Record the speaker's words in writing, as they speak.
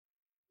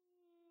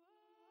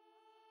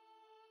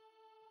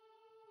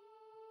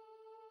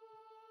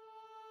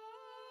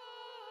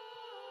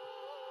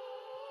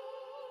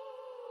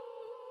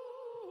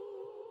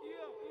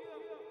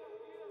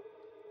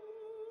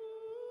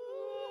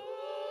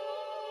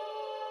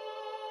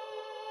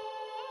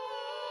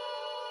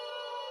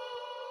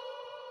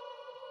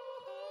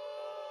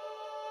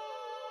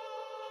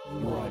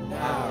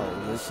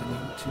listening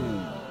to.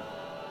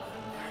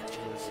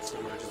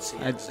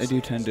 I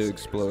do tend to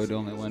explode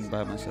only when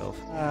by myself.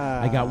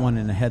 I got one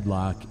in a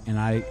headlock, and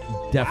I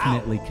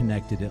definitely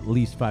connected at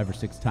least 5 or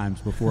 6 times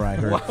before I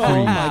heard.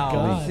 Oh my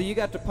god! So you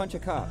got to punch a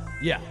cop?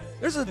 Yeah.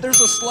 There's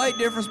a slight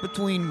difference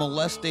between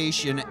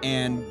molestation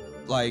and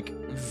like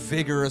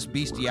vigorous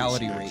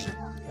bestiality rate.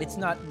 It's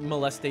not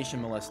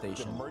molestation.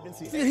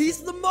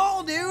 He's the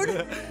mole,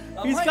 dude.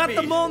 He's got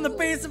the mole in the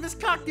base of his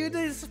cock, dude.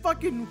 It's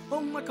fucking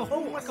like a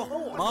hole.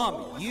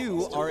 Mom,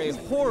 you are a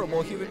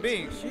horrible human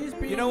being.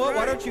 You know what?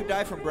 Why don't you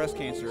die from breast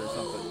cancer or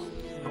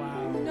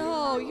something?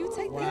 No, you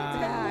take that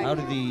back. How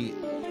do the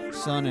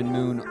sun and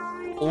moon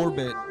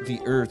orbit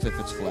the Earth if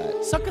it's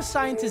flat? Suck a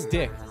scientist's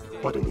dick.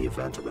 But in the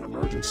event of an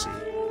emergency,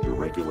 your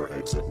regular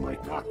exit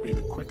might not be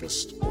the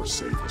quickest or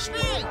safest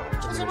way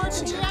out. This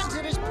emergency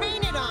exit is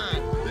painted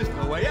on. There's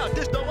no way out.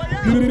 There's no way out.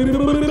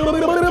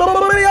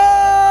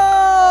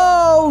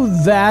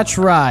 Oh, that's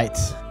right.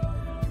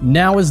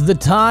 Now is the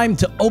time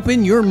to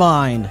open your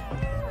mind.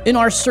 In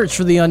our search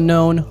for the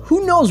unknown,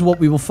 who knows what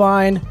we will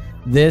find?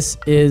 This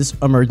is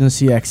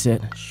Emergency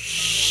Exit.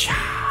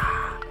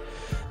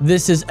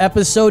 This is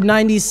episode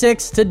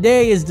 96.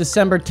 Today is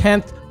December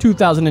 10th,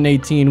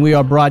 2018. We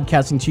are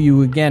broadcasting to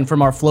you again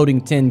from our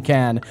floating tin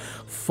can.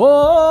 Far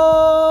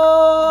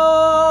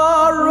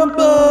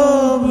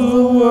above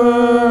the world.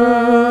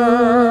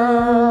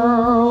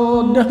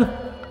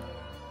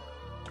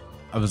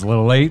 I was a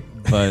little late,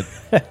 but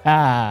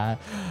I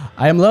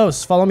am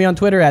Los. Follow me on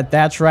Twitter at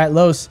That's Right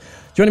Los.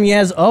 Joining me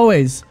as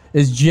always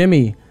is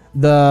Jimmy,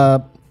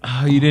 the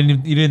you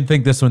didn't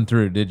think this one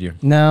through, did you?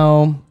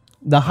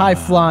 the high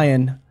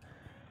flying,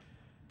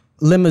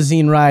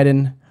 limousine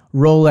riding,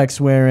 Rolex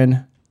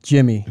wearing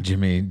Jimmy.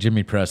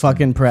 Jimmy Preston.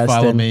 Fucking Preston.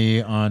 Follow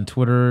me on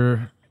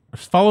Twitter.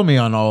 Follow me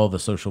on all the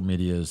social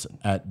medias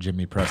at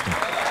Jimmy Preston.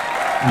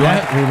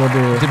 Yeah, we will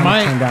do. Did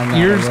my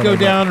ears go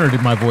down or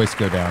did my voice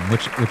go down?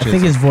 Which I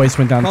think his voice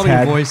went down. Probably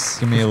Tad. your voice.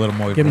 Give me a little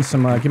more. Give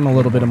him a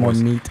little bit of more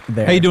meat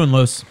there. How you doing,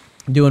 Los?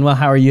 Doing well.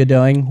 How are you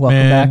doing?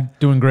 Welcome back.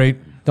 Doing great.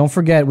 Don't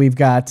forget, we've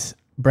got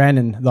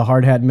Brandon, the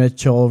Hard Hat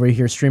Mitchell, over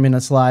here streaming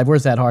us live.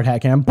 Where's that Hard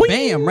Hat cam? Boing!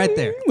 Bam, right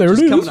there. There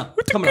Just it is.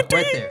 Coming up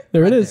right there.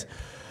 There right it is.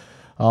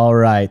 All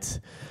right.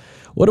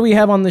 What do we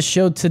have on the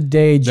show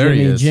today, There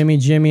he Jimmy?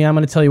 is. Jimmy, I'm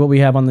going to tell you what we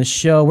have on the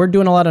show. We're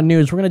doing a lot of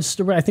news. I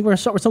think we're going to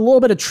start with a little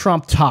bit of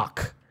Trump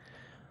talk.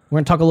 We're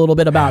going to talk a little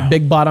bit about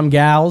big bottom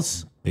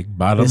gals. Big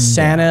bottom. Is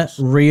Santa gals.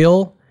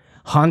 real?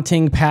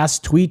 Haunting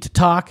past tweet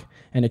talk.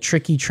 And a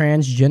tricky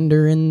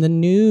transgender in the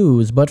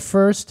news. But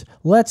first,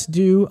 let's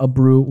do a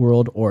Brew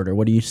World Order.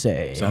 What do you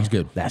say? Sounds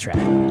good. That's right.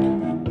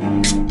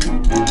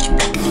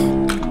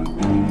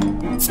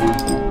 It's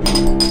the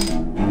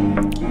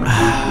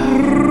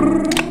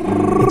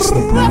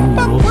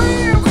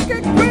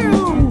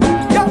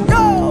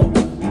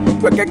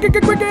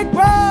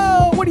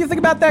Whoa! What do you think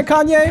about that,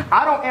 Kanye?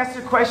 I don't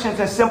answer questions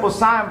in simple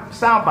sound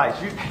bites.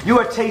 You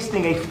are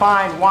tasting a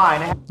fine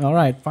wine. All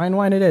right, fine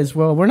wine it is.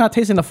 Well, we're not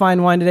tasting the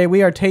fine wine today.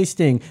 We are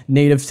tasting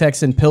Native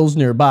Texan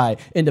Pilsner by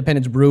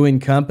Independence Brewing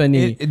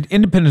Company.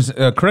 Independence,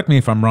 correct me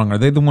if I'm wrong. Are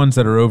they the ones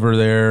that are over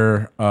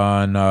there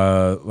on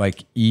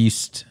like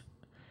east,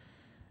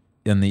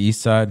 on the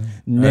east side?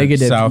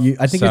 Negative. South,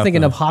 I think you're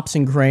thinking of Hops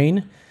and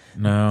Grain.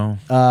 No.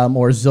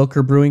 Or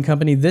Zilker Brewing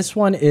Company. This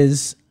one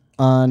is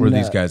on Where are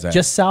these guys at?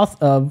 just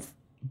south of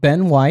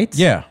Ben White.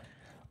 Yeah.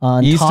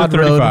 On East Todd of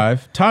Road.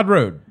 35. Todd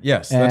Road.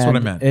 Yes, that's what I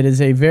And meant. It is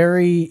a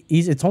very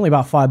easy. It's only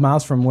about 5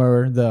 miles from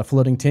where the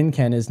floating tin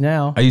can is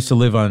now. I used to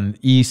live on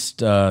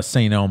East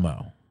St.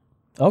 Elmo.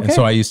 Okay. And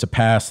so I used to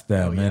pass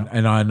them.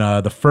 And on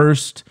the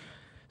first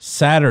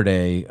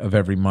Saturday of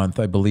every month,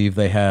 I believe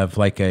they have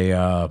like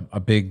a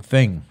big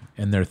thing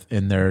in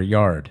their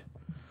yard.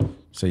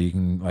 So you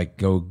can like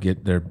go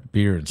get their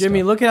beer and Jimmy,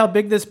 stuff. look at how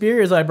big this beer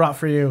is I brought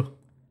for you.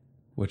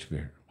 Which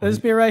beer? This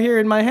beer right here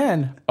in my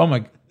hand. Oh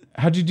my,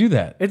 how'd you do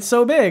that? It's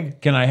so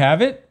big. Can I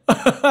have it?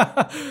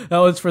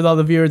 Oh, it's for all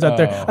the viewers out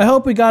there. I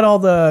hope we got all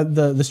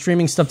the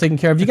streaming stuff taken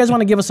care of. If you guys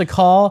want to give us a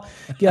call,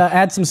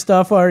 add some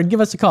stuff, or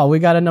give us a call. We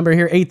got a number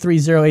here,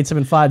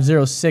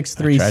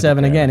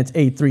 830-875-0637. Again, it's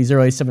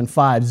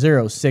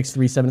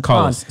 830-875-0637.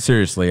 Call us.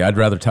 Seriously, I'd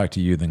rather talk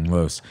to you than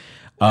Los.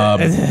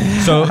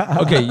 So,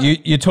 okay,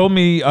 you told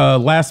me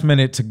last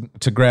minute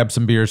to grab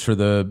some beers for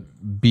the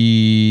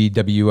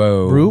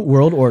BWO. Brew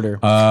World Order.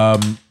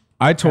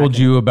 I told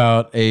you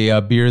about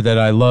a beer that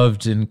I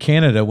loved in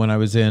Canada when I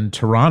was in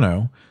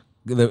Toronto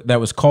that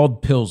was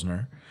called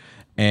Pilsner.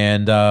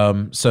 And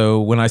so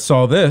when I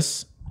saw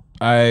this,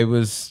 I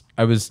was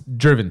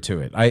driven to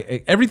it.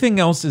 Everything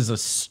else is a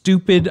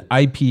stupid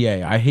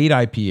IPA. I hate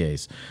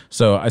IPAs.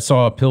 So I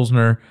saw a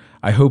Pilsner.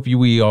 I hope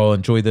we all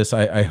enjoy this.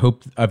 I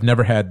hope I've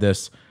never had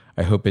this.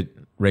 I hope it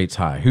rates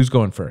high. Who's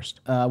going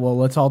first? Well,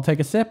 let's all take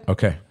a sip.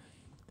 Okay.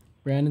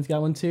 Brandon's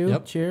got one too.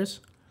 Yep.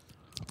 Cheers.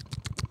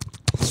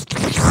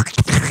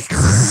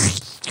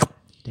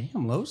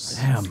 Damn, Los.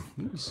 Damn.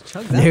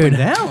 Chug that Dude,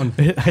 one down.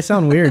 I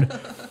sound weird.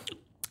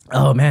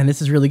 Oh man,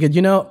 this is really good.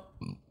 You know,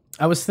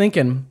 I was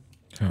thinking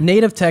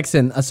Native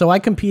Texan. So I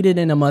competed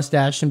in a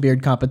mustache and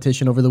beard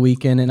competition over the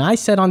weekend, and I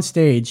said on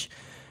stage,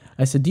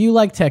 I said, "Do you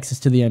like Texas?"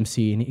 to the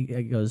MC, and he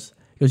goes,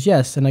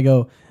 "Yes." And I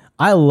go,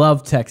 "I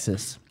love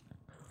Texas."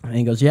 And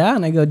he goes, "Yeah."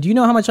 And I go, "Do you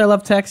know how much I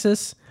love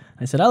Texas?"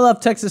 I said, "I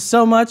love Texas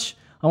so much,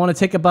 I want to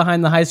take it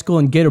behind the high school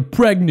and get her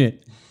pregnant."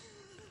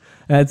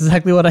 And that's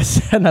exactly what I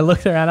said. And I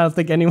looked around. I don't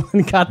think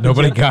anyone got the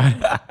Nobody joke.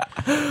 got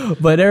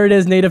it. But there it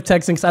is, Native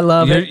Texan. 'Cause I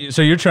love it.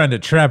 So you're trying to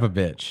trap a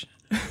bitch.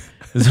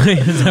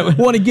 Is that what-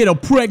 Want to get her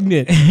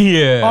pregnant.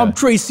 yeah. I'm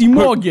Tracy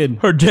Morgan.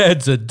 Her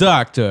dad's a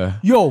doctor.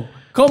 Yo,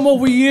 come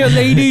over here,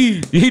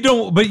 lady. You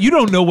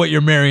don't know what you're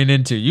marrying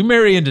into. You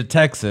marry into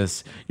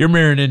Texas, you're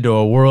marrying into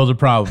a world of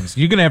problems.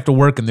 You're gonna have to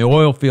work in the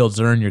oil fields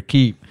to earn your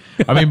keep.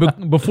 I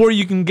mean, before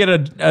you can get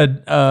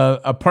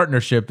a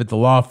partnership at the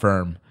law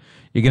firm,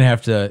 you're gonna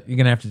have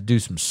to do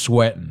some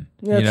sweating.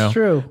 That's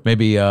true.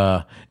 Maybe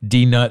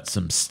denut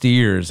some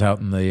steers out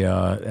in the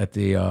at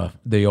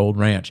the old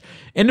ranch.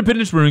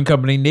 Independence Brewing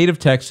Company, Native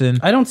Texan.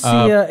 I don't see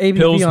ABV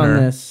Pilsner. on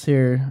this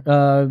here.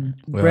 Brandon,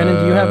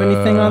 do you have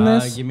anything on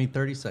this? Give me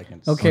 30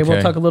 seconds. Okay,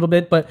 we'll talk a little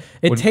bit, but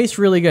it tastes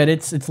really good.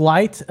 It's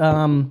light,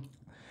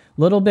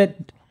 little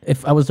bit.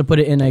 If I was to put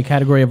it in a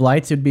category of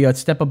lights, it'd be a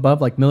step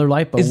above, like Miller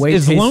Lite, but way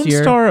Is tastier. Lone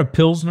Star a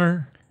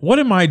Pilsner? What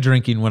am I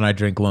drinking when I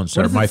drink Lone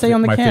Star? What does it say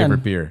on the my can?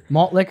 favorite beer.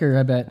 Malt liquor,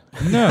 I bet.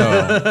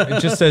 No,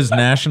 it just says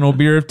National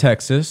Beer of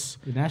Texas.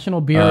 The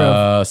National Beer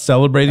of...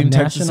 Celebrating a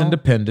Texas national-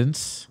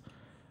 independence.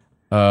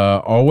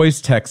 Always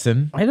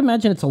Texan. I'd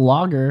imagine it's a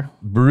lager.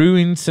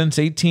 Brewing since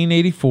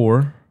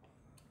 1884.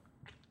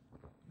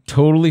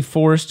 Totally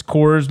forced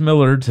Coors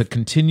Miller to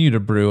continue to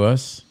brew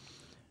us.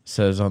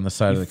 Says on the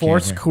side of the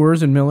Forced can.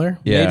 Coors and Miller.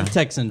 Yeah. Native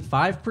Texan,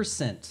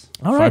 5%.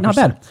 All right, not 5%.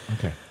 bad.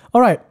 Okay.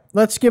 All right,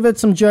 let's give it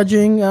some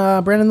judging.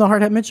 Brandon the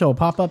Hard Hat Mitchell,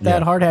 pop up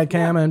that hard hat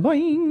cam and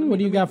boing. What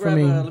do you got for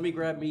me? Let me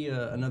grab me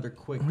another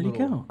quick Where'd he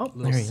go? Oh,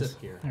 little there he sip is.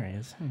 here. There he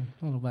is.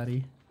 Little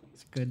buddy.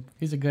 He's good.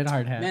 He's a good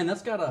hard hat. Man,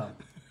 that's got a...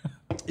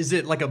 Is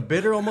it like a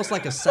bitter, almost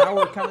like a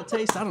sour kind of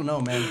taste? I don't know,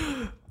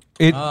 man.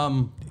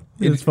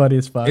 It's funny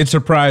as fuck. It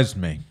surprised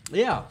me.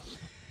 Yeah.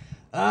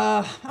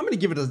 I'm going to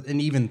give it an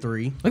even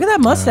 3. Look at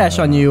that mustache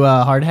on you,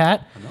 hard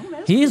hat.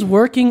 He's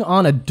working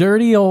on a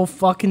dirty old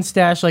fucking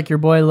stash like your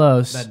boy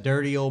Los. That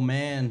dirty old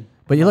man.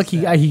 But you look,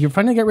 you're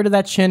trying to get rid of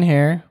that chin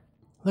hair.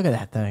 Look at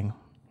that thing.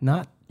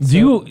 Not.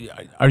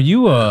 Are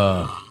you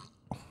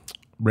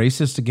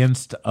racist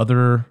against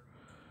other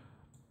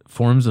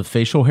forms of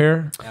facial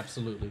hair?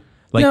 Absolutely.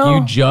 Like No.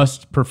 you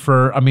just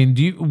prefer? I mean,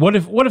 what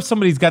if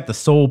somebody's got the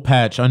soul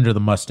patch under the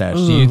mustache?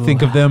 Do you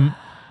think of them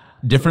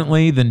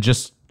differently than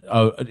just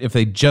if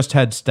they just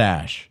had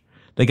stash?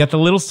 They got the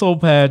little soul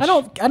patch. I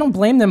don't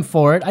blame them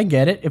for it. I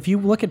get it. If you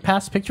look at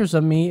past pictures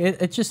of me,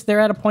 it's just they're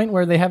at a point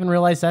where they haven't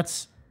realized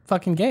that's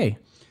fucking gay.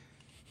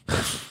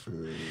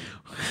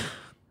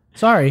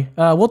 Sorry.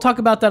 We'll talk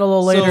about that a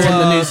little later in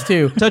the news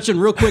too. Touching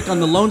real quick on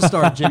the Lone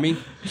Star, Jimmy.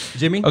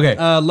 Okay.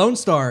 Lone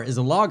Star is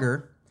a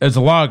lager, As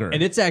a lager.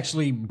 and it's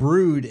actually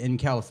brewed in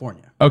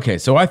California. Okay,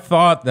 so I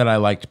thought that I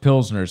liked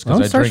Pilsners Lone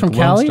because I Star's drink from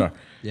Lone Cali? Star.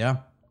 Yeah.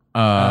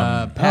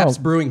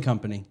 Pabst Brewing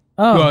Company.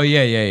 Well,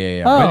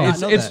 yeah. Oh. But I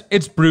know that.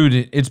 it's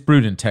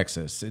brewed in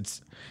Texas.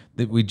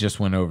 We just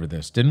went over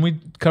this. Didn't we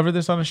cover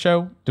this on a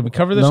show? Did we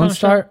cover this on Lone a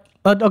Star.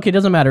 Okay,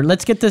 doesn't matter.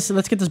 Let's get this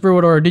brew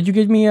in order. Did you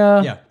give me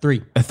Yeah, 3.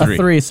 show? a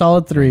 3?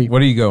 Solid 3. What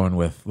are you going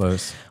with,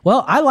 Lois?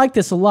 Well, I like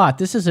this a lot.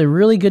 This is a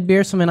really good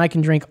beer, something I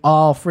can drink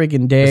all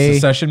friggin' day. It's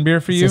a session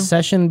beer for you? It's a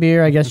session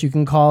beer, I guess you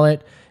can call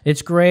it.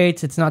 It's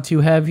great. It's not too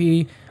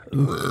heavy.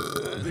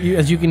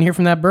 As you can hear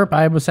from that burp,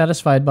 I was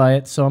satisfied by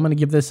it. So I'm going to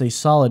give this a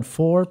solid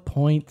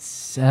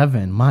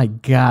 4.7. My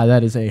God,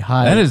 that is a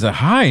high. That is a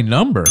high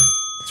number.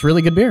 It's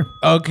really good beer.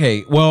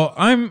 Okay, well,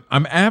 I'm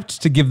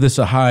apt to give this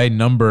a high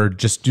number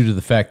just due to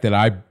the fact that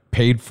I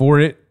paid for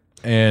it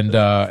and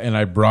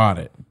I brought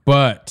it.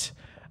 But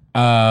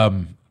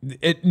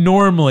it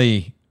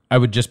normally I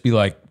would just be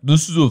like,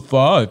 this is a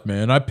 5,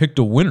 man. I picked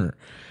a winner.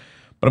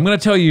 But I'm going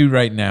to tell you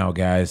right now,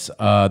 guys,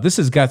 this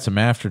has got some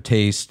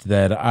aftertaste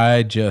that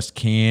I just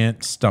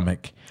can't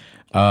stomach.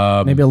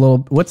 Maybe a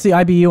little. What's the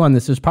IBU on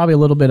this? There's probably a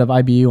little bit of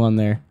IBU on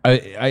there.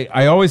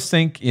 I always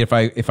think if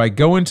I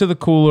go into the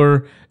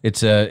cooler,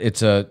 it's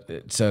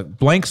a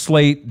blank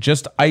slate,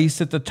 just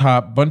ice at the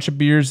top, bunch of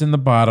beers in the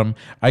bottom.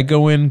 I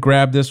go in,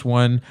 grab this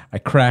one, I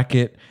crack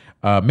it.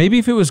 Maybe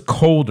if it was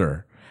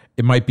colder,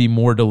 it might be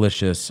more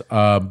delicious.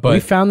 But We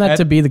found that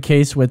to be the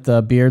case with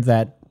the beer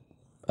that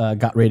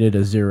got rated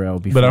a 0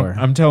 before. But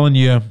I'm telling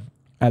you,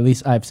 At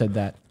least I've said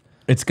that.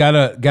 it's got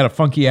a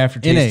funky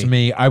aftertaste to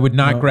me. I would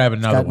not grab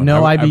another got one.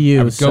 no I IBU,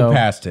 would go so-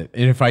 past it.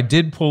 And if I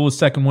did pull a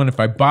second one, if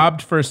I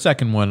bobbed for a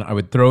second one, I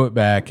would throw it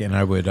back and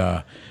I would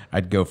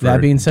I'd go for.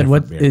 That being said,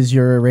 what different beer. is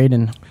your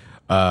rating?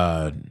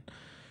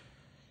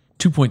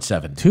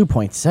 2.7.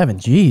 2.7.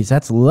 Geez,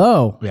 that's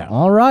low. Yeah.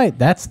 All right.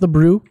 That's the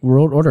Brew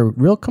World Order.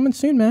 Real coming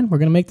soon, man. We're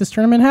going to make this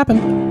tournament happen.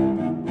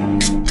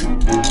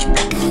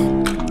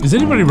 Is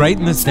anybody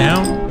writing this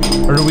down,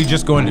 or are we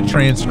just going to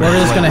transcript? We're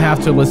just going to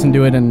have to listen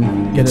to it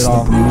and get it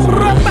all.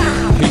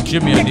 Hey,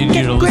 Jimmy, I need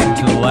you to listen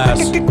to the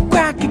last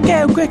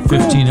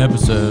 15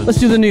 episodes.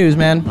 Let's do the news,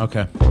 man.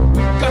 Okay.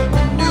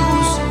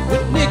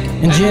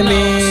 And Jimmy.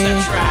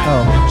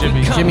 Oh,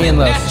 Jimmy and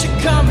Los.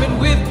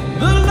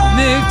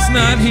 Nick's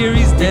not here.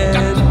 He's dead.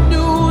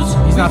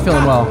 He's not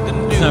feeling well.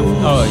 He's not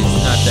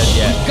dead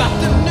yet.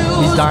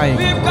 He's dying.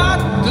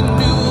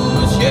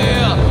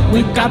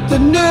 We got the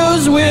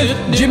news with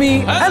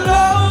Jimmy and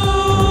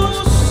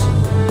Los.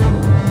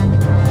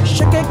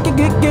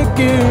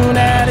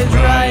 That is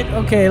right.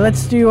 Okay,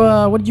 let's do.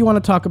 What did you want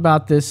to talk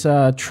about this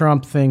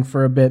Trump thing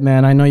for a bit,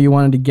 man? I know you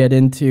wanted to get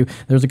into.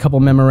 There's a couple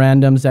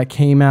memorandums that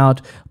came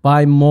out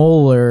by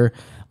Mueller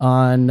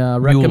on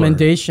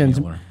recommendations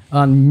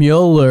on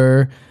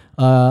Mueller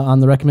on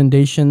the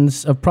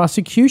recommendations of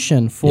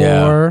prosecution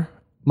for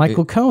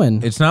Michael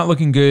Cohen. It's not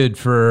looking good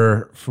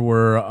for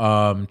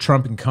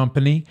Trump and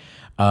company.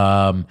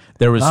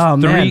 There was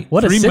man,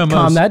 what three a sitcom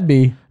memos, that'd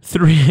be.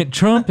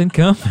 Trump and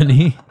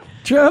company.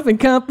 Trump and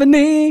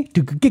company.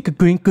 You're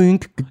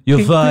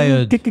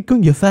fired.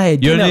 You're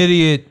fired. You're an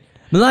idiot.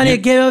 Melania,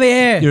 get over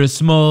here. You're a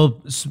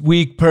small,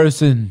 weak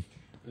person.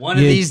 One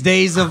of these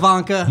days,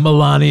 Ivanka.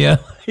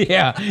 Melania.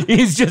 Yeah,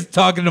 he's just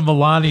talking to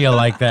Melania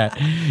like that.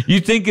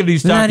 You thinking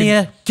he's talking?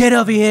 Melania, get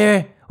over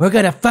here. We're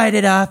gonna fight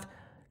it off.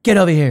 Get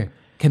over here.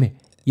 Come here.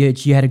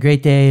 You had a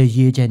great day. It was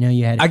huge. I know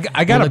you had.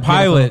 I got a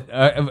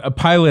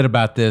pilot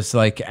about this.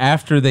 Like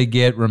after they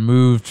get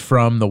removed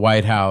from the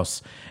White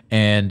House,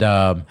 and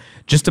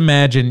just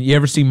imagine. You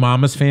ever see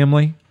Mama's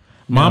Family?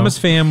 No. Mama's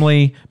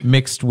Family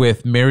mixed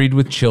with Married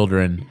with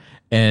Children,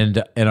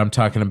 and I'm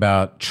talking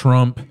about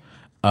Trump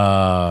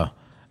out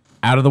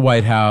of the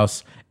White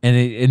House, and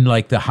in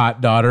like the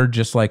hot daughter,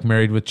 just like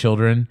Married with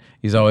Children.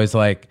 He's always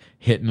like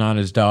hitting on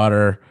his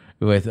daughter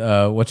with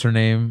what's her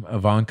name,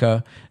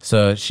 Ivanka.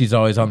 So she's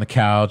always on the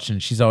couch,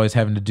 and she's always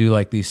having to do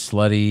like these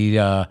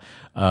slutty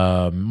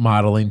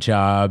modeling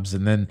jobs.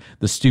 And then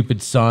the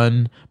stupid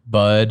son,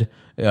 Bud,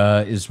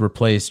 is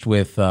replaced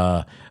with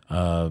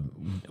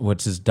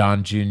what's his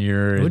Don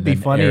Jr. It would be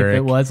funny if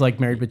it was like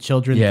Married with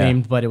Children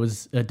themed, but it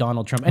was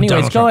Donald Trump.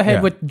 Anyways, go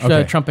ahead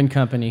with Trump and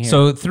company here.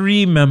 So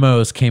 3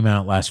 memos came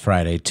out last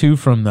Friday, 2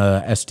 from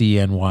the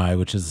SDNY,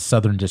 which is the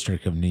Southern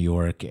District of New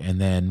York,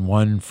 and then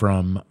 1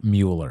 from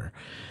Mueller.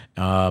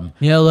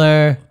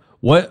 Mueller,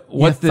 what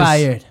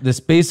fired. This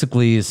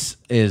basically is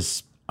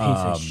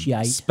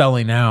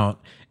spelling out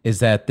is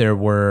that there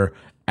were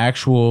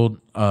actual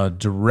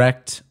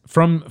direct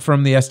from the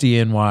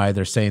SDNY.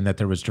 They're saying that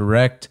there was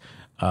direct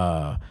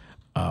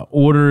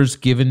orders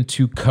given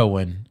to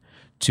Cohen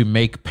to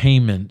make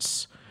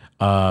payments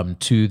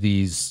to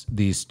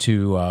these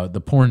two,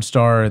 the porn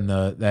star and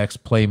the ex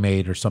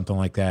playmate or something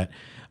like that,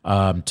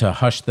 to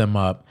hush them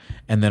up,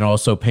 and then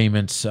also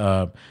payments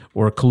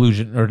or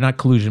collusion, or not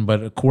collusion,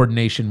 but a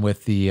coordination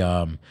with the.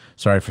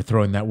 Sorry for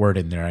throwing that word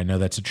in there. I know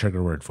that's a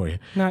trigger word for you.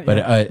 No,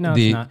 it's not.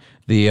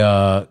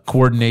 The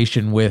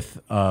coordination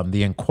with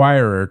the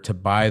Inquirer to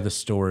buy the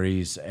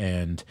stories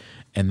and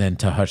then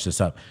to hush this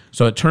up.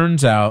 So it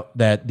turns out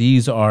that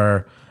these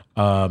are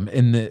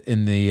in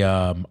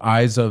the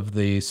eyes of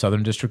the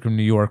Southern District of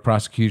New York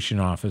Prosecution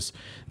Office.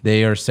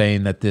 They are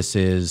saying that this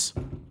is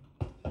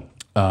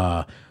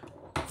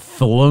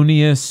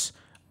felonious.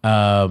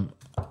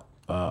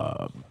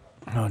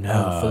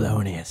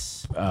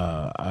 felonious.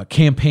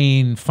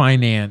 Campaign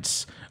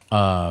finance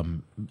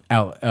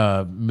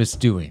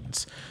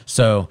misdoings.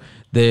 So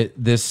they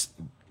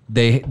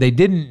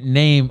didn't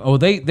name. Oh,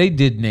 they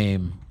did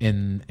name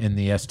in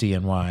the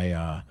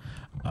SDNY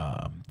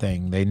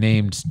thing. They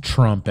named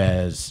Trump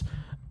as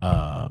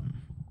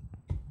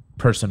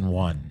person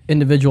 1,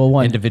 individual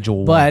 1,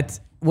 but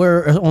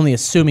we're only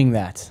assuming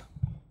that.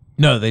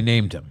 No, they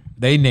named him.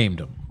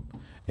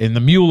 In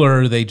the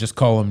Mueller, they just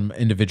call him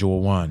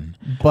individual 1.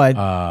 But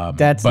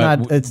it's not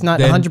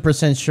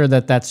 100% sure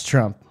that that's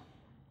Trump.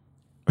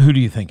 Who do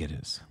you think it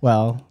is?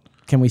 Well,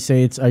 can we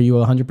say are you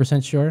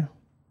 100% sure?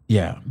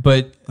 Yeah,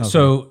 but okay.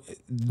 So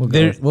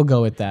we'll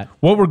go with that.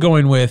 What we're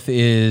going with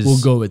is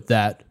we'll go with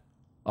that.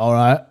 All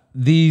right.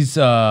 These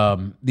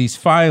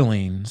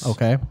filings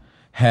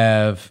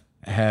have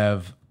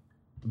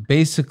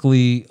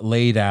basically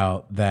laid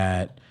out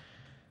that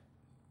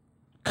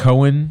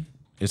Cohen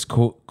is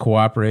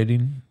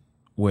cooperating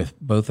with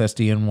both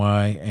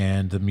SDNY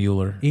and the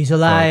Mueller. He's a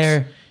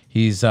liar. Folks.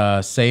 He's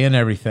saying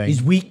everything.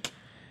 He's weak.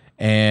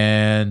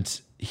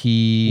 And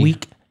he...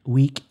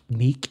 Weak,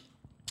 meek.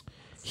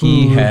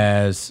 He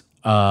has...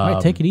 All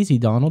right, take it easy,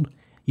 Donald.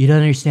 You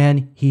don't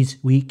understand. He's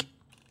weak.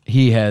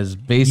 He has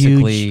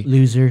basically huge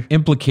loser.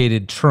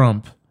 Implicated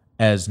Trump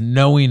as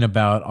knowing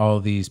about all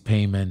these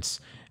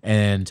payments,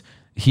 and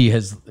he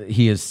has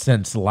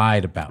since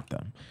lied about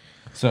them.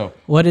 So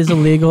what is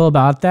illegal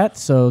about that?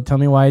 So tell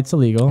me why it's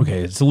illegal.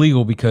 Okay, it's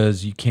illegal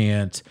because you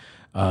can't.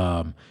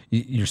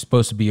 You're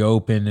supposed to be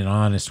open and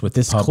honest with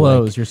the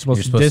public. You're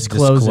supposed to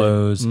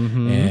disclose.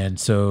 Mm-hmm. And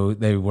so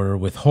they were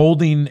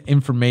withholding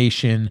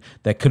information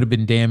that could have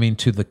been damning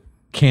to the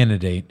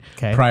candidate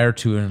prior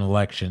to an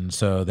election.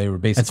 So they were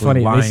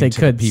basically lying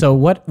to the people. So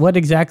what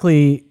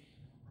exactly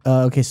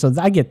Okay, so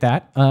I get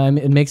that.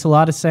 It makes a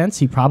lot of sense.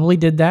 He probably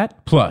did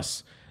that.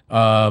 Plus,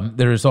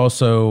 there is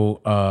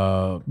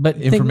also But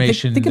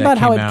information. Think that about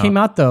how came it out. came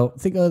out, though.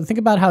 Think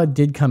about how it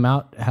did come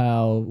out.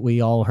 How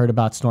we all heard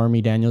about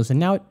Stormy Daniels, and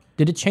now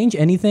did it change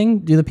anything?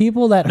 Do the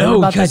people that heard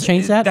about that 'cause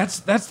change that?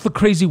 That's the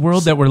crazy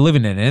world that we're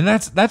living in, and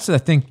that's I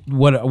think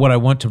what I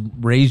want to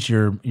raise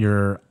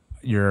your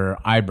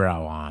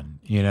eyebrow on.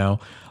 You know,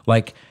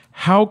 like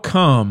how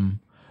come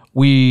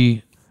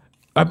we?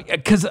 I mean,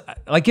 because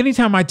like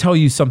anytime I tell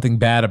you something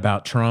bad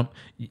about Trump,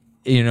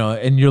 you know,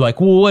 and you're like,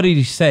 well, what did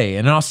he say?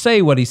 And I'll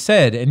say what he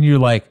said, and you're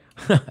like,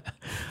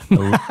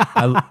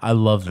 I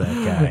love that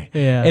guy.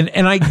 Yeah.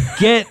 And I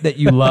get that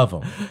you love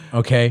him.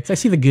 Okay. I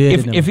see the good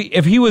in him.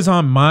 If he was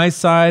on my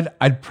side,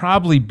 I'd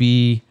probably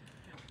be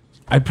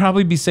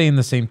saying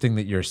the same thing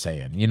that you're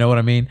saying. You know what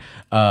I mean?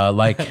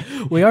 Like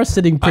we are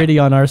sitting pretty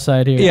on our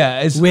side here. Yeah,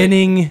 it's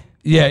winning.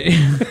 Yeah,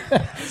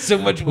 so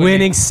much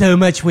Winning, so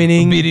much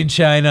winning. Beating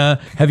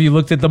China. Have you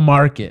looked at the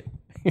market?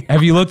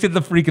 Have you looked at the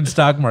freaking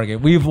stock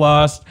market? We've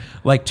lost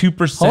like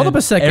 2%. Hold up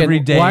a second. Every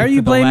day. Why are you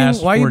for the blaming?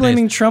 last Why are you 4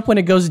 blaming days. Trump when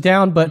it goes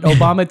down, but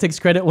Obama takes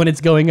credit when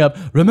it's going up?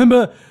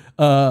 Remember,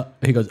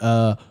 he goes.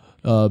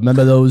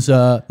 Remember those?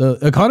 The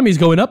economy's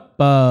going up.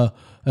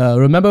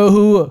 Remember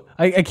who?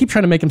 I keep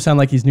trying to make him sound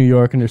like he's New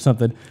York or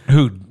something.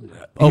 Who?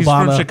 He's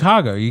Obama. from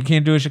Chicago. You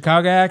can't do a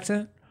Chicago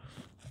accent.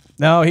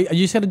 No, you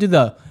just got to do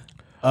the.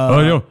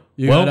 Well,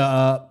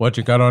 gotta, what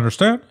you got to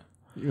understand?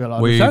 You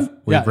gotta We've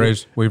understand?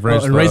 raised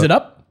and raise it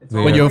up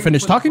when you're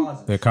finished talking.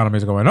 The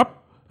economy's going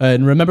up.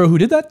 And remember who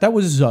did that? That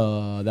was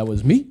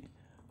me,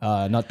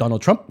 not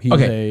Donald Trump. He's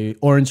a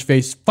orange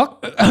faced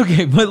fuck.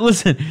 Okay, but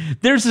listen,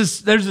 there's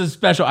a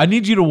special. I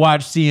need you to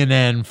watch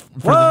CNN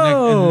for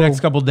in the next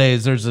couple of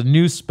days. There's a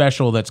new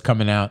special that's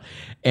coming out,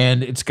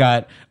 and it's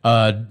got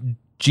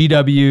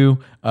GW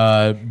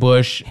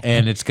Bush,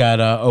 and it's got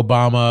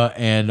Obama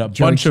and a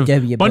bunch of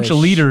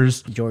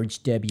leaders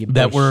George W. Bush.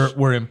 that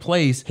were in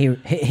place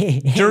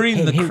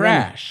during the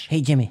crash.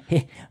 Hey, Jimmy.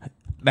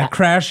 That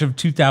crash of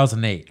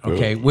 2008,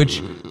 okay,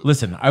 which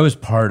listen, I was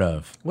part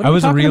of. What are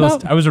you talking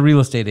about? I was a real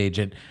estate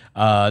agent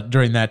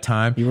during that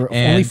time. You were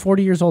only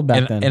 40 years old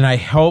back then. And I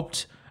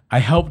helped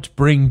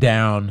bring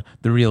down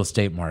the real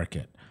estate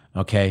market.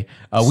 Okay,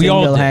 we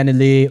all did.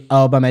 Single-handedly,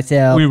 all by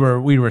myself. We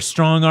were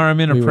strong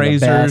arming We were the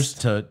appraisers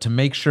best. to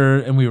make sure,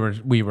 and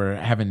we were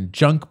having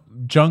junk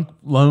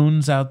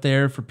loans out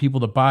there for people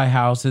to buy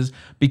houses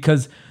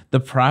because the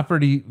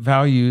property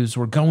values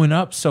were going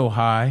up so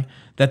high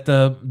that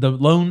the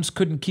loans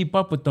couldn't keep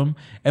up with them.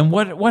 And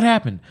what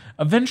happened?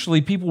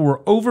 Eventually, people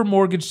were over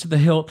mortgaged to the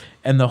hilt,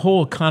 and the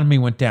whole economy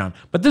went down.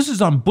 But this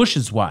is on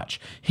Bush's watch.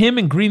 Him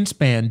and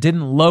Greenspan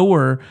didn't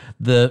lower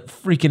the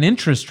freaking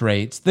interest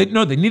rates. They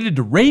needed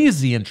to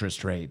raise the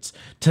interest rates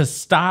to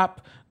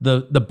stop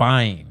the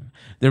buying.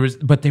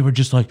 But they were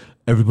just like,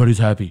 everybody's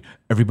happy.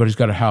 Everybody's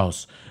got a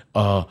house.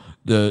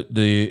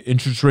 The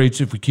interest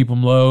rates, if we keep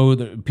them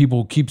low,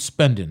 people keep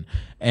spending.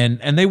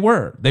 And they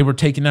were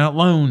taking out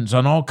loans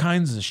on all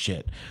kinds of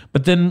shit.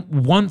 But then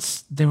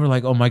once they were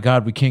like, oh my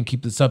God, we can't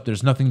keep this up.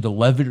 There's nothing to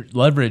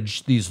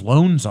leverage these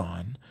loans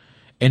on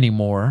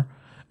anymore.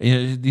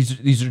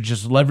 These are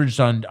just leveraged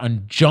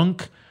on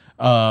junk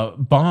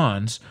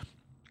bonds.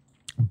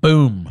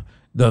 Boom.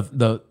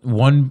 The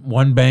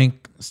one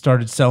bank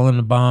started selling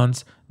the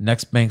bonds.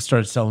 Next bank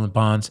started selling the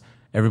bonds.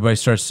 Everybody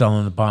starts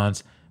selling the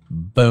bonds.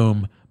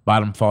 Boom.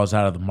 Bottom falls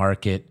out of the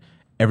market.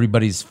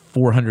 Everybody's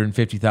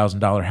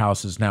 $450,000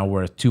 house is now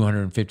worth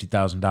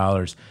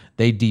 $250,000.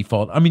 They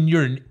default. I mean,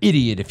 you're an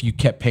idiot if you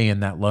kept paying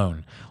that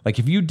loan. Like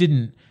if you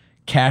didn't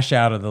cash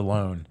out of the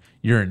loan,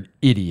 you're an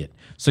idiot.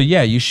 So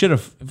yeah, you should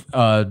have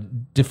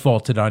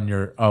defaulted on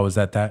your. Oh, is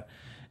that?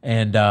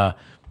 And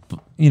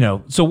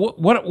so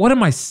what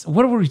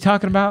were we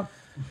talking about?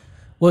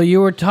 Well, you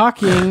were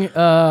talking.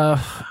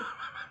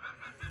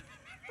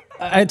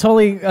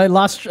 I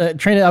lost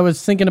train. I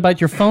was thinking about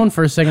your phone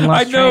for a second.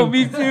 I know,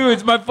 me too.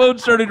 It's my phone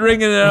started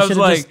ringing, and I was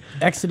like, just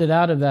exited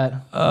out of that.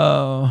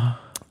 Oh,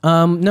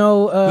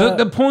 no.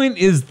 The point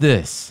is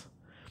this.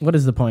 What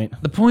is the point?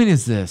 The point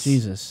is this.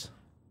 Jesus.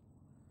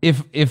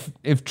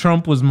 If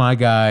Trump was my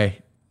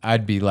guy,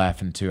 I'd be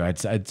laughing too.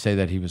 I'd say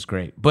that he was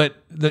great, but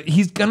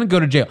he's gonna go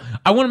to jail.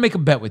 I want to make a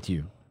bet with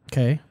you.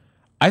 Okay.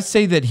 I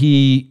say that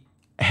he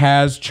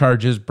has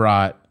charges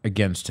brought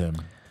against him.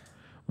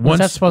 What's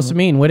that supposed to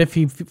mean? What if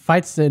he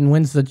fights and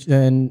wins the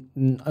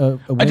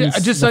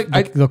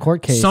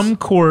court case?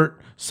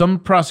 Some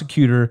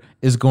prosecutor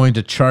is going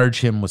to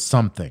charge him with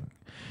something.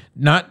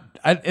 And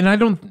I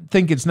don't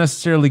think it's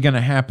necessarily going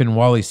to happen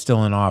while he's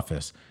still in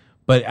office.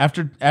 But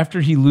after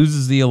he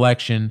loses the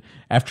election,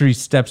 after he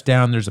steps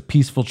down, there's a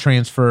peaceful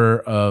transfer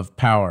of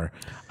power.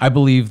 I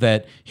believe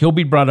that he'll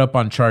be brought up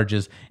on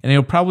charges, and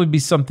it'll probably be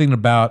something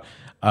about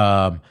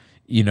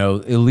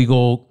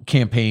illegal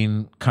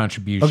campaign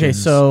contributions. Okay,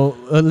 so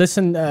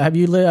listen, have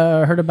you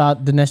heard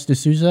about Dinesh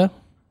D'Souza?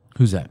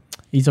 Who's that?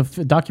 He's a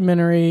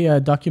documentary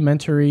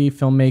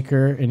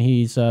filmmaker, and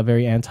he's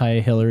very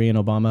anti-Hillary and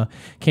Obama.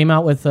 Came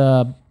out with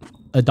a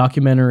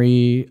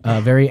documentary,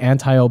 very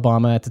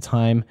anti-Obama at the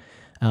time.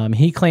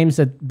 He claims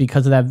that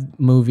because of that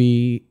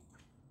movie,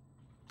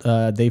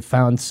 they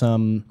found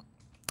some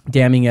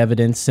damning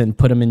evidence and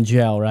put him in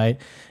jail, right?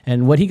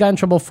 And what he got in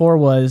trouble for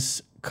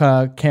was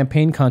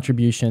campaign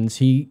contributions.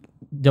 He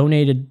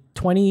donated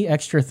 $20,000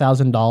 extra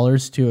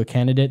to a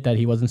candidate that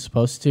he wasn't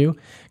supposed to,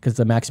 because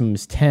the maximum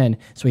is 10.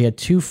 So he had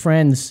 2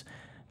 friends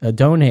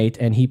donate,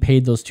 and he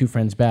paid those 2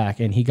 friends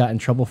back, and he got in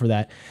trouble for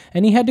that.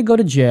 And he had to go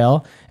to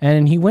jail,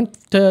 and he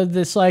went to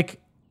this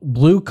like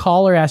blue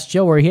collar ass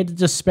jail where he had to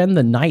just spend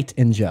the night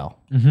in jail.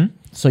 Mm-hmm.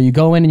 So you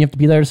go in and you have to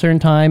be there at a certain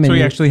time. So and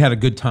he actually had a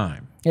good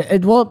time.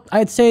 Well,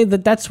 I'd say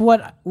that's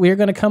what we're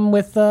going to come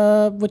with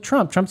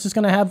Trump. Trump's just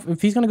going to have,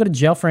 if he's going to go to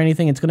jail for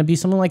anything, it's going to be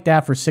something like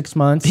that for 6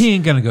 months. He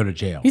ain't going to go to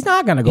jail. He's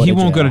not going to go to jail.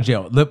 He won't go to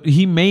jail.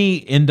 He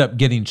may end up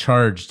getting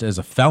charged as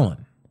a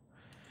felon.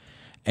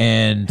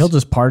 And he'll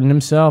just pardon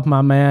himself,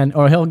 my man.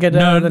 Or he'll get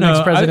the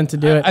next president to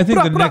do it. I think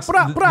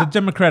the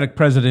Democratic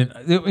president,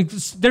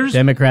 there's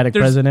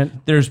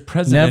president. There's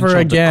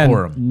presidential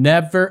decorum.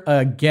 Never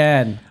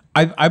again.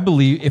 I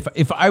believe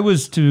if I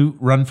was to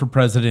run for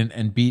president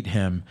and beat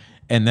him,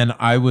 and then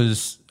I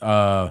was,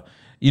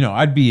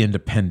 I'd be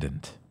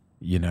independent.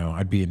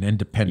 I'd be an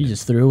independent. You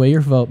just threw away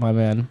your vote, my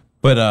man.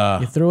 But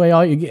you threw away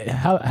all you get.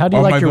 How do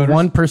you like your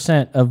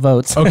 1% of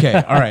votes? Okay,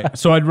 all right.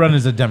 So I'd run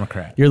as a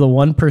Democrat. You're the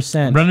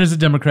 1%. Run as a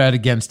Democrat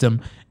against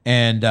him,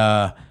 and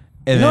I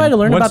had to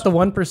learn about the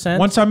 1%.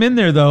 Once I'm in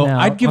there, though,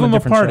 I'd give him a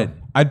pardon.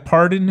 Show. I'd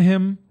pardon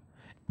him,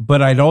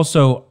 but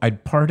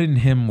I'd pardon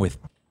him with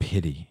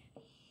pity.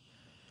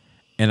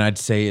 And I'd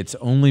say it's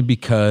only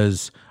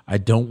because I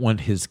don't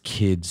want his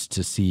kids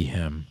to see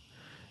him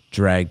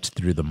dragged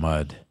through the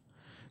mud,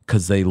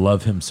 because they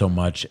love him so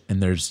much,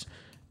 and there's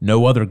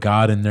no other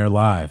God in their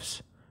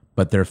lives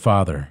but their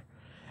Father.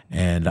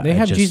 And they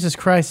have Jesus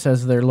Christ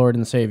as their Lord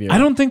and Savior. I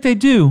don't think they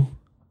do.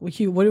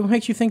 What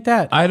makes you think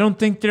that? I don't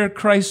think they're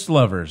Christ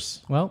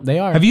lovers. Well, they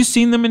are. Have you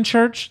seen them in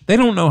church? They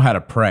don't know how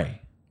to pray.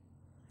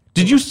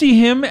 Did you see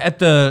him at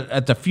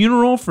the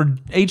funeral for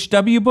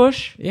H.W.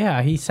 Bush?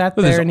 Yeah, he sat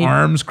with there his and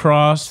arms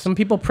crossed. Some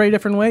people pray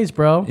different ways,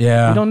 bro.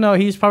 Yeah. You don't know.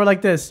 He's probably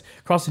like this,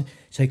 crossing.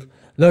 It's like,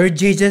 Lord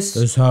Jesus.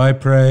 That's how I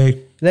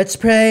pray. Let's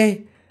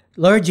pray.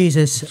 Lord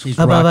Jesus, she's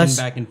above rocking us,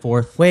 back and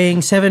forth, weighing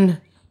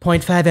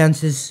 7.5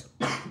 ounces.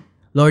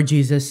 Lord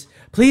Jesus,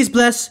 please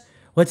bless.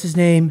 What's his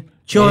name?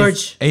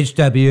 George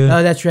H.W.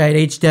 Oh, that's right,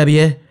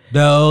 H.W.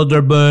 The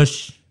older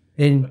Bush.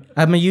 And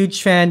I'm a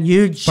huge fan.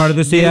 Part of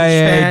the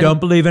CIA. Don't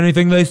believe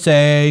anything they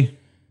say.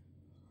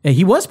 Yeah,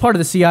 he was part of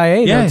the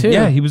CIA, though, too.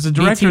 Yeah, he was the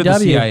director of the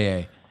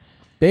CIA.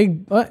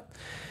 Big, what?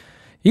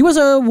 He was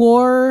a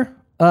war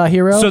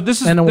hero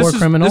and a war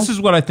criminal. This is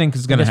what I think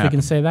is going to happen. We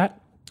can say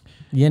that.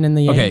 Yin and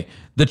the yang. Okay,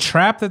 the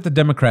trap that the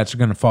Democrats are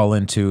going to fall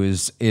into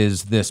is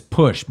this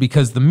push,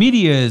 because the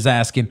media is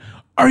asking,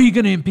 are you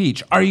going to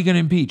impeach? Are you going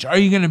to impeach? Are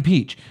you going to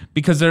impeach?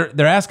 Because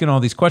they're asking all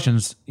these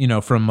questions,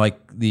 from like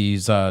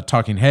these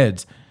talking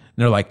heads.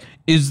 And they're like,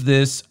 is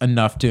this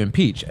enough to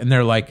impeach? And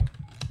they're like,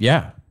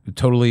 yeah, it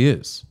totally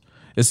is.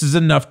 This is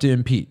enough to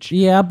impeach.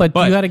 Yeah, but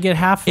you got to get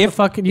half the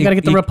fucking. You got to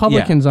get the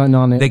Republicans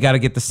on it. They got to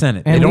get the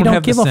Senate. And they don't we don't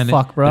have give the a Senate.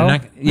 fuck, bro.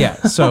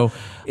 So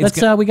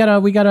let's. We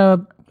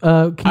gotta.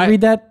 Can you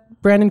read that?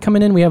 Brandon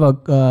coming in. We have a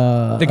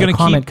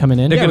comment coming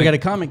in. We got a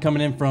comment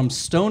coming in from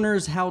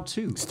Stoners How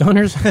To.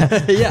 Stoners?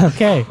 Yeah.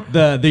 Okay.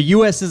 The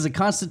U.S. is a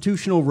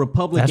constitutional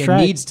republic That's and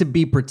right. needs to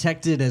be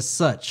protected as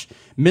such.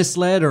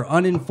 Misled or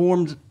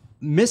uninformed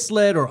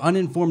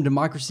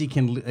democracy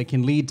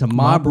can lead to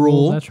mob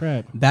rule. That's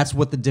right. That's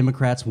what the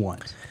Democrats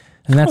want.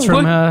 And that's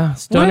from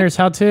Stoners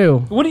How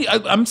To.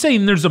 I'm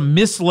saying there's a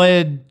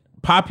misled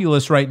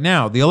populace right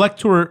now. The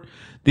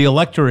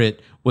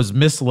electorate was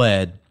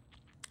misled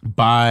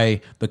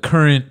by the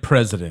current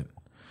president.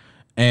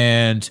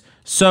 And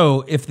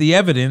so if the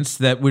evidence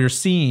that we're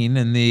seeing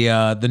and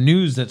the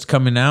news that's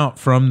coming out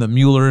from the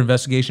Mueller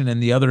investigation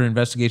and the other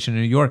investigation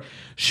in New York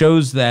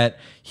shows that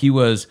he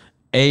was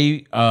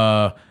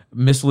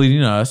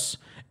misleading us,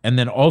 and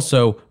then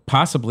also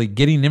possibly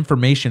getting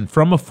information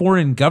from a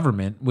foreign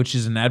government, which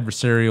is an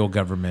adversarial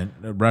government,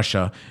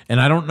 Russia.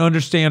 And I don't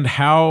understand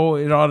how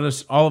it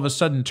all of a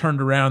sudden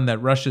turned around that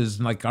Russia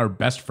is like our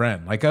best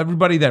friend. Like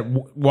everybody that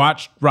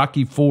watched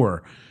Rocky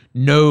IV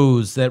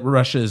knows that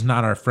Russia is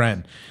not our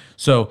friend.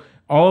 So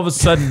all of a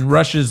sudden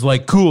Russia's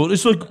like, cool.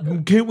 It's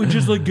like, can't we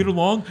just like get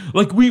along?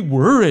 Like we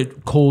were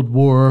at Cold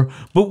War,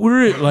 but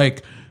we're at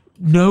like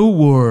no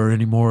war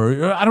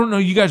anymore. I don't know.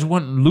 You guys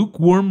want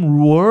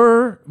lukewarm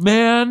war,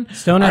 man?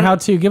 Stoner How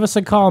To. Give us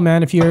a call,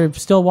 man. If you're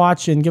still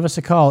watching, give us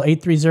a call.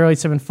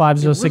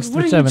 830-875-0637.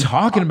 What are you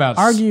talking about?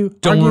 Argue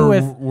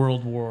with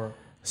World War.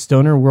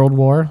 Stoner World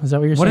War. Is that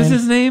what you're saying? What is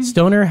his name?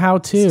 Stoner How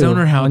To.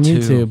 Stoner How on To.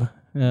 YouTube.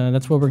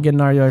 That's where we're getting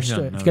our if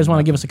you guys want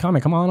to give us a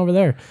comment, come on over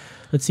there.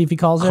 Let's see if he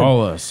calls in.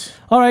 Call us.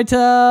 All right.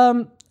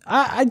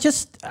 I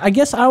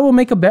guess I will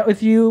make a bet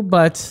with you,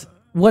 but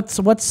what's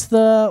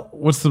the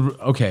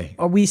okay?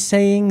 Are we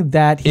saying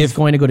that he's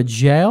going to go to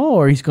jail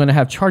or he's going to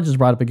have charges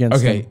brought up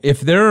against him? Okay, if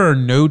there are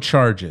no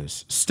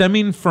charges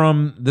stemming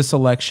from this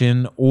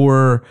election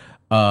or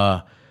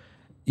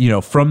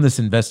from this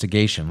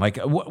investigation, like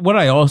what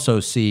I also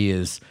see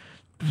is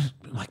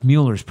like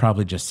Mueller's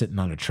probably just sitting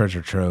on a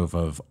treasure trove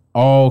of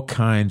all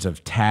kinds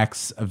of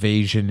tax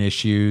evasion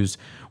issues.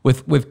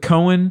 With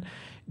Cohen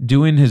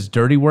doing his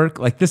dirty work,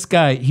 like this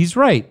guy, he's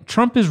right.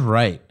 Trump is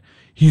right.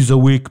 He's a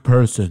weak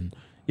person.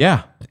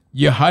 Yeah,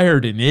 you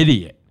hired an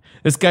idiot.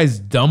 This guy's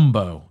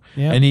Dumbo.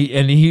 Yeah. And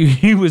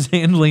he was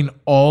handling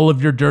all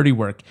of your dirty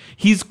work.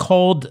 He's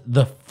called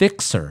the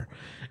fixer,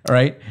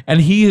 right?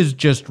 And he has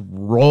just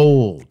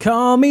rolled.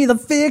 Call me the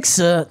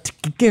fixer.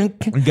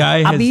 Guy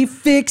I has- be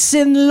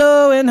fixing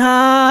low and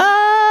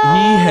high.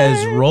 He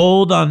has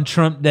rolled on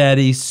Trump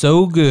Daddy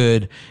so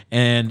good,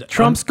 and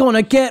Trump's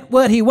gonna get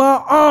what he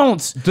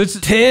wants This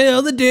is-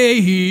 till the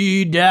day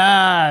he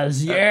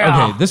dies.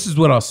 Yeah. Okay, this is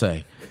what I'll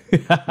say.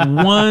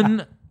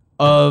 One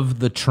of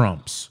the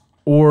Trumps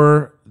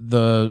or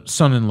the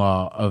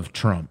son-in-law of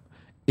Trump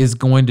is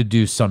going to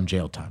do some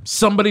jail time.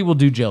 Somebody will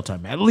do jail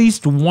time. At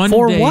least one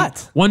For day.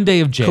 what? 1 day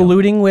of jail.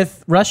 Colluding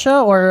with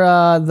Russia or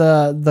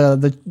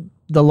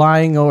the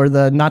lying or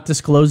the not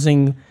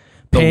disclosing,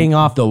 paying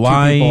off the to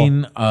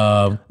lying.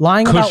 people.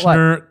 Lying about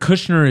what?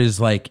 Kushner is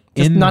like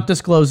Just not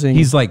disclosing.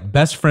 He's like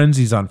best friends.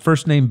 He's on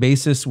first name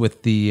basis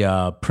with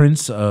the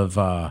prince of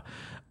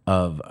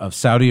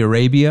Saudi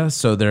Arabia.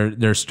 So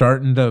they're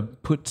starting to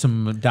put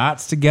some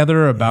dots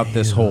together about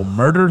this whole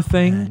murder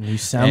thing. You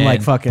sound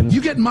like fucking.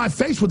 You get in my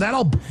face with that,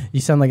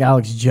 You sound like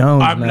Alex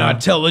Jones. I'm man.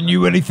 not telling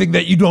you anything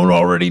that you don't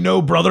already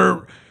know,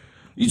 brother.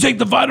 You take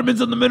the vitamins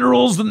and the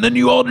minerals, and then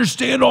you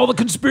understand all the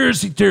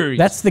conspiracy theories.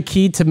 That's the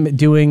key to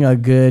doing a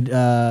good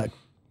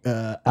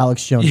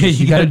Alex Jones. Yeah,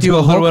 you got to gotta do a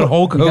little bit of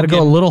Hulk You got to go a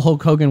Hogan. little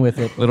Hulk Hogan with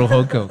it. little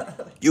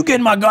Hoko. You get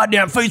in my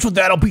goddamn face with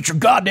that, I'll beat your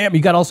goddamn.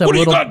 You got to also have What a do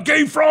you little. got,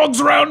 gay frogs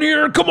around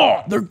here? Come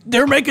on.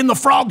 They're making the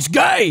frogs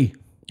gay.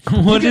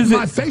 What get is in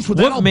my it? face with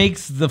that, What I'll-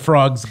 makes the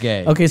frogs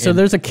gay? Okay, so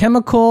there's a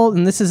chemical,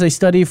 and this is a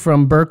study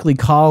from Berkeley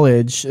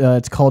College.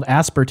 It's called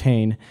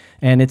aspartame,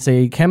 and it's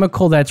a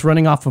chemical that's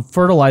running off of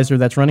fertilizer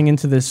that's running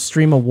into this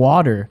stream of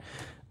water.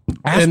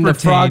 And the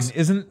Aspartame frogs.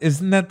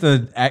 isn't that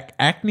the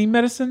acne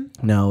medicine?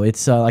 No,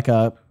 it's like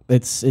a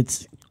it's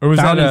Or was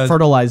found that in a-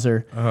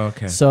 fertilizer. Oh,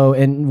 okay. So,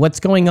 and what's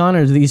going on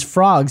is these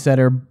frogs that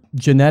are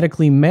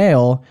genetically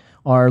male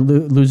are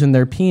losing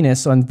their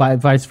penis, and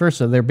vice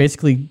versa. They're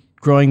basically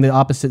growing the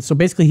opposite. So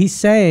basically, he's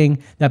saying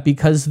that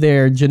because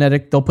they're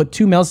genetic, they'll put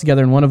two males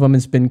together, and one of them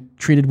has been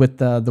treated with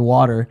the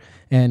water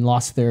and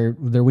lost their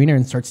wiener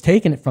and starts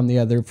taking it from the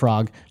other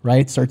frog,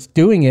 right? Starts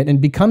doing it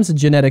and becomes a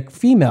genetic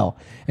female.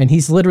 And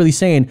he's literally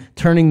saying,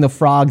 turning the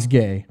frogs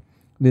gay.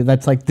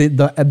 That's like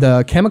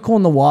the chemical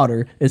in the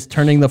water is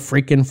turning the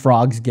freaking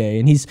frogs gay.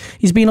 And he's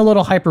being a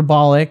little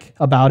hyperbolic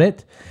about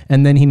it.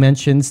 And then he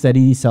mentions that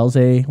he sells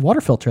a water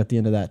filter at the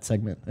end of that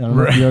segment. I don't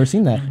know if you've ever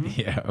seen that.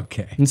 Yeah,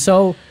 okay. And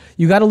so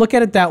you got to look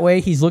at it that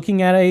way. He's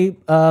looking at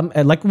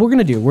at like we're going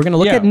to do. We're going to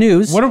look at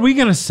news. What are we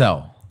going to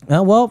sell?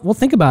 Well, we'll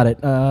think about it.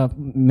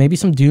 Maybe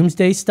some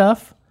doomsday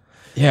stuff.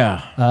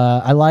 Yeah.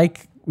 I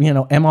like,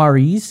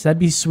 MREs. That'd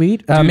be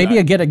sweet.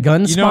 Maybe get a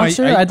gun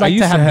sponsor. I'd like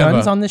to have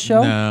guns on this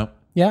show. No.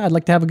 Yeah, I'd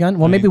like to have a gun.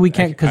 Well, maybe we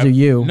can't because of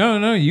you.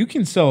 No, you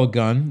can sell a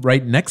gun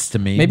right next to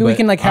me. Maybe we but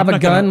can have I'm a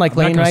not gun gonna- like I'm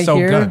not laying gonna right sell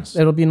here. guns.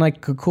 It'll be like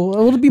cool.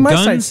 It'll be my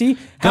Guns- side. See,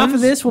 half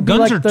of this will be guns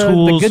like are the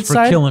tools good for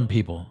side. killing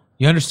people.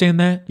 You understand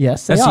that?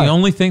 Yes, they that's the are.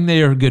 only thing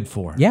they are good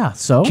for. Yeah.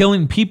 So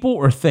Killing people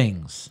or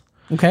things.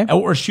 Okay.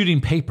 Or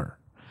shooting paper.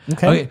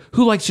 Okay.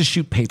 Who likes to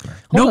shoot paper?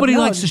 Hold Nobody up,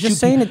 no, likes to just shoot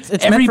saying people. it's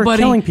meant for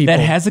Everybody killing people. that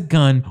has a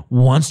gun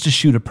wants to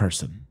shoot a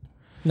person.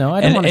 No,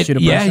 I don't want to shoot a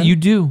person. Yeah, you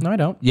do. No, I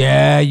don't.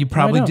 Yeah, you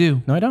probably no, I don't.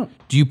 do. No, I don't.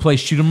 Do you play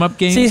shoot 'em up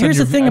games? See, on here's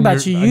your- the thing on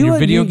about your, you. on your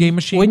video game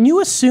machine? When you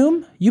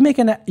assume, you make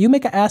an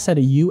ass out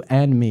of you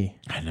and me.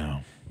 I know.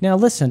 Now,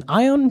 listen,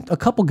 I own a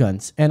couple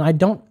guns, and I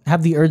don't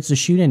have the urge to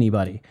shoot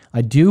anybody.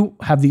 I do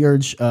have the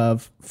urge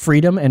of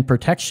freedom and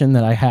protection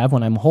that I have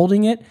when I'm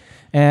holding it,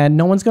 and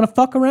no one's gonna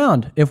fuck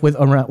around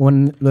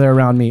when they're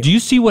around me. Do you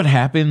see what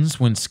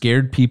happens when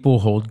scared people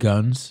hold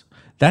guns?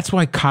 That's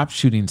why cop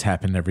shootings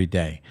happen every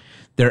day.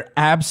 They're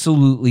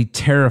absolutely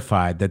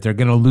terrified that they're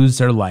going to lose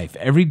their life.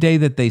 Every day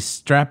that they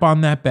strap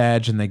on that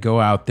badge and they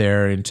go out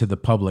there into the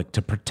public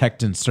to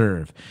protect and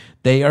serve,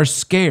 they are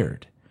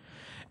scared.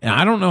 And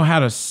I don't know how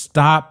to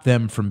stop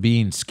them from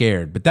being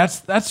scared, but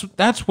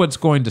that's what's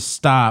going to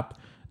stop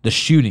the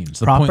shootings,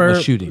 the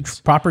pointless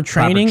shootings. Proper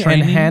training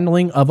and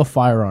handling of a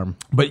firearm.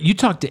 But you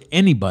talk to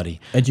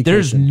anybody, Education.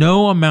 there's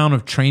no amount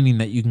of training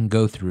that you can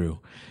go through.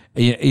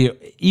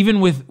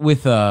 Even with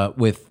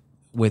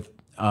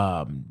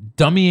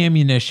dummy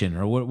ammunition,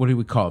 or what do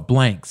we call it,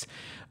 blanks.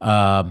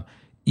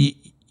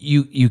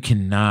 You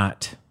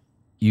cannot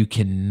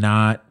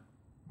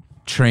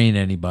train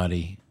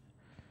anybody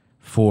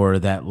for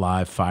that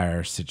live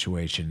fire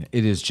situation.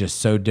 It is just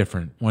so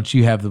different. Once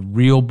you have the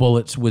real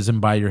bullets whizzing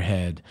by your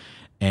head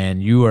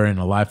and you are in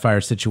a live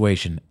fire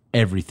situation,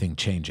 everything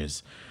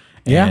changes.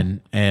 Yeah.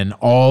 And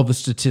all the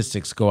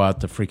statistics go out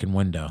the freaking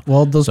window.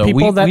 Well, those so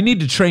people we need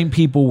to train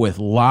people with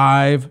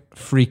live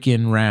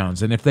freaking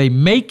rounds. And if they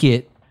make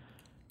it,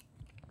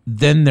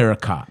 then they're a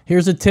cop.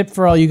 Here's a tip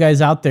for all you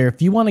guys out there.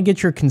 If you want to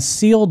get your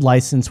concealed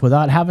license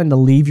without having to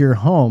leave your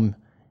home,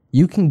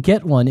 you can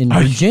get one in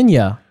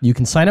Virginia. You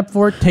can sign up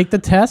for it, take the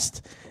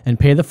test, and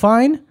pay the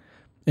fine,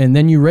 and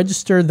then you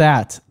register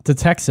that to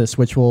Texas,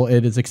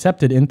 it is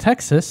accepted in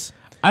Texas.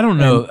 I don't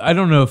know. I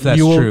don't know if that's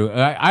true.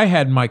 I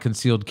had my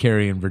concealed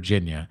carry in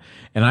Virginia,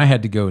 and I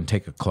had to go and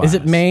take a class. Is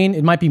it Maine?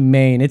 It might be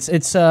Maine.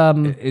 It's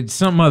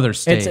some other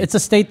state. It's a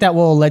state that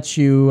will let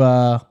you.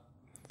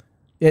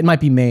 It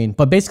might be Maine,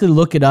 but basically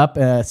look it up.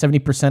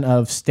 70%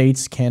 of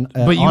states can.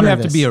 But you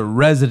have to be a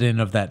resident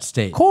of that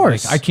state. Of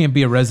course, I can't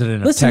be a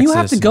resident of Texas. Listen, you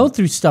have to go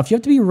through stuff. You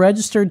have to be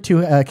registered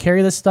to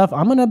carry this stuff.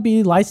 I'm gonna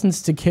be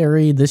licensed to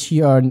carry this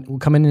year,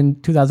 coming in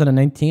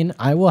 2019.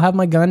 I will have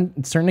my gun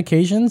on certain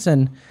occasions,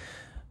 and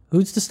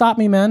who's to stop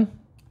me, man?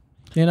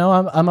 You know,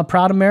 I'm a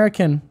proud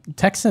American,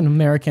 Texan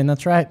American.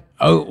 That's right.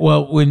 Oh,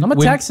 well, I'm a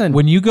Texan.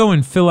 When you go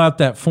and fill out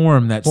that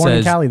form that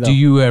says, do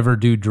you ever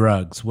do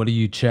drugs? What do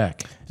you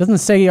check? It doesn't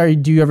say,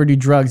 do you ever do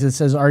drugs? It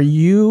says, have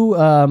you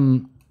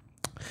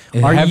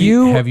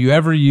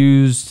ever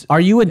used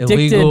Are you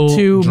addicted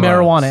to drugs?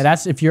 marijuana?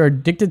 That's if you're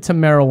addicted to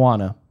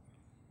marijuana.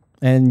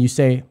 And you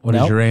say, What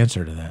is your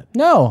answer to that?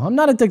 No, I'm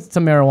not addicted to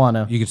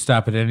marijuana. You can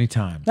stop at any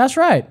time. That's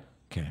right.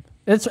 Okay.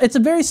 It's a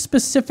very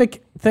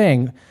specific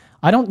thing.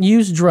 I don't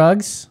use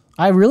drugs.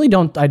 I really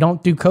don't. I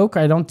don't do coke.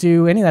 I don't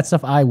do any of that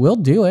stuff. I will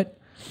do it.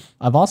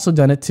 I've also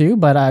done it too,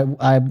 but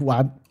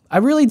I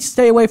really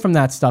stay away from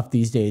that stuff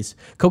these days.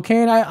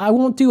 Cocaine, I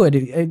won't do it.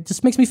 It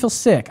just makes me feel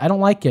sick. I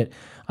don't like it.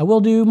 I will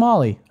do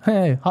Molly.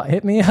 Hey,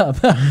 hit me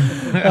up.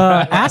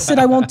 Acid,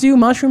 I won't do.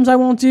 Mushrooms, I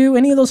won't do.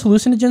 Any of those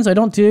hallucinogens, I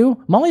don't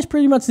do. Molly's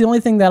pretty much the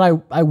only thing that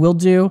I will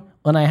do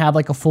when I have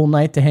like a full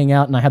night to hang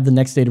out and I have the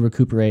next day to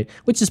recuperate,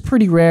 which is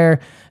pretty rare.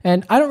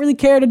 And I don't really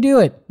care to do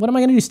it. What am I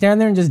going to do? Stand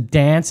there and just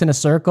dance in a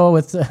circle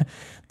with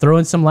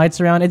throwing some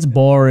lights around? It's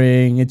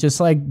boring. It just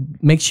like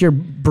makes your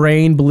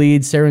brain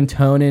bleed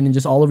serotonin and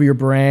just all over your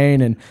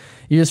brain. And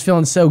you're just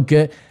feeling so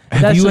good.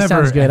 Have you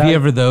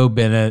ever though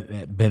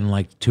been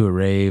like to a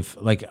rave?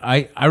 Like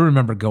I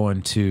remember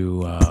going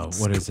to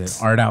what is it,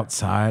 Art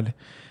Outside,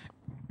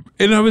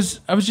 and I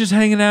was just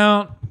hanging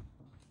out.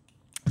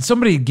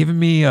 Somebody had given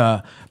me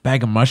a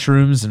bag of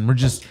mushrooms, and I'm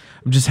just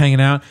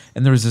hanging out.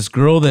 And there was this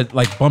girl that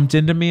like bumped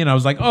into me, and I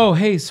was like, "Oh,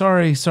 hey,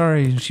 sorry."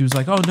 And she was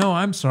like, "Oh no,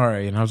 I'm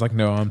sorry." And I was like,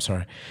 "No, I'm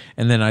sorry."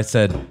 And then I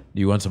said,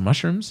 "Do you want some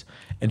mushrooms?"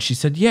 And she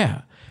said,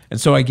 "Yeah." And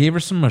so I gave her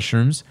some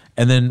mushrooms,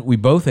 and then we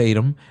both ate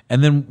them,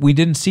 and then we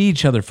didn't see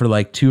each other for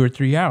like 2 or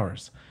 3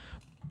 hours.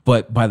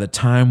 But by the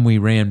time we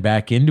ran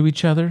back into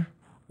each other,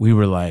 we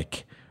were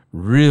like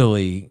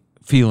really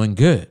feeling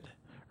good,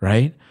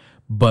 right?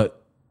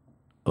 But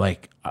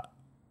like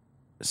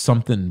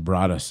something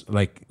brought us,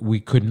 like we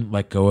couldn't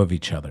let go of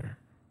each other.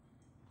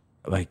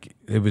 Like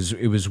it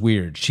was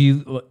weird.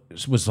 She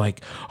was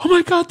like, "Oh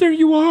my God, there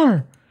you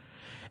are,"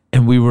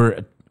 and we were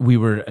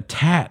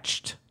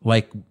attached,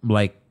 like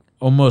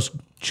almost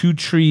two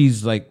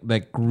trees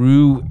that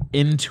grew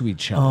into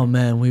each other. Oh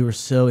man, we were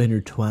so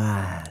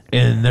intertwined.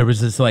 And there was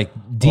this like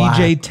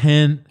DJ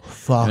tent,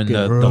 and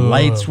the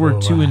lights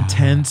were too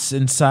intense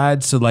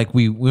inside. So like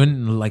we went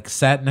and like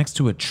sat next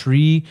to a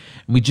tree,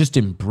 and we just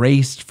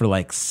embraced for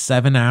like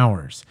 7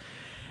 hours.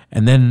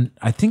 And then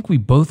I think we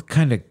both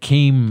kind of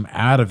came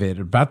out of it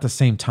about the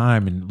same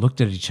time and looked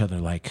at each other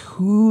like,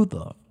 "Who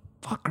the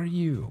fuck are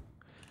you?"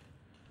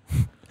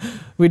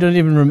 You don't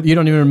even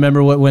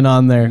remember what went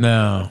on there.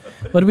 No.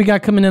 What do we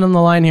got coming in on the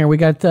line here? We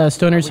got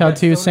Stoners How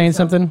To saying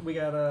something. We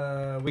got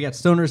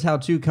Stoners How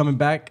To coming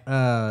back.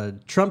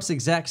 Trump's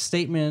exact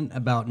statement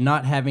about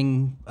not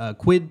having a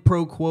quid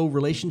pro quo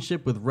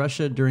relationship with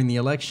Russia during the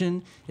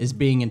election is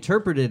being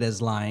interpreted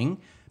as lying,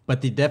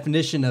 but the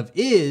definition of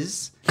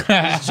is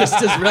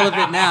just as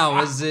relevant now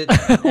as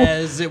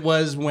it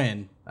was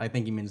when. I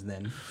think he means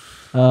then.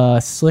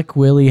 Slick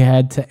Willie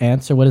had to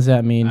answer. What does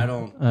that mean? I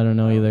don't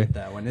know either.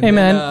 That one. Hey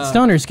man,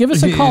 Stoners, give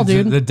us a call,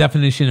 dude. The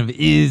definition of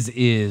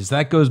is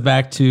that goes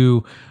back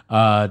to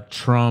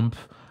Trump.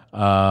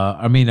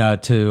 Not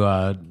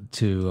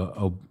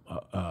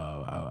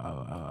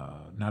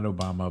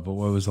Obama, but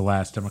what was the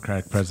last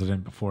Democratic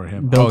president before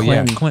him? Bill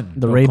Clinton, Clinton,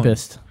 the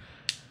rapist.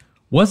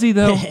 Was he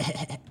though?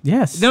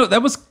 Yes. No,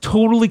 that was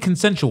totally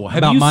consensual.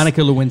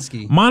 Monica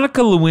Lewinsky. Monica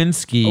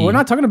Lewinsky. Oh, we're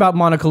not talking about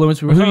Monica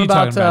Lewinsky. We're Who are you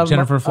talking about?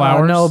 Jennifer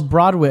Flowers? No,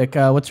 Broadwick.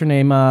 What's her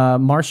name?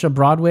 Marsha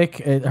Broadwick.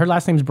 Her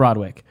last name's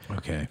Broadwick.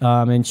 Okay.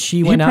 And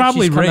she went out.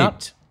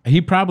 He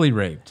probably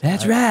raped.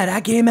 That's right. I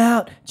came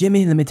out.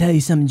 Jimmy, let me tell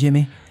you something,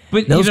 Jimmy.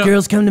 But those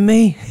girls come to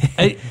me.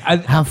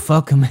 I'll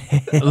fuck them.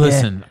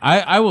 Listen,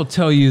 I will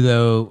tell you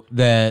though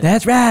that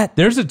that's right.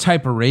 There's a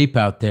type of rape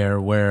out there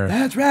where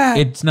that's right.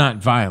 It's not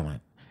violent.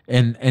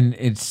 And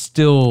it's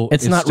still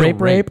not still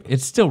rape.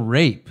 It's still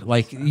rape.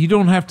 Like you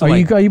don't have to. Are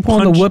you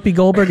pulling the Whoopi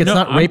Goldberg? It's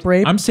not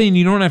rape. I'm saying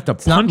you don't have to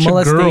punch a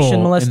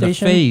girl in the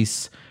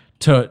face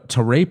to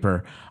rape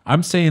her.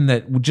 I'm saying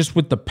that just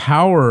with the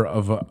power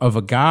of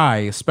a guy,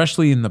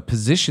 especially in the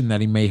position that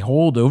he may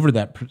hold over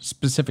that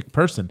specific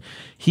person,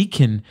 he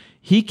can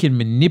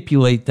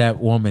manipulate that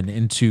woman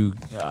into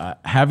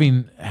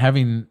having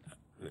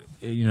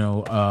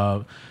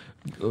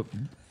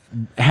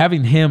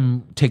having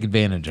him take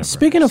advantage of her.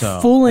 Speaking of So,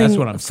 fooling, that's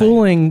what I'm saying.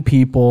 fooling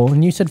people,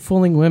 and you said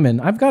fooling women,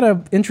 I've got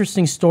an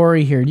interesting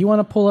story here. Do you want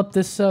to pull up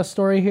this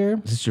story here?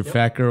 Is this your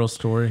fat girl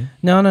story?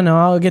 No.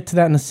 I'll get to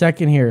that in a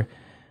second here.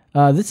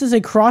 This is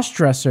a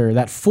cross-dresser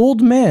that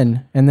fooled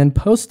men and then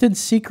posted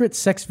secret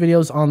sex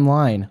videos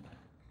online.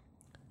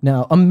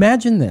 Now,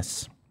 imagine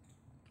this.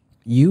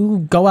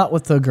 You go out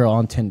with a girl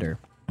on Tinder,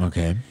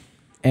 Okay.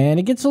 and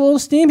it gets a little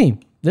steamy.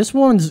 This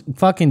one's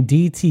fucking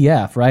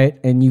DTF, right?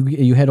 And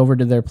you head over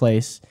to their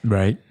place,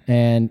 Right.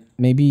 and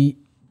maybe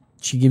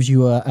she gives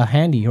you a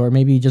handy, or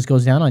maybe just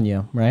goes down on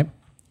you, right?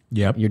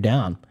 Yep. You're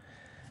down.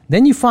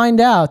 Then you find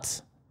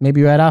out,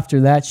 maybe right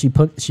after that, she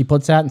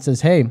puts out and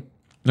says, "Hey,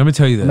 Let me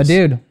tell you this. my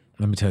dude."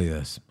 Let me tell you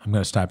this. I'm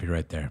going to stop you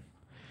right there.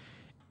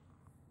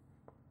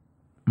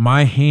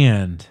 My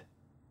hand,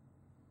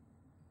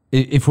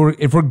 if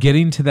we're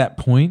getting to that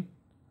point,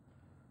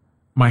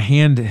 my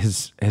hand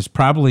has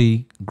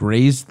probably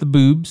grazed the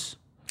boobs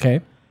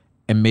Okay.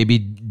 and maybe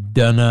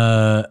done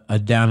a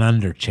down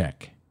under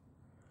check.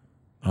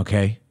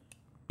 Okay?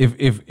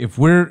 If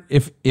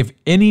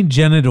any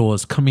genital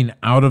is coming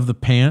out of the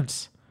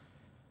pants,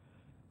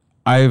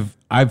 I've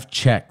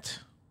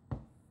checked.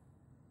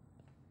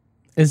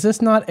 Is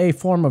this not a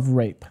form of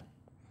rape?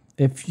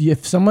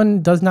 If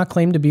someone does not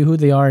claim to be who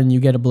they are and you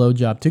get a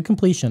blowjob to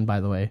completion, by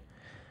the way,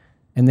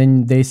 and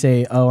then they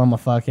say, "Oh, I'm a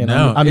fucking,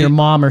 No, I'm your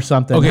mom or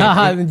something." Okay,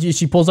 Haha, and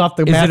she pulls off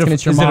the mask and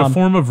it's your is mom. it a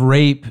form of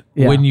rape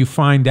Yeah. when you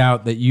find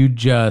out that you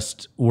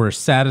just were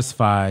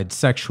satisfied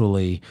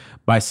sexually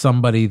by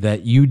somebody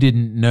that you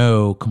didn't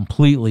know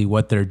completely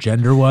what their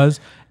gender was?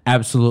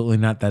 Absolutely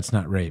not. That's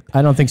not rape.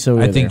 I don't think so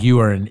either. I think you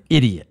are an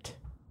idiot.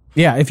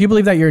 Yeah, if you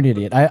believe that, you're an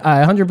idiot.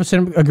 I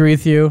 100% agree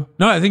with you.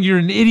 No, I think you're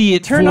an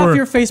idiot. Turn off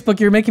your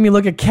Facebook. You're making me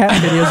look at cat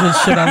videos and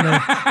shit on there.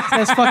 This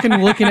guy's fucking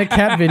looking at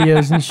cat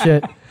videos and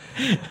shit.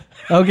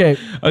 Okay.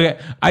 Okay,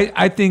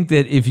 I think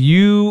that if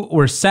you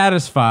were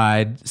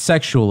satisfied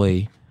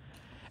sexually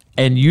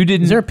and you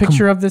didn't Is there a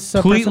picture of this person?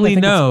 I completely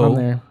think it's on know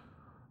there.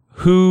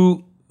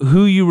 who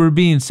you were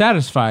being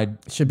satisfied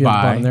Should be on the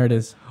by, bottom. There it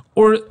is.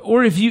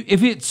 or if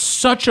it's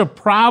such a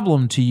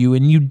problem to you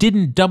and you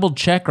didn't double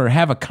check or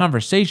have a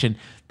conversation,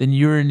 then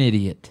you're an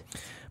idiot.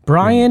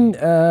 Brian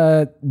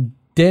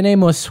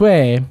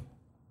Denemosue,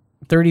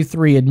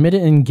 33,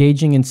 admitted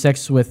engaging in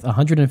sex with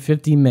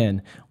 150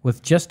 men,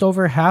 with just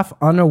over half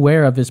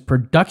unaware of his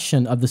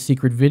production of the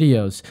secret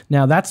videos.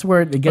 Now, that's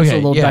where it gets a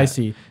little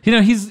dicey. You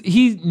know,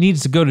 he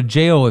needs to go to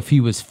jail if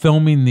he was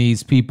filming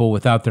these people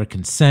without their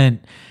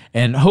consent.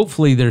 And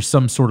hopefully there's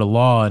some sort of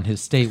law in his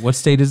state. What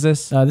state is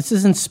this? This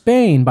is in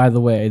Spain, by the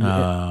way.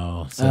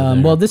 Oh, so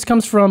Well, this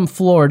comes from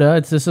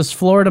Florida. This is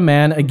Florida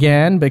man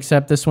again, but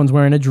except this one's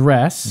wearing a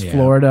dress. Yeah.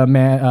 Florida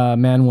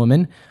man,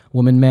 woman,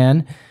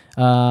 man.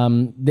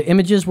 The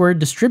images were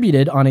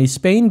distributed on a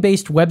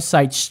Spain-based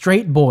website,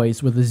 Straight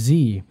Boys with a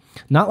Z.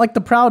 Not like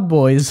the Proud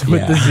Boys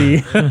with the Z,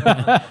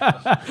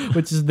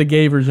 which is the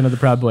gay version of the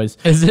Proud Boys.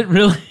 Is it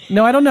really?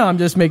 No, I don't know. I'm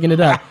just making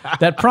it up.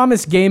 That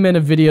promised gay men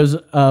of videos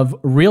of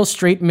real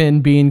straight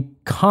men being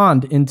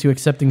conned into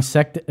accepting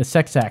sex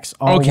acts,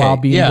 all while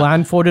being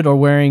blindfolded or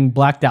wearing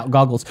blacked out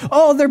goggles.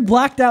 Oh, they're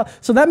blacked out.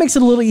 So that makes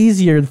it a little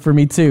easier for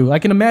me too. I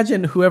can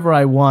imagine whoever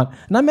I want.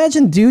 And I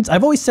imagine dudes,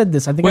 I've always said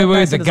this. I think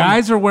Wait, the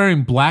guys are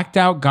wearing blacked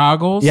out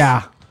goggles?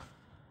 Yeah.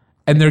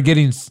 And they're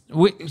getting...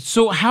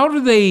 So how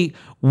do they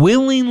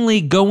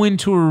willingly go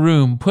into a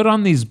room, put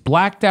on these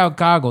blacked out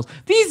goggles?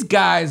 These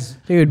guys,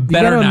 dude,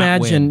 better you gotta not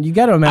imagine. win. You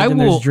got to imagine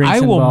there's drinks I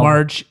will involved.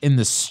 march in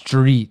the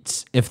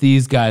streets if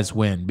these guys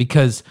win.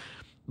 Because,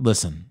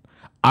 listen,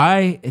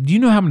 do you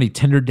know how many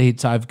Tinder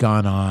dates I've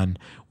gone on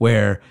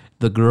where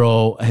the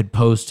girl had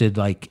posted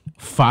like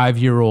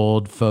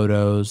 5-year-old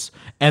photos,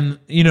 and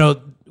you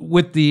know,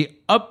 with the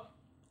up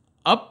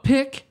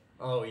pick?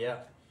 Oh yeah.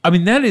 I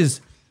mean, that is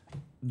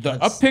the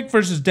up pick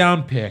versus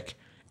down pick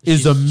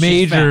is a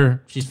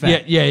major. She's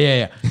fat.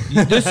 Yeah.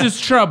 This is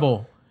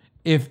trouble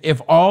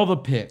if all the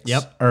picks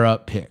are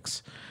up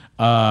picks,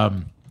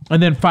 and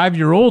then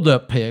 5-year-old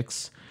up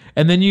picks,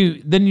 and then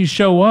you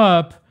show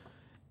up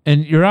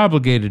and you're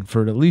obligated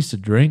for at least a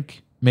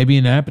drink, maybe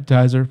an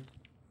appetizer.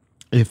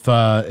 If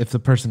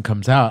the person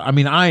comes out, I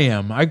mean, I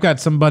am. I've got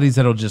some buddies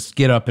that'll just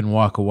get up and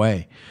walk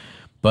away.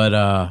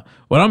 But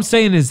what I'm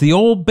saying is the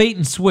old bait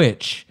and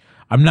switch.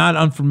 I'm not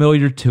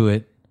unfamiliar to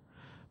it,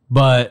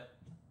 but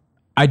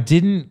I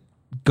didn't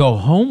go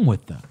home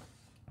with them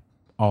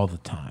all the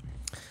time.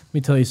 Let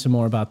me tell you some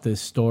more about this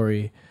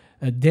story.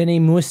 Denny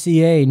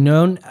Moussier,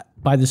 known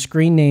by the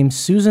screen name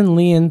Susan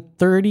Leon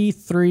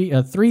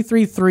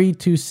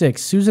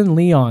 33326. Susan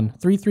Leon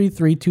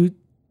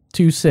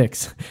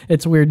 33326.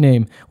 It's a weird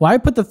name. Why I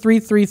put the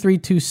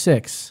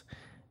 33326?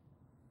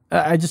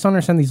 I just don't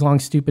understand these long,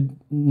 stupid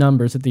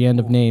numbers at the end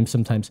of names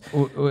sometimes.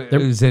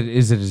 Is it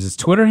his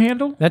Twitter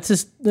handle? That's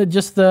just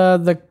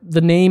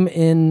the name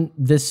in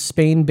this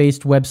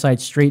Spain-based website,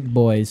 Straight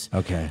Boys.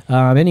 Okay.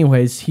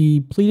 Anyways,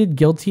 he pleaded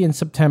guilty in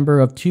September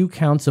of 2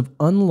 counts of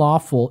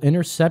unlawful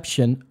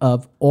interception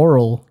of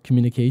oral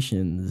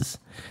communications,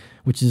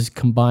 which is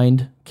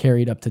combined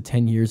carried up to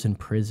 10 years in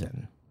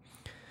prison.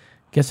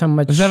 Guess how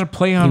much? Is that a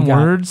play on he got?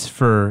 words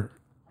for?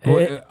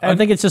 I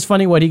think it's just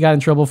funny what he got in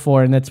trouble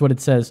for, and that's what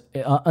it says: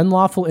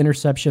 unlawful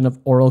interception of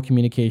oral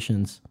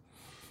communications.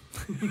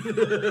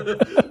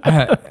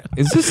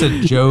 Is this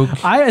a joke?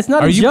 It's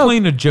not Are a you joke.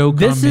 playing a joke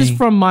This on me? is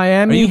from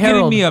Miami Are you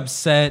Herald. getting me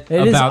upset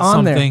It is about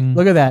on there. something?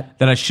 Look at that.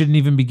 That I shouldn't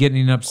even be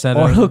getting upset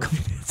Oral over.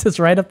 communications. It's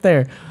right up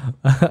there.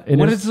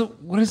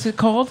 What is it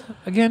called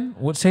again?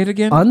 Say it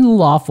again.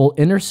 Unlawful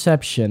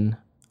interception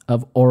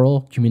of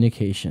oral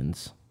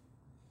communications.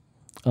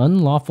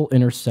 Unlawful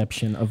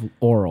interception of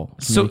oral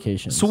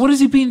communications. So what is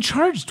he being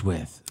charged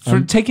with?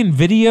 For taking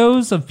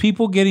videos of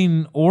people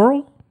getting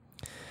oral?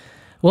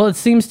 Well, it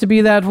seems to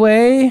be that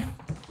way.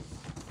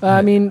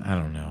 I mean, I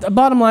don't know. The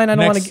bottom line, I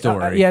don't want Next to.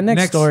 story. Next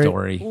Next story.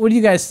 story. What do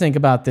you guys think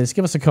about this?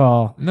 Give us a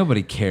call.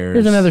 Nobody cares.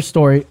 Here's another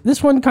story.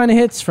 This one kind of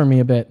hits for me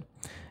a bit.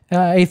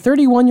 A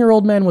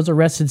 31-year-old man was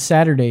arrested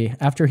Saturday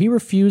after he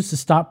refused to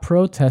stop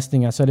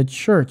protesting outside a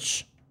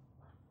church.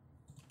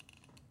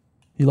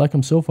 You like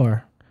him so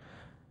far?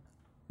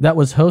 That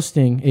was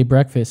hosting a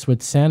breakfast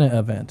with Santa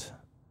event.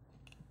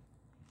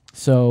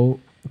 So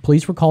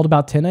police were called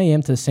about 10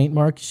 a.m. to St.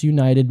 Mark's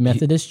United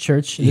Methodist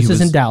Church. This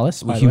is in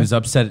Dallas, by the He way. was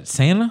upset at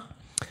Santa?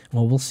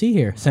 Well, we'll see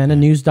here.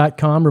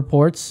 SantaNews.com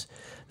reports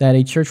that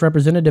a church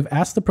representative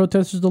asked the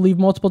protesters to leave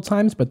multiple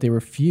times, but they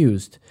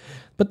refused.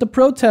 But the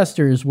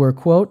protesters were,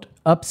 quote,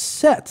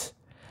 upset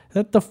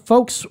that the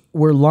folks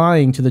were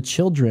lying to the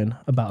children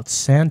about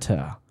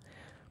Santa.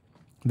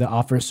 The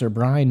officer,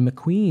 Brian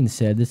McQueen,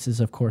 said, this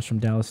is, of course, from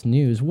Dallas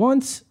News.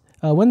 Once,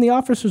 when the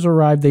officers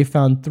arrived, they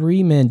found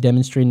 3 men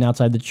demonstrating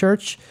outside the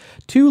church.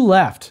 2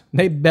 left.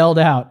 They bailed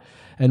out.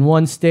 And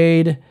one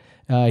stayed.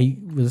 He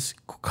was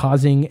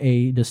causing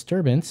a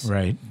disturbance.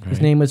 Right. His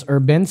name was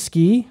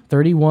Urbanski,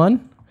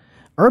 31.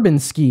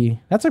 Urbanski.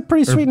 That's a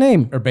pretty sweet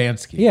name.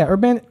 Urbanski. Yeah,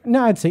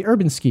 I'd say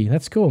Urbanski.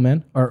 That's cool,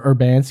 man. Or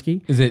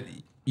Urbanski. Is it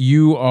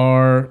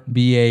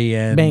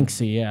URBAN?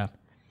 Banksy, yeah.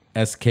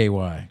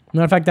 SKY.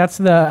 Matter of fact, that's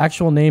the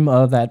actual name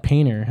of that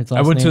painter. His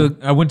last name.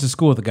 I went to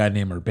school with a guy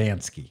named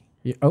Urbanski.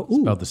 Yeah, ooh.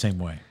 Spelled the same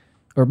way.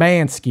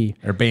 Urbanski.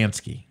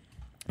 Urbanski.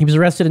 He was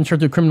arrested and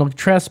charged with criminal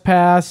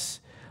trespass.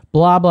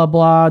 Blah, blah,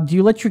 blah. Do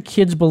you let your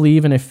kids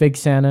believe in a fake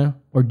Santa?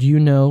 Or do you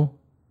know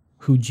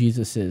who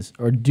Jesus is?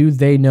 Or do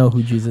they know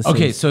who Jesus is?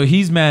 Okay, so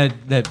he's mad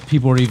that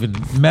people are even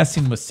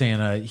messing with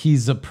Santa.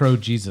 He's a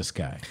pro-Jesus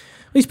guy.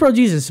 He's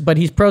pro-Jesus, but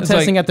he's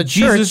protesting at the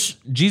church.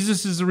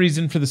 Jesus is the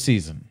reason for the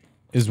season,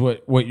 is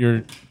what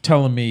you're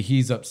telling me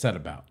he's upset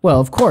about. Well,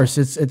 of course.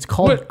 It's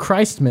called What?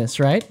 Christmas,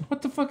 right?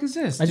 What the fuck is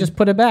this? I just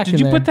put it back in Did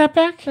you there. put that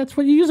back? That's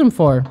what you use them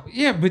for.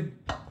 Yeah, but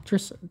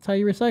That's how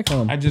you recycle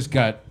them. I just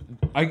got...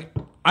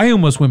 I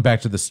almost went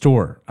back to the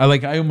store.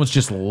 I almost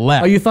just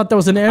left. Oh, you thought that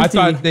was an empty?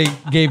 I thought they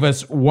gave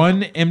us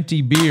one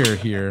empty beer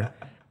here.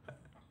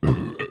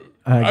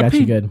 I got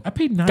you good. I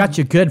paid Got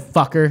you good,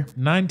 fucker.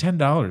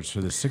 $10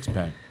 for this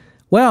 6-pack.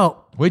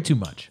 Well, Way too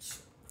much.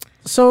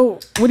 so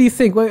what do you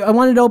think? Well, I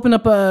wanted to open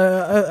up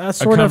a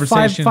sort of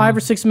conversation. 5 or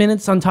 6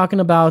 minutes on talking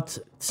about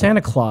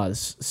Santa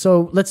Claus.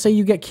 So let's say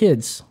you get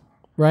kids,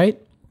 right?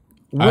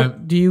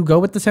 Do you go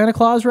with the Santa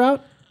Claus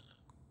route?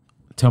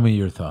 Tell me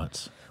your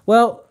thoughts.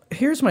 Well,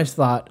 here's my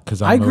thought.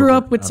 'Cause I I'm grew over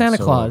up with it. I'm Santa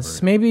so Claus,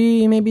 over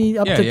it. maybe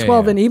up Yeah, to yeah,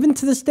 12, yeah. and even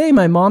to this day,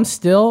 my mom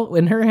still,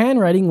 in her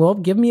handwriting, will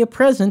give me a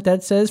present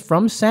that says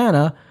from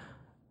Santa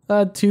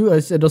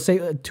it'll say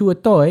to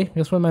Utoy.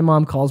 That's what my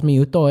mom calls me,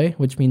 Utoy,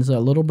 which means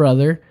little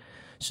brother.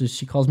 So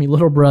she calls me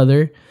little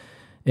brother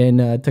in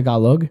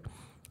Tagalog,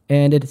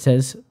 and it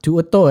says to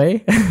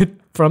Utoy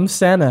from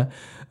Santa.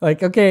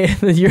 Like, okay,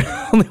 you're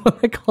the only one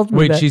that called me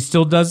Wait, that. she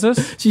still does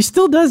this? She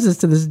still does this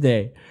to this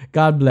day.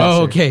 God bless her.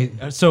 Oh, okay.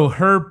 So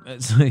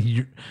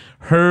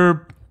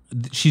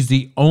she's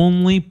the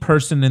only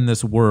person in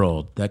this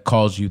world that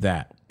calls you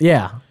that.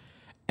 Yeah.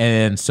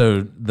 And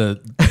so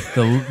the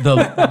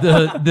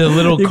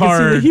little You can see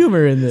card the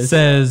humor in this.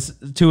 says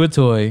to a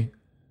toy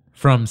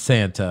from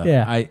Santa.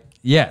 Yeah.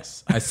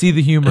 I see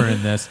the humor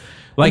in this.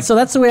 Like, And so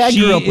that's the way I she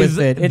grew up with is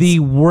it. It's- the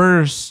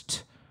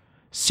worst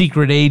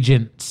secret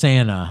agent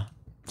Santa.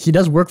 She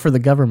does work for the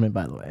government,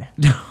 by the way.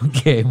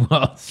 Okay,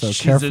 well, So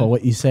she's careful a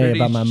what you say pretty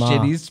about my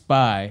mom. Shitty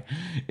spy.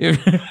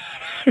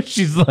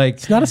 She's like,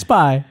 She's not a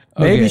spy.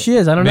 Maybe okay, she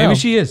is. I don't know. Maybe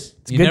she is.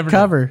 It's a good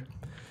cover.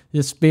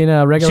 Just being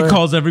a regular. She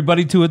calls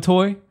everybody to a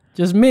toy.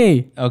 Just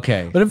me.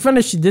 Okay. But in front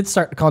of she did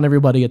start calling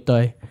everybody a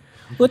toy.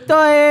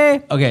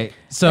 Utoy. Okay.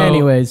 So,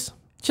 anyways,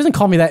 she doesn't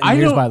call me that in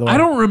years, by the way. I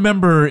don't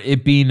remember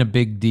it being a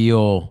big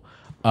deal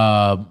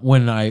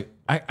when I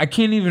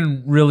can't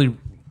even really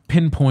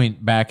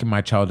pinpoint back in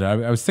my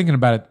childhood. I was thinking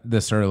about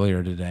this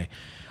earlier today.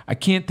 I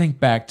can't think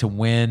back to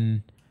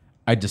when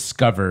I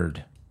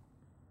discovered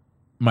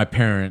my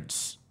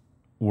parents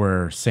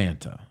were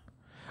Santa.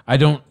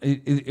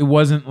 It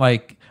wasn't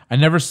like I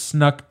never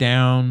snuck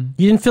down.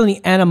 You didn't feel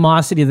any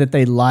animosity that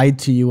they lied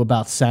to you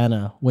about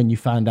Santa when you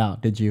found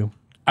out, did you?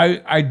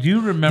 I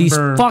do remember These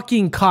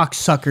fucking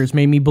cocksuckers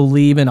made me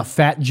believe in a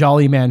fat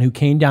jolly man who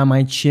came down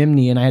my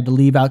chimney and I had to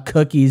leave out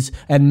cookies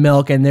and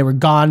milk and they were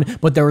gone,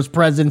 but there was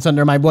presents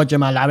under my bush.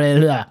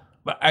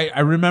 But I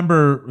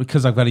remember,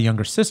 because I've got a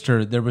younger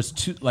sister, there was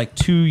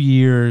 2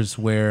 years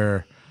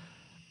where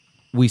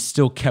we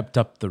still kept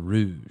up the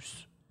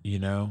ruse,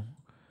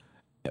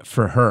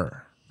 for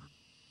her.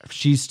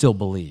 She still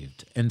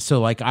believed. And so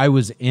like I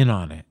was in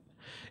on it.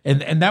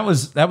 And that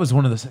was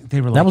one of the,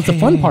 they were like, that was the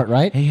fun part,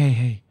 right?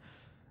 Hey.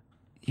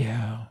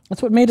 Yeah.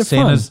 That's what made it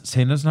fun.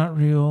 Santa's not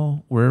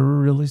real. We're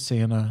really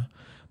Santa,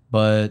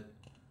 but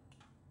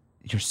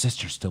your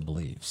sister still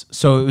believes.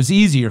 So it was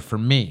easier for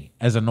me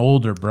as an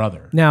older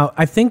brother. Now,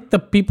 I think the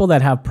people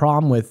that have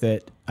problem with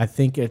it, I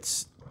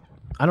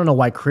don't know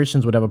why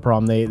Christians would have a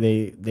problem.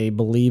 They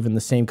believe in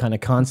the same kind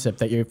of concept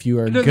that if you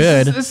are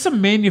good. This is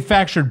some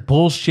manufactured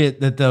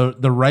bullshit that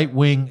the right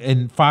wing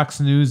and Fox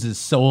News is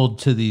sold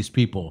to these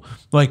people.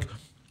 Like,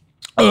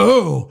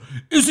 oh,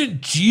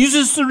 isn't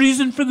Jesus the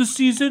reason for the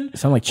season? You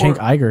sound like Cenk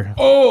Uygur.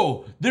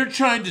 Oh, they're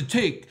trying to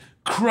take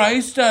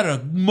Christ out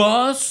of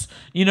us.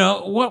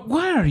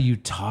 What are you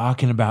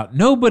talking about?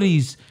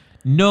 Nobody.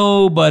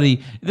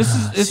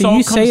 This is. So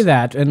you say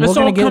that, and we're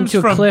going to get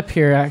into a clip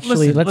here.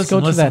 Actually, let's go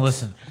to that.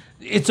 Listen.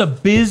 It's a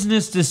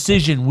business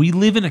decision. We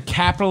live in a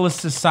capitalist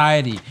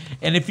society,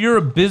 and if you're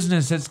a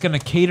business that's going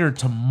to cater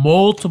to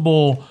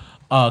multiple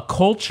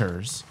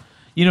cultures,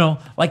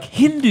 like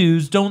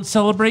Hindus don't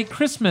celebrate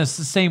Christmas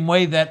the same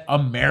way that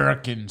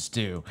Americans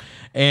do,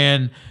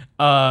 and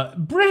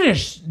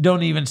British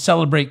don't even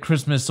celebrate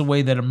Christmas the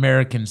way that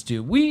Americans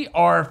do. We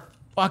are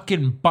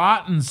fucking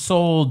bought and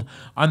sold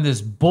on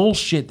this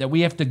bullshit that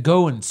we have to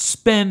go and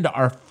spend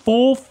our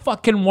full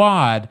fucking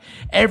wad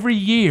every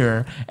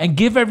year and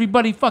give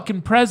everybody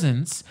fucking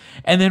presents,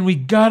 and then we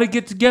gotta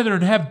get together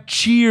and have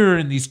cheer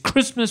and these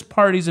Christmas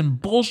parties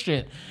and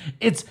bullshit.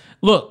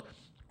 Look,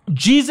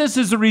 Jesus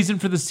is the reason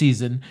for the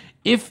season.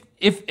 If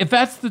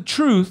that's the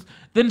truth,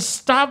 then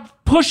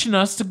stop pushing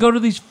us to go to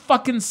these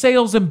fucking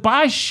sales and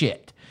buy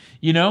shit.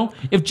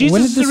 If Jesus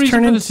when did is the this reason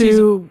turn for the into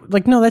season,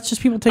 no, that's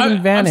just people taking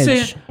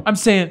advantage. I'm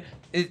saying,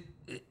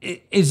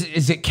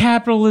 is it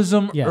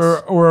capitalism, Yes.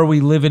 or are we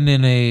living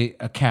in a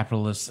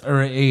capitalist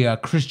or a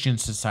Christian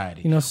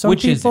society? Some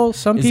people.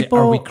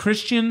 Are we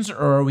Christians or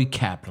are we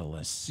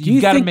capitalists? Do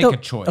You got to think make a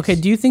choice. Okay,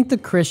 do you think the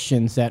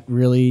Christians that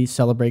really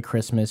celebrate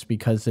Christmas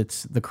because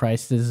it's the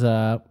Christ's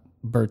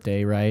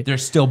birthday, right? They're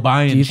still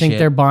buying. Do you think shit.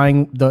 they're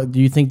buying Do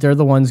you think they're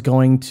the ones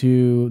going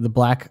to the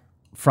Black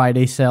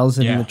Friday sales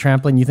and the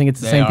trampoline? You think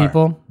it's the same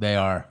people? They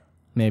are.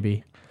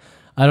 Maybe.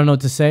 I don't know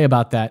what to say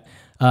about that.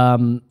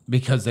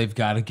 Because they've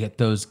got to get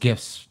those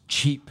gifts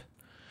cheap,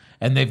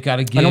 and they've got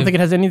to give. I don't think it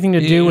has anything to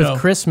do with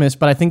Christmas,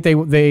 but I think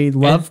they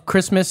love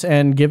Christmas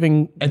and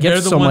giving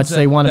gifts so much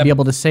they want to be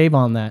able to save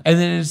on that. And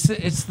then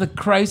it's the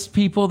Christ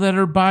people that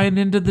are buying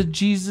into the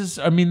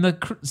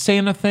the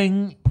Santa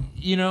thing,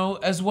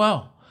 as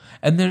well.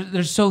 And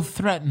they're so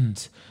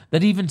threatened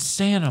that even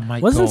Santa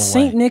might. Wasn't go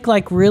Saint away.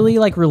 Nick really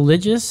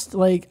religious?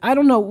 I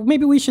don't know.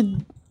 Maybe we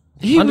should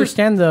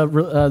understand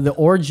the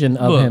origin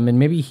of him, and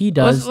maybe he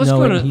does.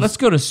 Let's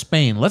go to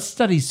Spain. Let's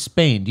study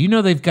Spain. Do you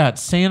know they've got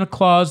Santa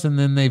Claus and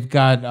then they've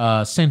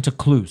got Santa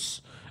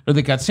Claus, or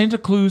they got Santa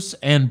Claus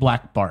and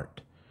Black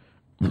Bart.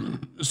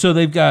 So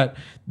they've got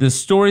the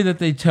story that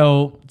they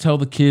tell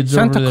the kids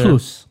Santa over there.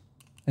 Claus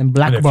and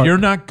Black And Bart. if you're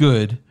not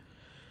good,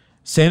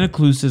 Santa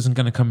Claus isn't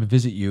going to come and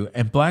visit you,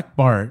 and Black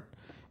Bart,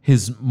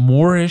 his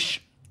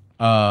Moorish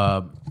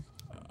sidekick,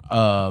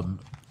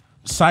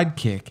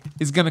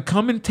 is going to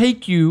come and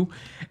take you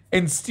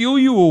and steal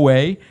you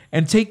away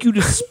and take you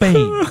to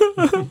Spain.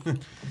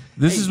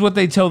 This is what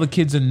they tell the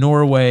kids in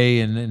Norway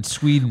and in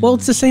Sweden. Well,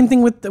 it's the same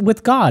thing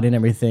with God and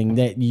everything,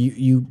 that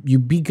you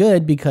be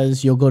good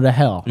because you'll go to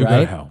hell, You'll right?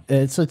 go to hell.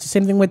 So it's the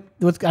same thing with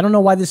I don't know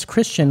why this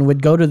Christian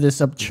would go to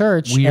this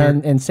church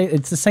and say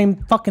it's the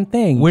same fucking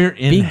thing. We're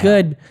in be hell.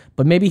 good,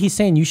 but maybe he's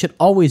saying you should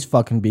always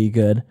fucking be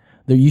good.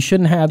 That you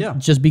shouldn't have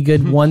just be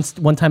good one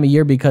time a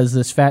year because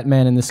this fat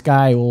man in the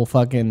sky will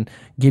fucking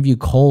give you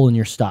coal in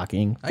your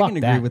stocking. I can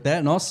agree with that.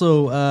 And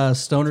also,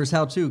 Stoner's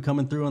How To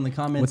coming through in the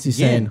comments. What's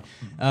he again.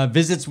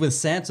 Visits with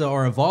Santa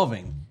are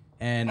evolving.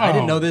 And I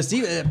didn't know this.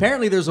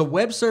 Apparently, there's a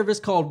web service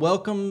called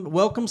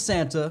Welcome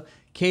Santa,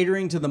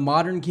 catering to the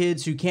modern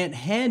kids who can't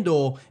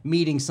handle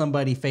meeting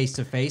somebody face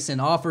to face,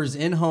 and offers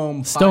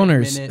in-home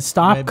Stoners,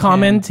 stop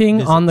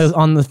commenting on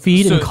the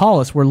feed and call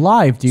us. We're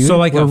live, dude. So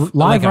we're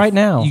live right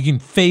now. You can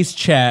face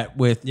chat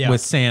with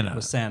Santa.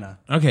 With Santa.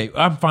 Okay,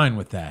 I'm fine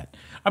with that.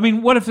 I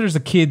mean, what if there's a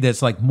kid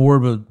that's like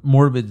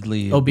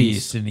morbidly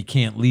obese and he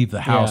can't leave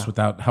the house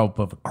without help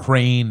of a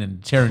crane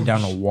and tearing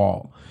down a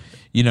wall?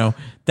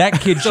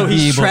 That kid should So be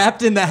he's able.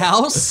 trapped in the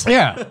house?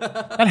 Yeah,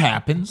 that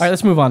happens. All right,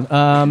 let's move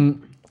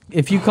on.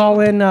 If you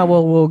call in,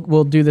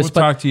 we'll do this.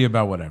 We'll talk to you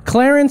about whatever.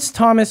 Clarence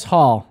Thomas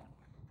Hall,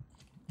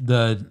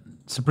 The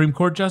Supreme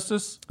Court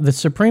Justice? the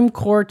Supreme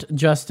Court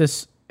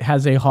Justice,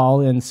 has a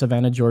hall in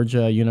Savannah,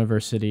 Georgia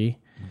University.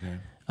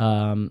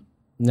 Okay.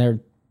 They're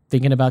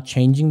thinking about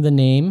changing the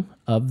name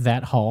of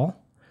that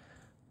hall.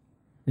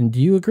 And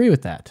do you agree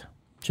with that?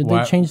 Should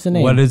they change the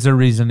name? What is their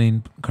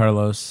reasoning,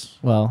 Carlos?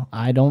 Well,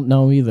 I don't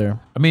know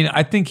either. I mean,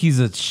 I think he's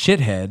a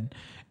shithead,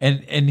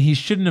 and he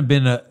shouldn't have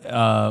been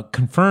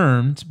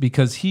confirmed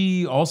because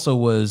he also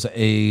was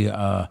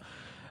a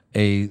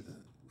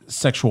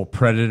sexual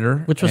predator,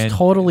 which was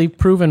totally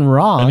proven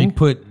wrong. And he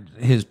put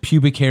his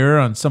pubic hair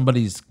on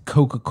somebody's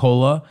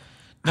Coca-Cola.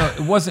 No,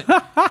 it wasn't.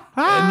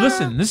 And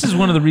listen, this is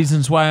one of the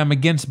reasons why I'm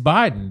against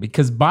Biden,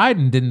 because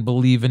Biden didn't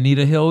believe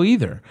Anita Hill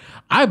either.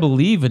 I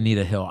believe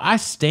Anita Hill. I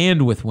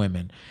stand with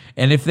women.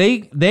 And if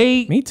they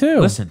me too.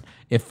 Listen,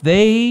 if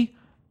they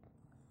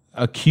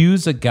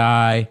accuse a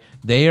guy,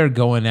 they are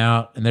going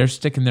out and they're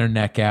sticking their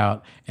neck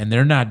out, and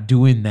they're not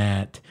doing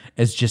that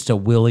as just a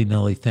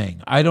willy-nilly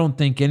thing. I don't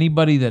think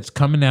anybody that's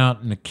coming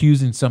out and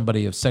accusing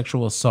somebody of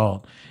sexual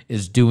assault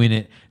is doing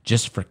it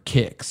just for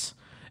kicks.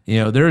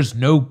 There's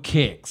no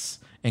kicks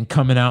in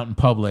coming out in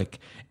public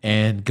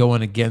and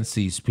going against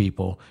these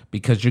people,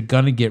 because you're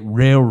going to get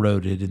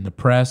railroaded in the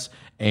press.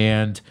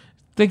 And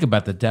think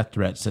about the death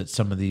threats that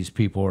some of these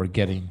people are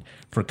getting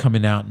for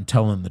coming out and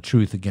telling the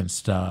truth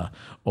against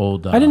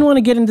old. I didn't want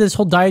to get into this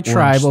whole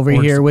diatribe over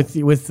here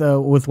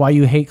with why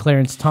you hate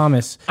Clarence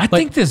Thomas. I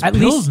think this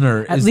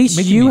Pilsner is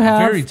making me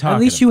very talkative. At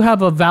least you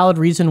have a valid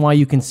reason why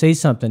you can say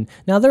something.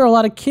 Now, there are a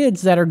lot of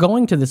kids that are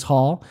going to this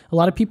hall, a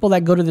lot of people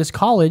that go to this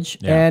college,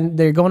 and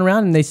they're going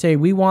around and they say,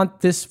 we want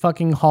this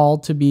fucking hall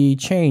to be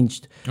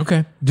changed.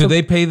 Okay. Do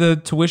they pay the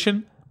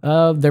tuition?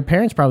 Their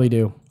parents probably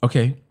do.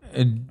 Okay.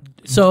 And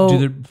so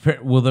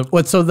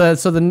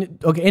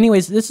okay.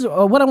 Anyways, this is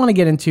what I want to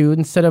get into.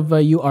 Instead of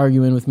you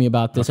arguing with me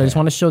about this, I just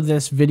want to show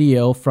this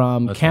video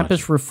from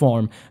Campus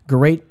Reform.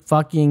 Great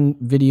fucking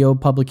video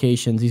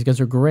publications. These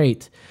guys are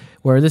great.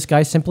 Where this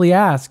guy simply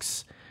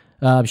asks,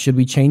 should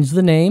we change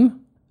the name?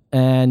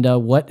 And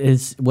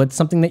what's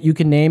something that you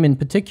can name in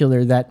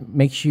particular that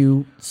makes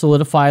you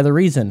solidify the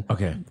reason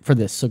for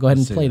this? So go ahead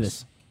and play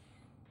this.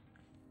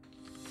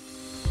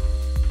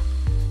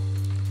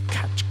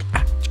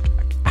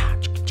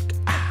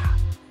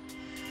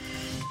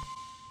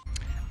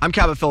 I'm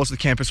Cabot Phillips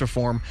with Campus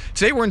Reform.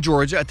 Today we're in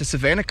Georgia at the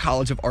Savannah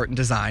College of Art and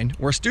Design,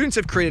 where students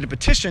have created a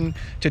petition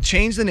to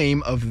change the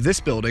name of this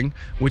building,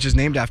 which is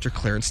named after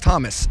Clarence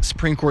Thomas,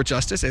 Supreme Court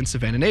Justice and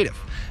Savannah native.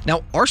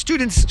 Now, are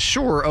students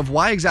sure of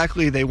why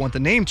exactly they want the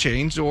name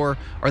changed, or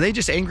are they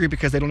just angry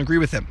because they don't agree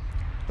with him?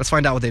 Let's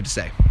find out what they have to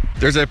say.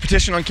 There's a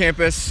petition on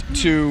campus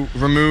to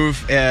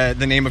remove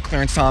the name of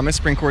Clarence Thomas,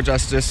 Supreme Court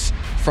Justice,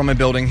 from a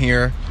building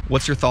here.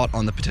 What's your thought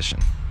on the petition?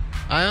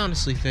 I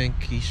honestly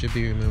think he should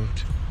be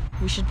removed.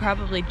 We should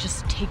probably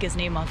just take his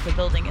name off the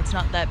building. It's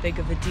not that big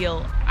of a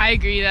deal. I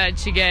agree that it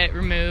should get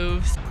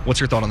removed. What's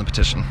your thought on the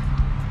petition?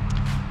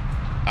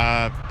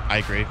 I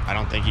agree. I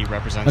don't think he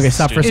represents. Okay,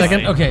 stop for a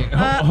second. Okay,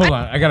 hold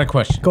on. I got a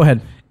question. Go ahead.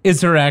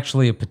 Is there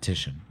actually a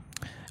petition?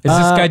 Is this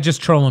guy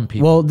just trolling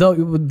people? Well,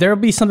 there'll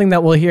be something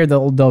that we'll hear.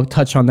 They'll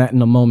touch on that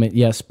in a moment.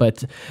 Yes,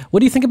 but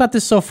what do you think about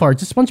this so far?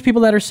 Just a bunch of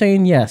people that are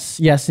saying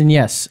yes, yes, and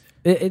yes.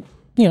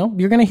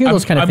 You're going to hear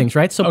those kind of things,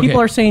 right? So people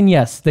are saying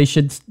yes, they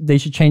should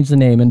change the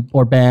name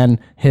or ban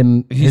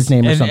his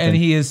name or something. And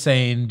he is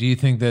saying, do you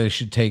think they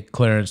should take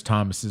Clarence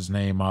Thomas's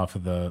name off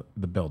of the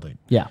building?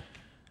 Yeah.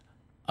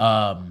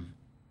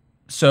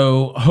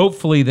 So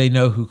hopefully they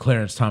know who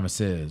Clarence Thomas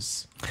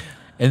is.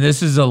 And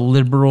this is a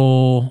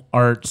liberal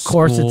arts school. Of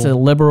course, it's a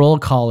liberal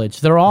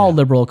college. They're all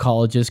liberal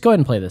colleges. Go ahead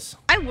and play this.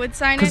 I would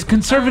sign it. Because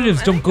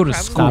conservatives don't go to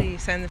school.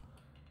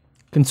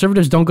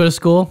 Conservatives don't go to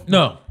school?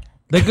 No.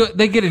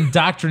 They get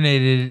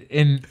indoctrinated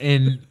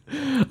in.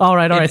 All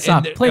right,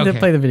 stop. Play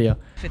the video.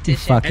 And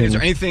is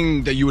there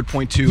anything that you would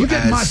point to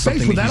as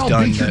something that he's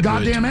done that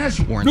goddamn ass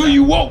warrant that? No,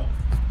 you won't.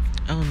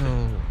 Oh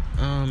no.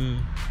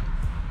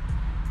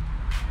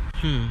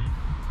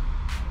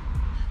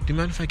 Do you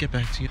mind if I get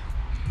back to you?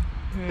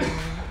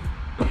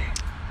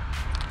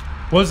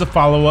 What was the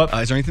follow-up?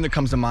 Is there anything that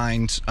comes to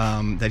mind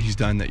that he's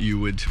done that you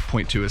would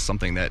point to as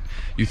something that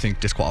you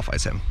think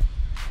disqualifies him?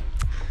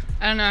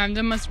 I don't know. I haven't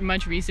done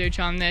much research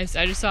on this.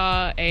 I just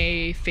saw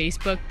a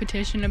Facebook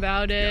petition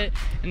about it,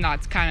 and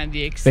that's kind of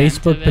the extent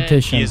Facebook of it.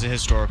 petition. He is a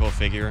historical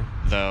figure,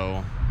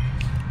 though.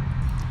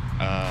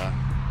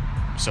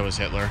 So is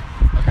Hitler.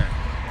 Okay.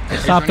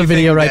 Stop the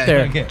video right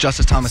there.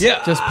 Justice Thomas.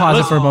 Yeah. Just pause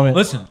it for a moment.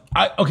 Listen,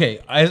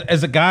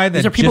 as a guy that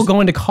these are people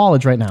going to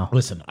college right now.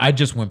 Listen, I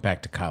just went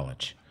back to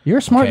college. You're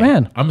a smart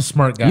man. I'm a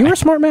smart guy. You're a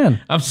smart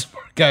man. I'm a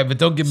smart guy, but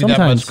don't give me that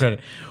much credit.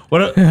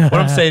 What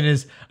I'm saying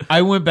is,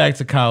 I went back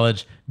to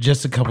college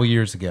just a couple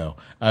years ago.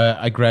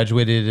 I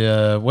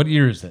graduated. What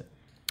year is it?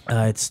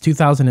 It's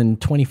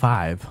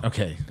 2025.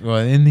 Okay. Well,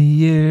 in the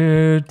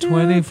year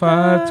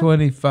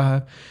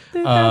 2025.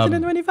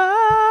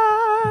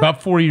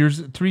 About 3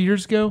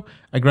 years ago,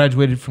 I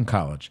graduated from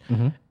college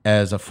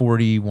as a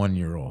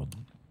 41-year-old.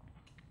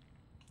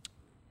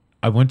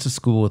 I went to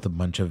school with a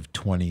bunch of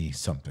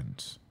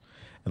 20-somethings.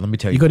 And let me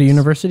tell you. You go to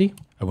university?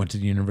 I went to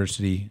the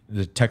university,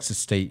 the Texas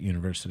State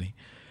University.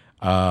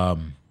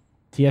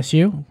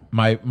 TSU?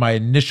 My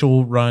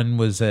initial run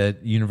was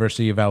at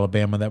University of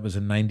Alabama. That was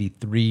in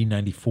 93,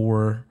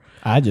 94.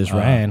 I just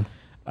ran.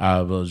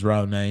 I was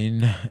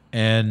running.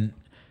 And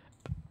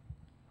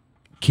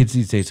kids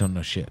these days don't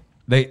know shit.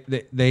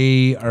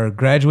 They are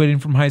graduating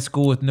from high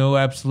school with no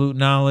absolute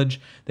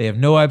knowledge. They have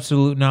no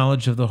absolute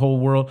knowledge of the whole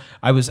world.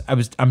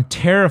 I'm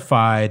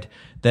terrified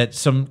that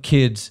some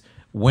kids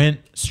went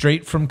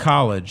straight from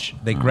college.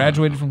 They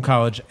graduated from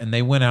college and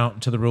they went out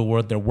into the real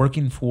world. They're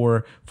working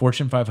for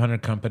Fortune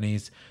 500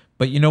 companies.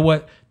 But you know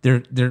what?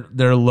 They're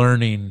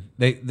learning.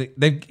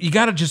 You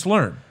got to just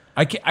learn.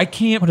 I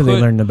can't. What are they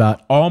learning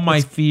about? All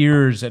my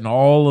fears and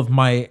all of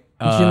my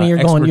Jimmy, you're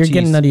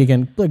getting nutty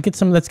again.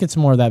 Let's get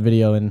some more of that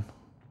video and.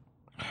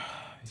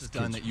 This is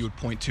done that you would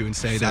point to and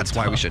say that's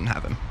why we shouldn't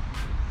have him.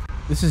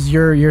 This is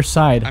your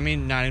side. I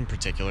mean, not in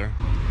particular.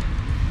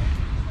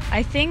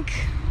 I think.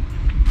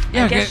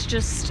 I guess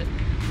just.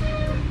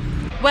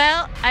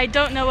 Well, I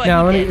don't know what.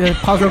 Now let me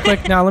pause real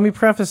quick. Now let me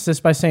preface this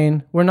by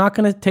saying we're not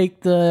going to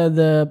take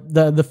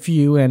the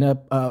few and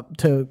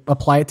to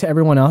apply it to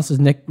everyone else. As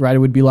Nick Ryder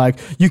would be like,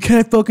 you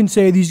can't fucking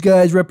say these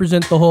guys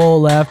represent the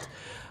whole left.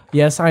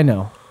 Yes, I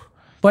know,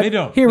 but they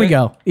don't. We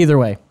go. Either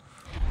way,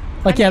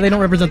 they don't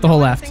represent the whole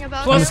left.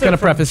 I'm just going to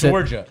preface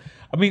Georgia.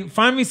 I mean,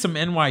 find me some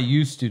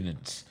NYU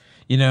students.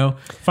 You know,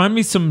 find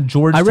me some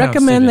Georgetown I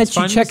recommend students.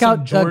 that you check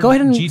out, go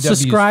ahead and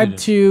subscribe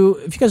to,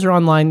 if you guys are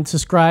online,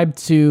 subscribe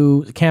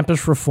to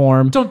Campus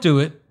Reform. Don't do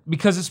it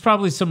because it's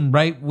probably some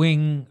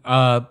right-wing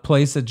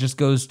place that just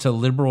goes to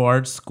liberal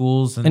arts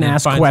schools and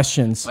ask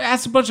questions.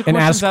 Ask a bunch of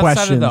questions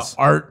outside of the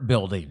art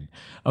building.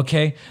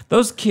 Okay?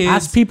 Those kids...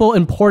 Ask people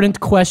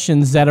important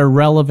questions that are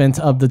relevant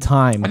of the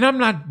time. And I'm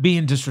not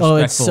being disrespectful. Oh,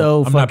 it's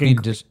so I'm fucking...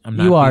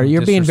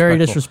 You're being very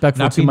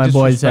disrespectful to my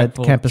boys at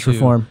Campus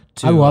Reform.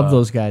 I love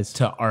those guys.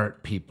 To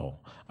art people.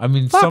 I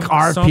mean, fuck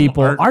art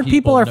people. Art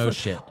people are... No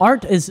shit.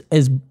 Art is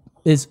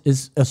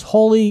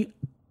wholly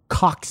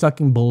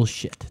cocksucking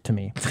bullshit to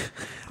me.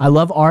 I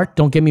love art,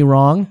 don't get me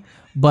wrong,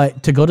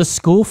 but to go to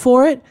school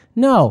for it?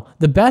 No.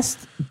 The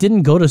best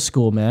didn't go to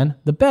school, man.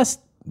 The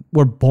best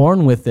were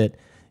born with it.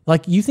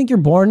 Like, you think you're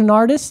born an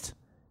artist?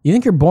 You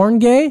think you're born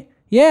gay?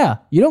 Yeah.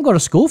 You don't go to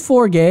school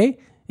for gay,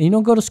 and you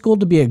don't go to school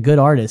to be a good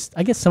artist.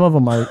 I guess some of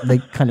them they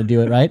kind of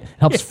do it, right? It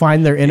helps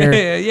find their inner...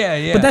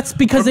 Yeah. But that's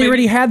because they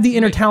already had the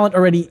inner talent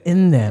already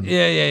in them.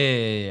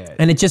 Yeah.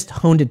 And it just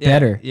honed it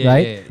better,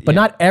 right? But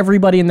not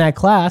everybody in that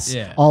class,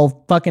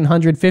 all fucking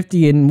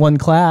 150 in one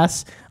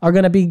class, are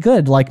going to be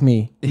good like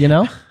me, you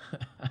know?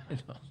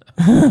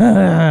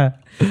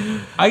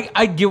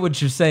 I get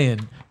what you're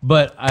saying,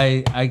 but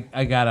I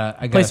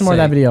gotta play some more of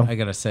that video. I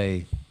gotta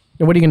say,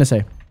 what are you gonna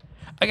say?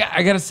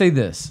 I gotta say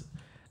this.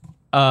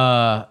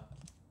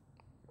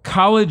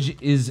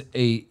 College is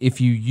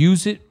if you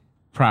use it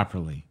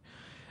properly,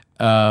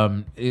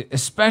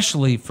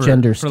 especially for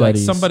gender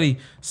studies, like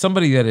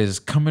somebody that is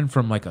coming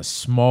from like a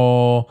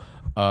small,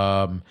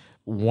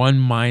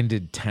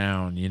 one-minded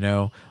town. You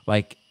know,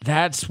 like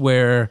that's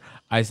where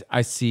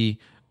I see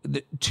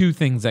two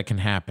things that can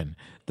happen.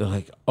 They're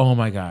like, oh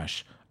my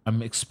gosh,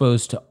 I'm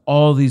exposed to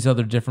all these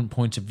other different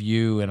points of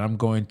view, and I'm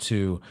going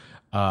to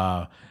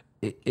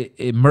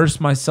immerse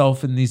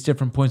myself in these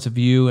different points of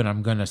view, and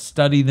I'm going to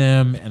study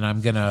them, and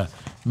I'm going to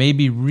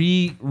maybe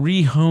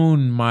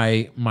re-hone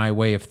my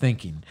way of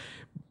thinking.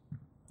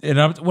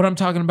 And what I'm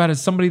talking about is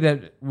somebody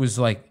that was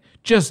like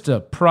just a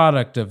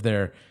product of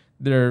their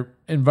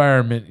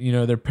environment, you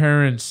know, their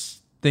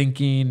parents'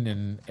 thinking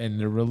and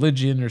their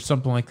religion or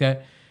something like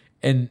that.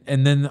 And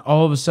then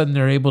all of a sudden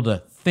they're able to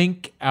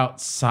think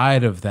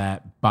outside of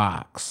that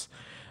box,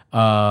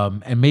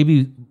 and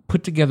maybe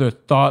put together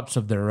thoughts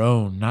of their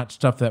own, not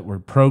stuff that were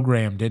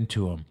programmed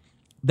into them.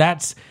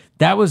 That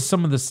was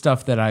some of the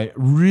stuff that I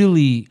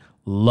really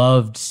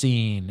loved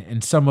seeing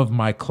in some of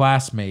my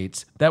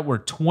classmates that were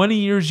 20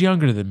 years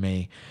younger than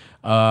me,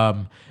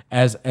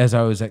 as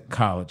I was at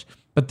college.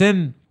 But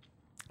then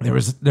there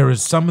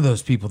was some of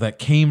those people that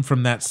came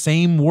from that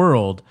same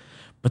world,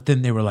 but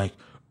then they were like,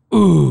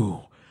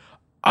 ooh,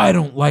 I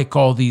don't like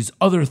all these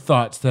other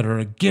thoughts that are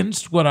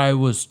against what I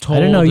was told.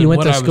 I don't know. You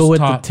went to school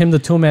with Tim the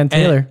Toolman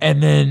Taylor.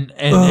 And then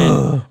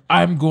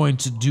I'm going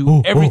to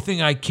do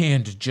everything I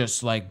can to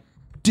just like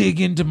dig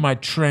into my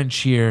trench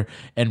here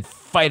and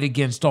fight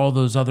against all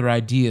those other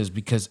ideas,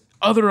 because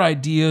other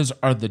ideas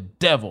are the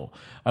devil.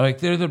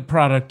 They're the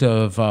product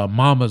of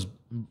mama's,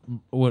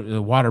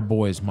 Water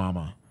Boy's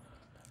mama.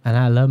 And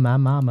I love my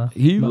mama.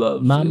 He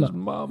loves his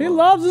mama. He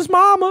loves his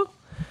mama.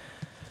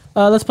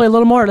 Let's play a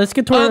little more. Let's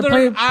get toward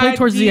play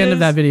towards the end of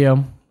that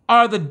video.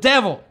 Are the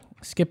devil.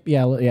 Skip.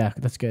 Yeah,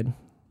 that's good.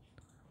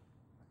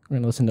 We're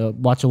gonna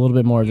watch a little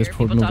bit more of this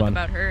before we move on. People talk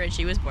about her, and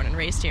she was born and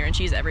raised here, and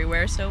she's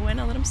everywhere. So why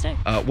not let him stay?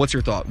 What's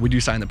your thought? Would you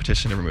sign the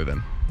petition to remove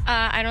him?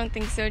 I don't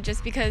think so.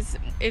 Just because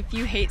if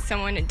you hate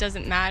someone, it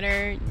doesn't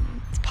matter.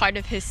 It's part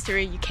of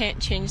history. You can't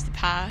change the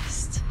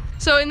past.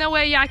 So in that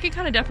way, yeah, I could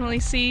kind of definitely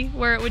see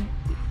where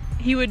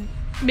he would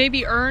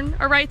maybe earn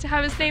a right to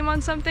have his name on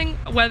something,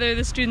 whether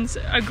the students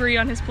agree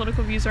on his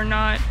political views or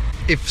not.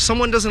 If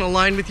someone doesn't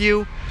align with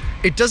you,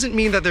 it doesn't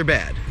mean that they're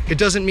bad. It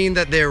doesn't mean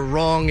that they're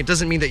wrong. It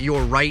doesn't mean that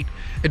you're right.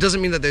 It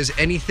doesn't mean that there's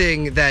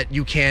anything that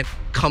you can't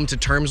come to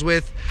terms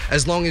with,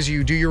 as long as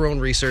you do your own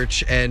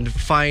research and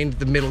find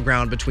the middle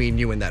ground between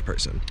you and that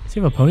person. Does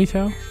he have a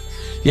ponytail?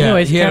 Yeah,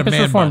 anyways, he had Campus a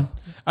man Reform. bun.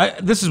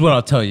 This is what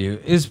I'll tell you: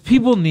 is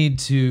people need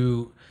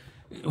to.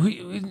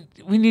 We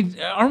need.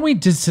 Aren't we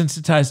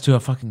desensitized to a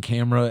fucking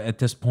camera at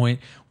this point?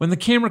 When the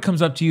camera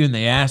comes up to you and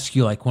they ask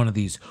you like one of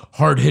these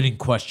hard hitting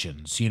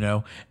questions,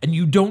 and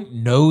you don't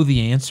know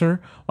the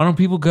answer, why don't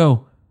people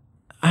go?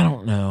 I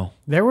don't know.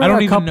 There were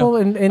a couple,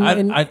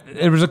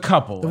 there was a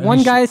couple. The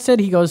one guy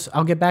said, he goes,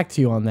 "I'll get back to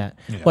you on that."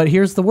 Yeah. But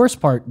here's the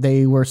worst part: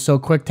 they were so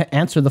quick to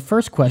answer the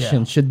first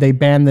question. Yeah. Should they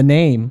ban the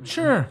name?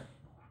 Sure.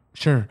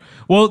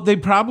 Well, they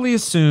probably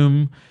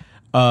assume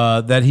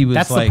that he was.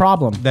 That's the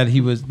problem. That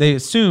he was. They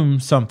assume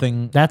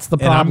something. That's the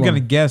problem. And I'm going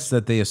to guess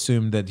that they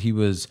assumed that he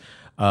was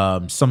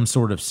some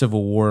sort of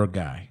Civil War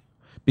guy,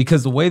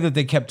 because the way that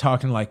they kept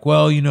talking, like,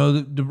 well,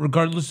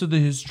 regardless of the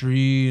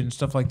history and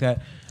stuff like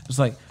that, it's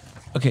like.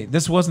 Okay,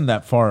 this wasn't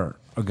that far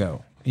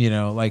ago.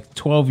 Like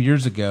 12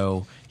 years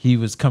ago, he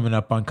was coming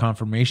up on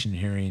confirmation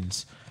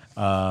hearings,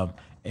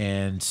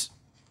 and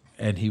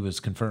he was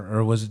confirmed.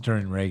 Or was it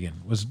during Reagan?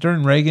 Was it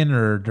during Reagan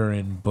or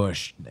during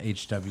Bush?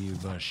 H.W.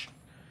 Bush.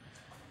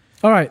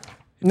 All right,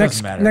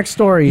 next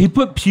story. He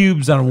put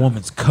pubes on a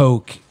woman's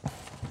coke.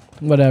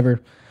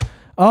 Whatever.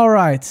 All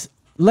right,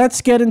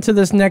 let's get into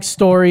this next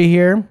story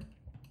here.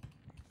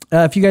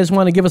 If you guys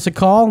want to give us a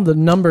call, the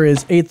number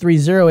is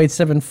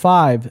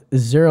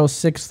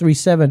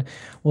 830-875-0637.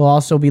 We'll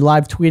also be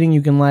live tweeting.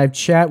 You can live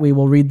chat. We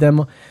will read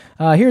them.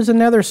 Here's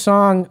another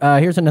song.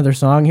 Here's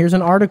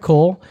an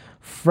article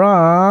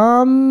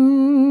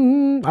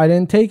from... I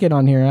didn't take it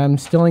on here. I'm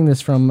stealing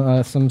this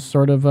from some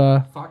sort of...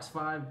 Fox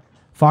 5.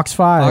 Fox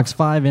 5. Fox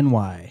 5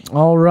 NY.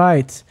 All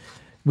right.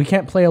 We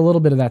can't play a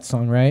little bit of that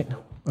song, right?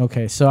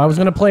 Okay, so I was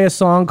going to play a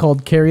song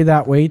called Carry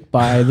That Weight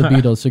by the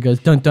Beatles. So it goes,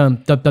 dun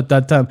dun dun dun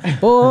dun dun.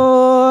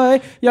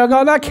 Boy, you're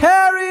gonna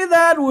carry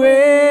that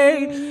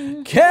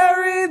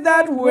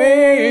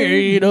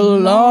weight a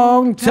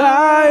long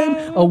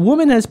time. A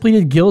woman has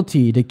pleaded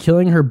guilty to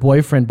killing her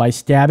boyfriend by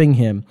stabbing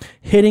him,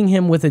 hitting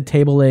him with a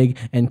table leg,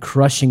 and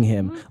crushing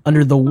him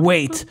under the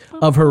weight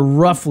of her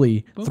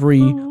roughly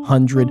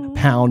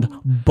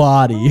 300-pound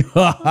body.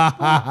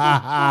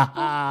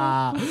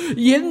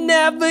 You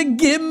never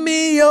give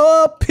me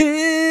your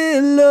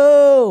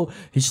pillow.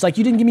 He's like,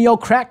 you didn't give me your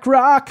crack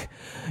rock.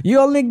 You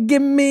only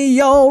give me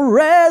your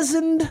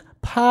resin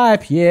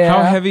pipe. Yeah.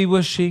 How heavy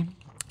was she?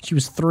 She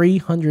was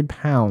 300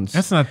 pounds.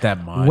 That's not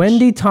that much.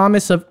 Wendy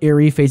Thomas of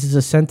Erie faces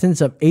a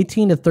sentence of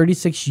 18 to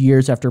 36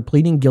 years after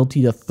pleading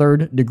guilty to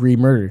third-degree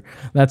murder.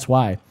 That's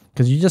why.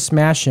 Because you just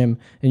smash him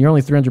and you're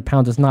only 300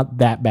 pounds. It's not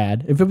that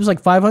bad. If it was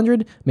like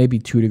 500, maybe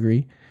 2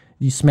 degree.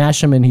 You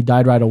smash him and he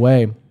died right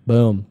away.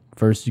 Boom.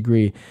 First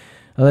degree.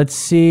 Let's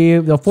see.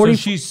 The 40. So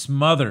she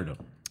smothered him.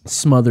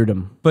 Smothered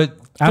him. But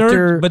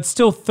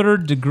still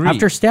third degree.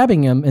 After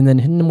stabbing him and then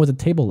hitting him with a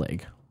table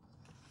leg.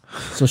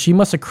 So she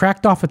must have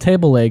cracked off a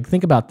table leg.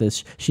 Think about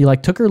this. She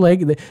took her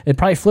leg. It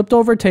probably flipped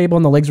over a table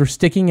and the legs were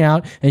sticking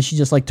out. And she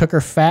just took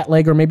her fat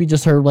leg, or maybe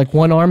just her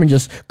one arm, and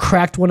just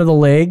cracked one of the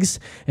legs,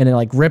 and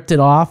it ripped it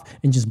off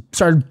and just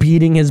started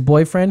beating his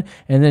boyfriend.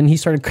 And then he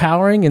started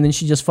cowering, and then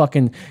she just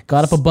fucking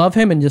got up above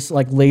him and just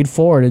laid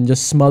forward and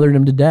just smothered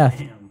him to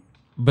death.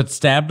 But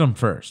stabbed him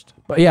first.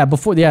 But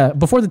before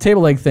the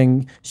table leg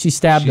thing, she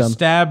stabbed him.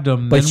 Stabbed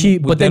him.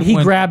 But then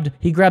he grabbed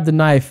the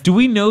knife. Do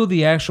we know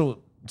the actual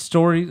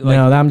story?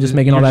 No, I'm just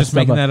making all that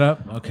stuff up. That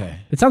up? Okay.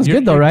 It sounds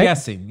good though, right?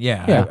 Guessing.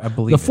 Yeah. I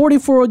believe the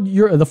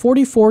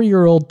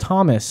 44-year-old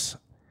Thomas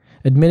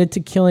admitted to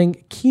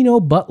killing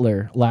Keno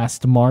Butler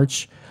last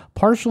March,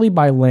 partially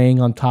by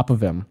laying on top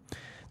of him.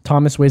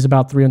 Thomas weighs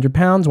about 300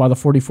 pounds, while the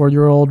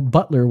 44-year-old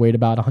Butler weighed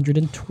about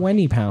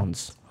 120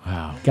 pounds.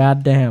 Wow.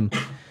 Goddamn.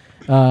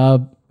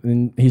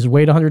 And he's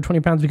weighed 120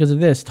 pounds because of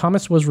this.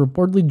 Thomas was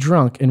reportedly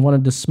drunk and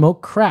wanted to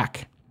smoke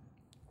crack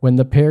when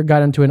the pair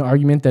got into an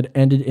argument that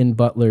ended in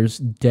Butler's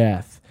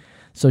death.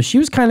 So she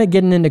was kind of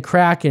getting into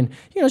crack, and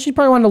she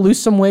probably wanted to lose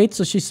some weight.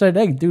 So she said,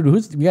 "Hey, dude, we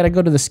got to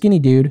go to the skinny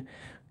dude."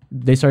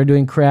 They started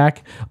doing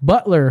crack.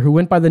 Butler, who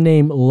went by the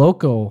name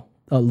Loco,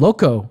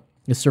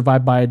 is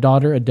survived by a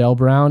daughter, Adele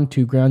Brown,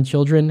 2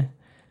 grandchildren,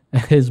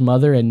 his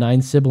mother, and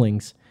 9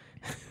 siblings,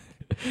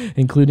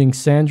 including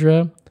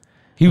Sandra.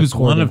 He was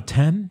one of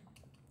 10?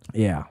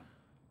 Yeah.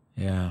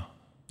 Yeah.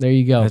 There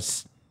you go.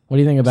 What do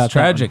you think about that?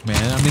 Tragic, man.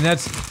 I mean,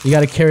 you got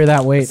to carry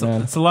that weight,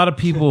 man. It's a lot of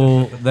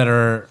people that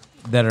are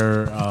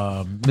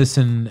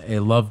missing a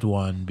loved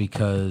one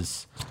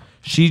because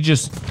she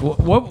just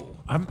what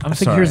I'm I think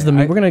sorry. here's the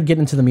we're gonna get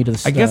into the meat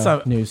of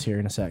the news here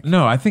in a sec.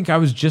 No, I think I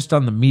was just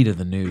on the meat of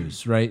the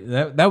news, right?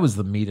 That was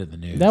the meat of the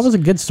news. That was a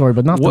good story,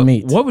 but not the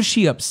meat. What was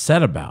she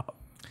upset about?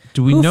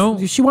 Do we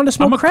know? She wanted to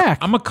smoke crack.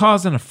 I'm a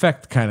cause and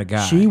effect kind of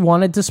guy. She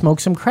wanted to smoke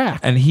some crack.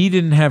 And he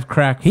didn't have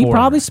crack He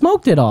probably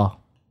smoked it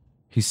all.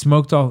 He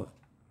smoked all...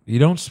 You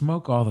don't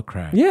smoke all the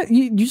crack. Yeah,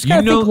 you just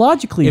got to think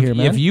logically here,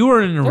 man. If you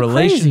are in a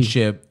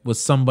relationship with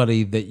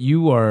somebody that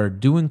you are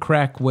doing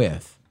crack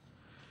with,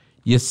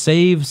 you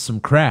save some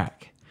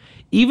crack.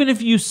 Even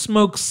if you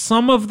smoke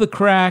some of the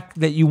crack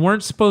that you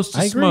weren't supposed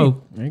to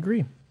smoke. I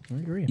agree.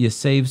 You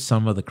save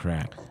some of the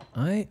crack.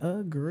 I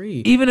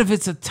agree. Even if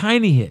it's a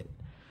tiny hit.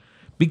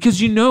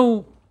 Because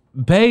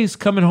Bay's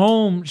coming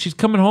home. She's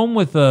coming home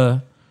with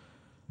a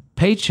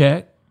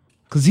paycheck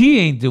because he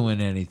ain't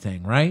doing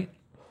anything, right?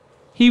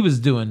 He was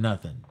doing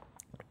nothing.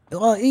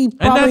 Well, he And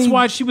probably, that's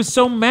why she was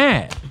so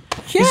mad.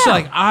 Yeah. It's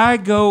like, I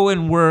go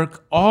and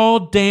work all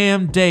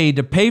damn day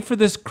to pay for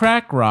this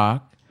crack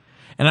rock,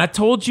 and I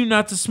told you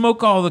not to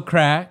smoke all the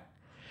crack,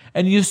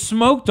 and you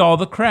smoked all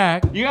the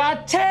crack. You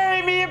are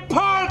tearing me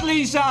apart,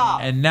 Lisa!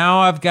 And now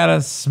I've got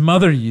to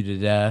smother you to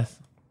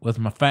death with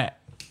my fat.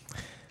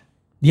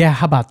 Yeah,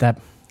 how about that?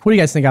 What do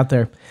you guys think out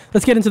there?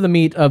 Let's get into the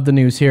meat of the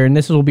news here, and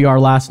this will be our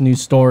last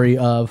news story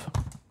of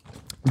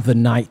the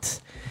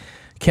night.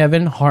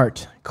 Kevin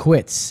Hart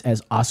quits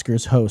as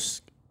Oscars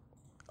host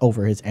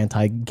over his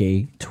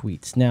anti-gay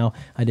tweets. Now,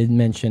 I did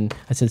mention,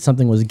 I said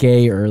something was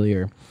gay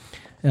earlier.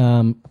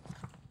 Now,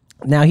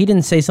 he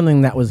didn't say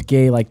something that was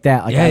gay like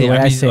that, like the way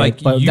I say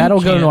it, but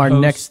that'll go to our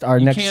next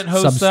You can't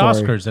host the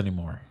Oscars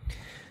anymore.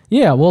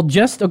 Yeah, well,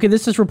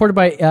 this is reported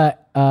by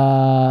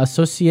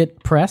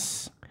Associate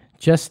Press.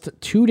 Just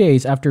 2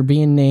 days after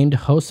being named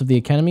host of the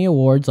Academy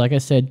Awards, like I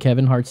said,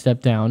 Kevin Hart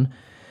stepped down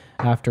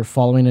after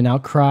following an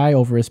outcry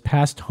over his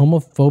past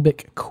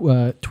homophobic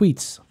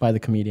tweets by the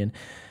comedian.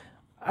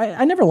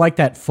 I never liked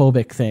that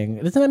phobic thing.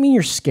 Doesn't that mean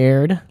you're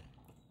scared?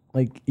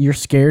 Like, you're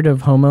scared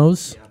of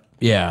homos?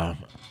 Yeah.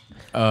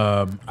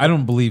 I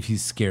don't believe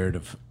he's scared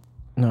of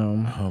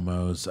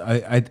homos.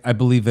 I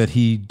believe that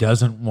he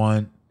doesn't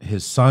want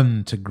his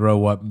son to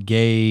grow up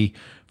gay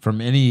from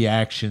any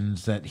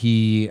actions that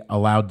he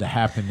allowed to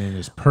happen in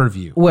his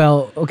purview.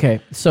 Well,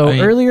 okay. So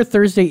earlier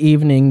Thursday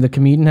evening, the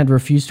comedian had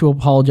refused to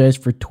apologize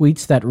for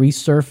tweets that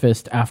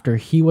resurfaced after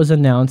he was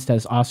announced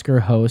as Oscar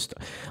host.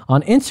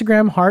 On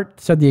Instagram, Hart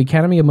said the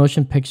Academy of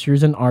Motion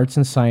Pictures and Arts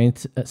and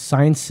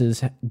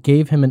Sciences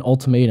gave him an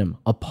ultimatum.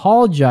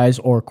 Apologize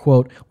or,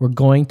 quote, we're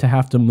going to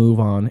have to move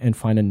on and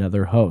find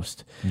another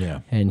host. Yeah.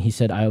 And he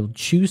said, I'll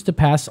choose to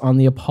pass on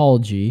the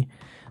apology.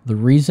 The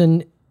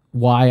reason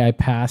why I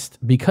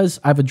passed, because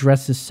I've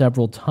addressed this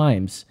several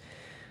times.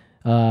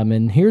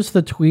 And here's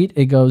the tweet.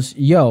 It goes,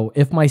 yo,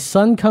 if my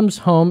son comes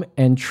home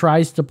and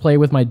tries to play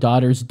with my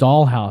daughter's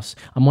dollhouse,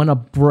 I'm going to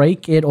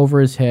break it over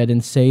his head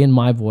and say in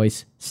my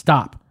voice,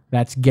 stop,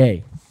 that's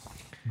gay.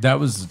 That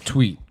was the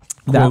tweet.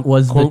 That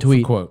was the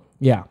tweet. For quote.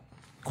 Yeah.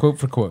 Quote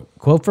for quote.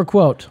 Quote for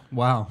quote.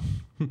 Wow.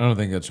 I don't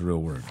think that's a real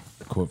word.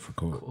 Quote for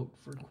quote.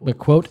 But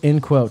quote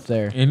in quote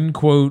there. In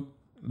quote.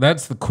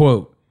 That's the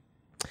quote.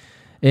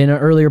 In an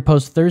earlier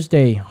post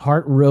Thursday,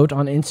 Hart wrote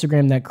on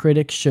Instagram that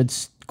critics should,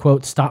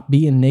 quote, stop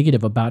being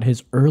negative about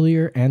his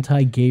earlier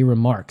anti-gay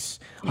remarks.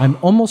 I'm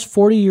almost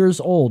 40 years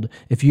old.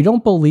 If you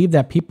don't believe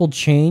that people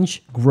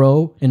change,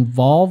 grow,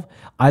 evolve,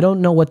 I don't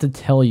know what to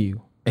tell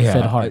you,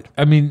 said Hart.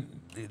 I mean,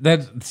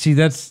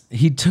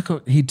 he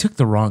took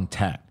the wrong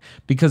tack.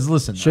 Because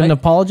listen, shouldn't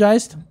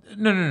apologized?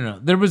 No.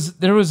 There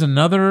was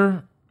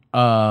another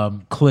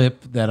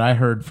clip that I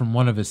heard from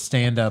one of his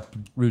stand-up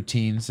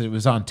routines. It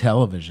was on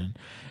television.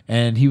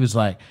 And he was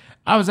like,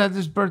 I was at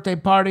this birthday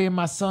party and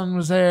my son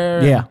was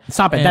there. Yeah.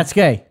 Stop it. That's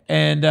gay.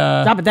 And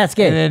stop it. That's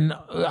gay. And then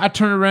I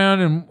turned around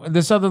and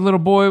this other little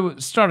boy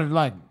started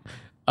like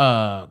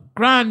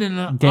grinding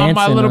on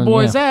my little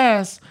boy's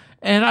ass.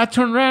 And I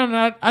turned around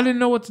and I didn't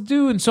know what to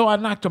do. And so I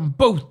knocked them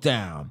both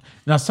down.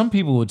 Now, some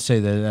people would say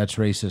that that's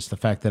racist, the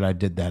fact that I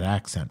did that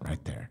accent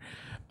right there.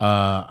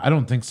 I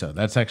don't think so.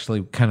 That's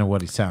actually kind of what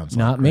he sounds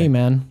like. Not me,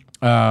 man.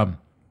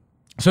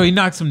 So he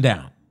knocks him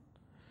down.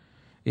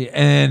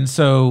 And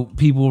so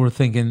people were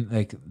thinking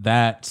like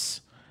that's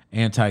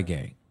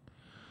anti-gay.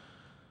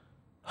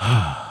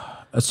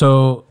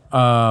 So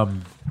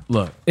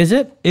look, is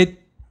it?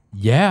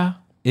 Yeah,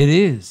 it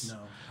is. No.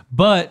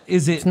 But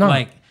is it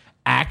like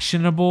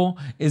actionable?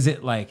 Is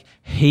it like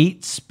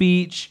hate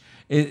speech?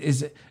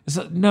 Is it?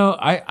 No,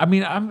 I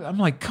mean I'm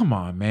like, come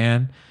on,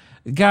 man.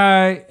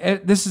 Guy,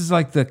 this is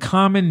like the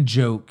common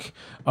joke.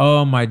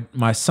 Oh,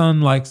 my son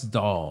likes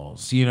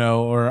dolls,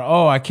 or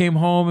oh, I came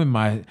home and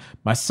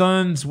my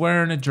son's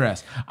wearing a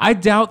dress. I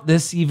doubt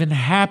this even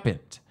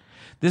happened.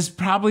 This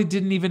probably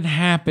didn't even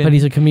happen. But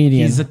he's a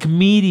comedian. He's a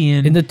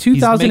comedian. In the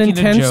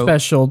 2010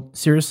 special,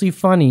 Seriously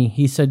Funny,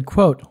 he said,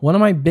 quote, one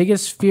of my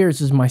biggest fears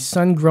is my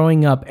son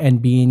growing up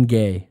and being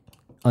gay,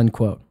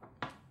 unquote.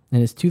 In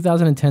his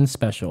 2010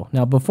 special.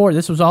 Now,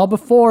 this was all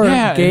before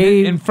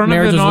gay in front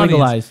marriage of an was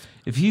legalized.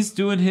 If he's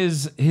doing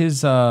his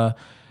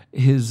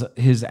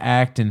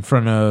act in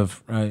front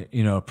of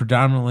a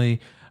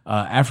predominantly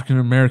African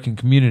American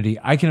community,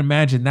 I can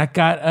imagine that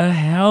got a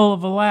hell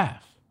of a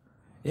laugh.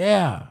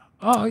 Yeah.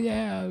 Oh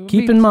yeah.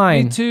 Keep in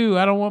mind. Me too.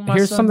 I don't want my.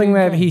 Here's son something being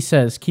that gay. he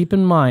says. Keep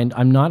in mind,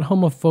 I'm not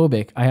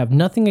homophobic. I have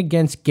nothing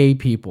against gay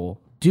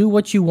people. Do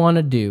what you want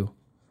to do,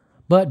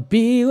 but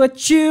be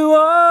what you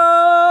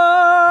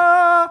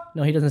are.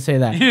 No, he doesn't say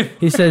that.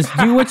 He says,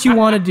 do what you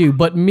want to do,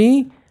 but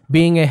me,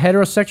 being a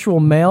heterosexual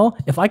male,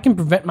 if I can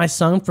prevent my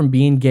son from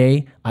being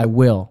gay, I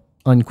will,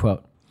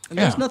 unquote. And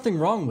there's nothing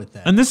wrong with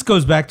that. And this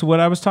goes back to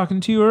what I was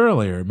talking to you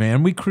earlier,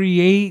 man. We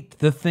create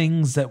the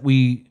things that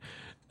we,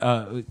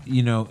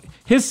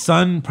 his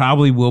son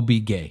probably will be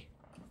gay.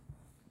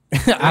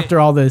 After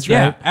all this, right?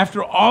 Yeah,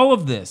 after all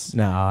of this.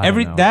 No, I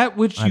don't know. That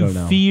which I you don't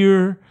know.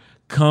 fear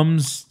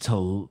comes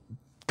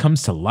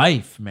comes to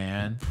life,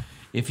 man.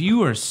 If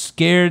you are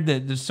scared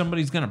that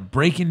somebody's gonna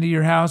break into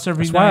your house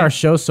every That's night, why our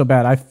show's so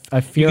bad.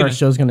 I fear You're our gonna-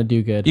 show's gonna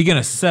do good. you're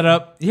gonna set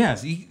up.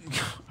 Yes,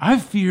 I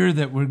fear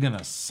that we're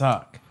gonna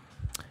suck.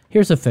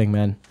 Here's the thing,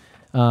 man.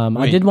 I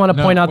Wait, did want to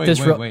no, point out wait, this.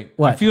 Wait.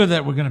 What? I feel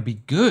that we're gonna be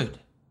good.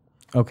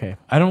 Okay.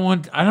 I don't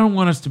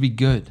want us to be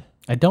good.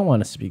 I don't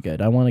want us to be good.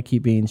 I want to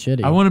keep being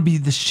shitty. I want to be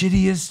the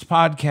shittiest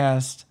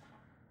podcast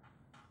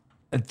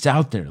that's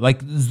out there, like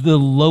the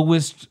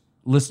lowest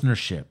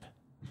listenership.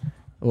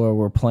 Or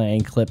we're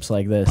playing clips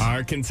like this.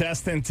 Our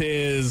contestant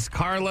is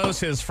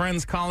Carlos. His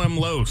friends call him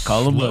Los.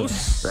 Call him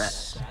Los.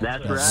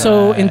 That's right.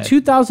 So in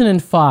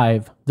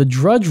 2005, the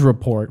Drudge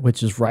Report,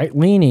 which is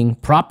right-leaning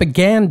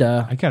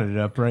propaganda, I got it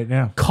up right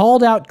now,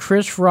 called out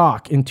Chris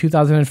Rock in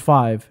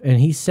 2005,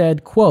 and he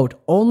said, quote,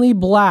 "Only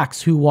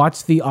blacks who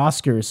watch the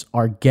Oscars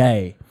are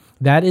gay."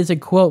 That is a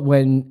quote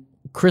when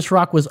Chris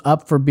Rock was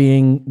up for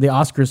being the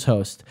Oscars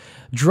host.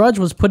 Drudge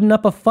was putting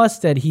up a fuss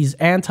that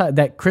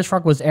that Chris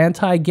Rock was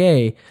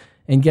anti-gay,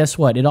 and guess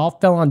what? It all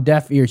fell on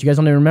deaf ears. You guys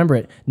don't even remember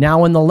it. Now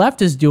when the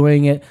left is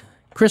doing it,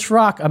 Chris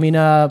Rock,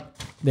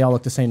 they all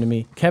look the same to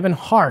me. Kevin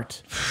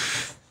Hart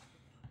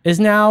is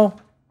now,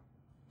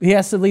 he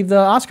has to leave the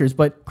Oscars,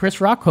 but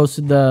Chris Rock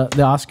hosted the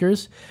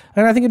Oscars,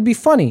 and I think it'd be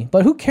funny.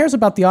 But who cares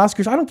about the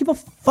Oscars? I don't give a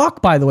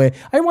fuck, by the way.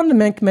 I wanted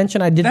to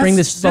mention I did bring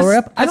this story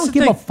up. I don't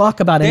give a fuck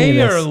about any of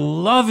this. They are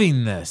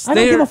loving this. I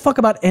don't give a fuck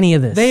about any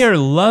of this. They are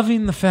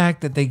loving the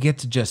fact that they get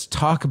to just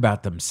talk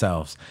about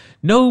themselves.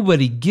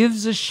 Nobody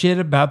gives a shit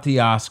about the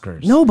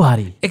Oscars.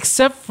 Nobody.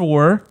 Except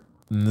for,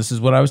 and this is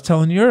what I was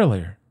telling you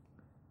earlier,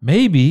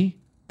 maybe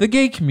the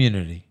gay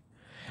community.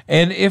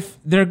 And if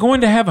they're going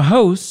to have a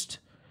host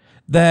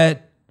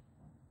that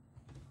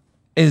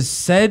has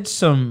said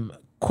some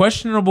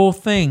questionable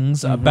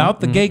things about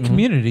the gay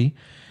community,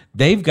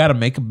 they've got to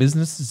make a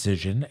business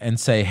decision and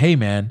say, hey,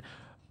 man,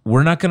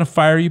 we're not going to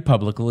fire you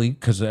publicly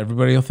because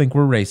everybody will think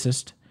we're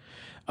racist.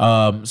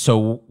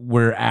 So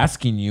we're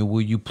asking you,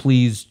 will you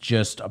please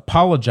just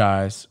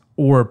apologize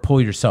or pull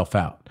yourself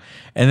out?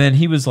 And then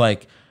he was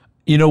like,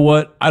 you know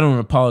what? I don't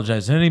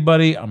apologize to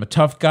anybody. I'm a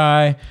tough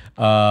guy.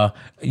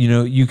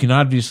 You can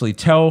obviously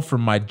tell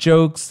from my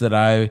jokes that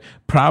I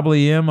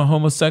probably am a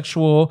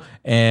homosexual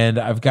and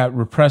I've got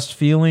repressed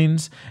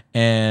feelings,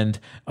 and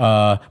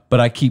but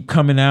I keep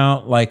coming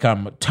out like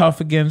I'm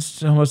tough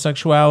against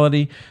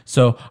homosexuality.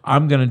 So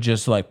I'm gonna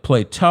just like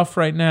play tough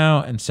right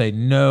now and say,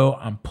 no,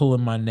 I'm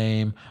pulling my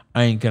name.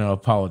 I ain't gonna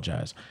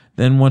apologize.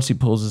 Then once he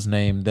pulls his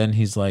name, then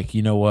he's like,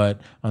 you know what?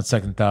 On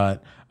second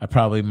thought, I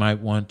probably might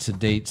want to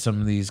date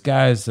some of these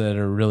guys that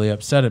are really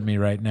upset at me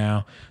right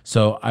now.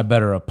 So I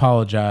better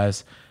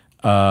apologize.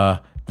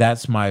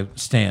 That's my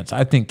stance.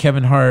 I think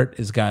Kevin Hart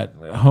has got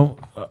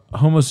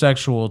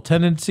homosexual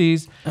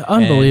tendencies.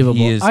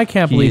 Unbelievable. I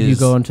can't believe you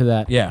go into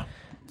that. Yeah.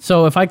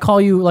 So if I call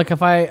you, like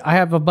if I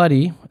have a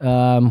buddy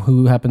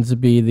who happens to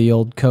be the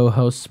old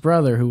co-host's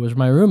brother who was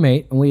my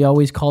roommate, and we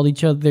always called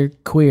each other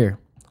queer.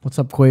 What's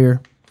up,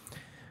 queer?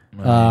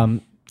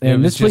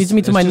 And this leads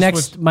me to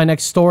my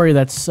next story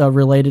that's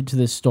related to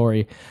this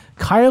story.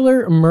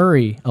 Kyler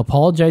Murray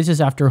apologizes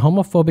after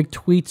homophobic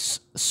tweets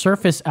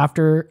surface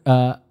after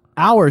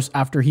hours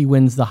after he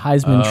wins the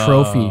Heisman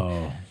Trophy.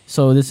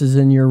 So this is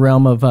in your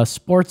realm of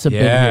sports a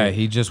bit Yeah, here.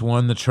 he just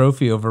won the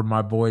trophy over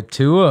my boy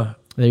Tua.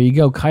 There you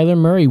go. Kyler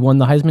Murray won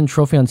the Heisman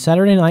Trophy on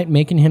Saturday night,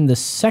 making him the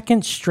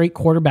second straight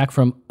quarterback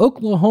from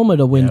Oklahoma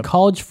to win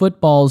college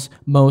football's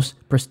most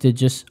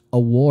prestigious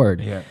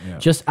award.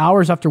 Just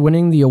hours after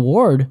winning the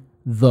award,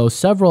 though,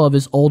 several of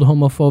his old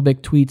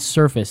homophobic tweets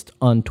surfaced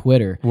on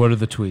Twitter. What are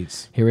the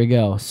tweets? Here we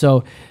go.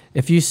 So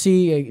if you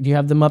see, do you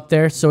have them up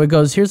there? So it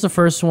goes, here's the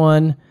first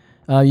one.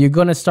 You're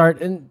going to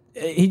start, and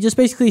he just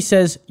basically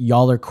says,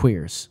 y'all are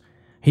queers.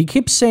 He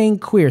keeps saying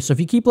queer. So if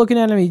you keep looking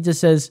at him, he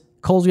just says,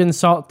 Cole's getting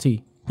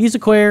salty. He's a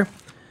queer.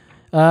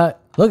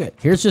 Look at,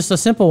 here's just a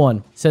simple one.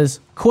 It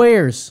says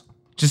queers.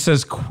 Just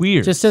says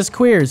queers. Just says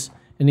queers.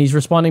 And he's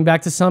responding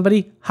back to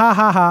somebody, ha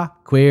ha ha,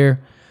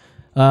 queer.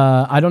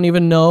 I don't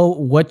even know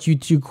what you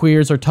two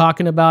queers are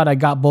talking about. I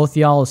got both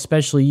y'all,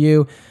 especially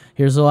you.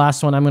 Here's the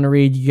last one I'm going to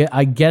read.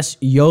 I guess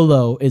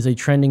YOLO is a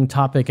trending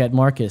topic at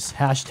Marcus.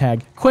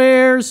 Hashtag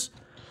queers.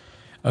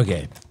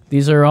 Okay.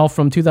 These are all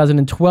from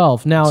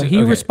 2012. Now,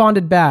 he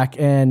responded back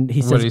and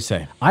he says, what did he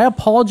say? I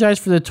apologize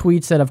for the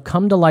tweets that have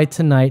come to light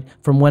tonight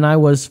from when I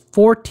was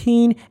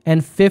 14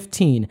 and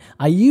 15.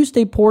 I used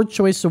a poor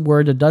choice of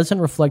word that doesn't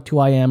reflect who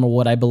I am or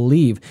what I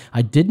believe.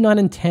 I did not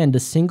intend to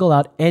single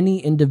out any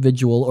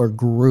individual or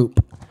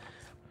group.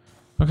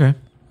 Okay.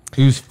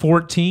 He was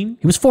 14?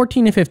 He was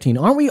 14 and 15.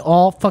 Aren't we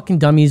all fucking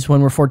dummies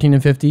when we're 14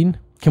 and 15?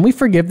 Can we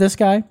forgive this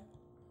guy?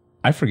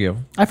 I forgive.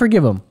 I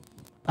forgive him.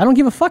 I don't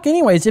give a fuck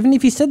anyways, even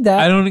if he said that.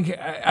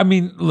 I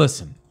mean,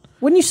 listen.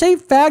 When you say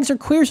fags or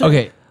queers,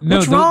 okay, no,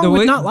 what's wrong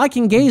with not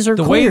liking gays or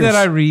the queers? way that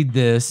I read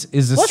this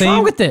is the What's same. What's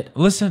wrong with it?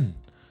 Listen.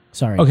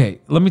 Sorry. Okay,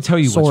 let me tell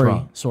you what's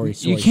wrong. Sorry.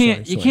 You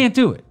can't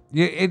do it.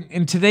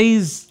 In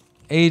today's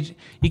age,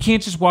 you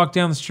can't just walk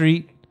down the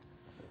street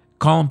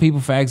calling people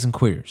fags and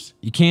queers.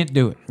 You can't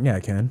do it. Yeah, I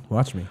can.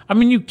 Watch me. I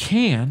mean, you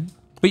can.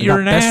 But I you're got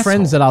an best asshole.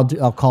 friends that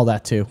I'll call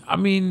that to. I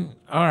mean,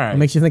 all right. It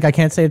makes you think I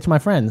can't say it to my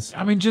friends.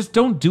 I mean, just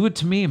don't do it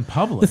to me in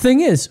public. The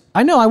thing is,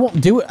 I know I won't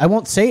do it. I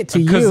won't say it to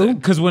you.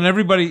 Because when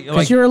everybody,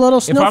 like, you're a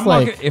little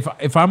snowflake.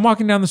 If I'm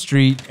walking down the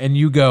street and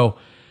you go,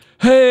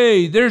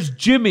 "Hey, there's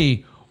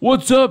Jimmy.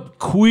 What's up,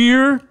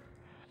 queer?"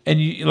 and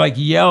you like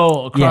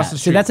yell across the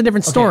street. See, that's a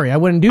different story. I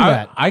wouldn't do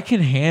that. I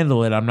can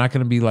handle it. I'm not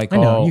going to be like, I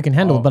know you can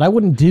handle it, but I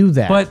wouldn't do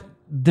that. But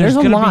there's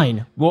a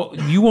line. Well,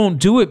 you won't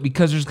do it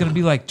because there's going to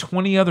be like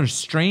 20 other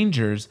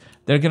strangers.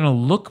 They're going to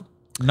look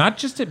not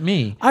just at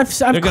me. I've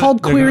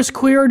called queers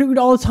queer dude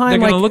all the time. They're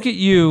like, going to look at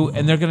you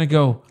and they're going to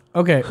go,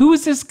 okay, who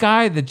is this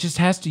guy that just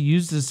has to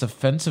use this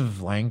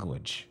offensive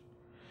language?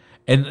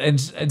 And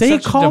they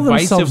such call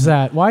themselves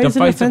that. Why is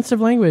it offensive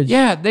language?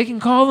 Yeah, they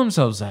can call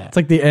themselves that. It's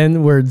like the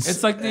N words.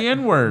 It's like the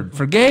N word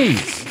for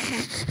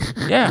gays.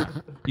 Yeah,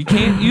 you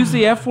can't use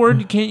the F word.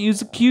 You can't use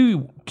the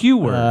Q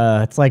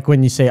word. It's like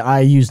when you say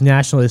I use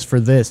nationalist for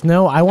this.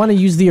 No, I want to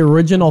use the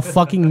original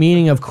fucking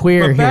meaning of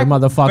queer here,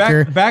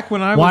 motherfucker. Back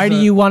when I was why do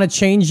you want to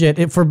change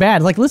it for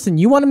bad? Like, listen,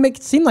 you want to make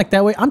it seem like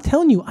that way. I'm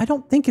telling you, I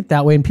don't think it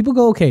that way. And people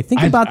go, okay,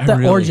 think about the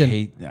really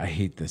origin. I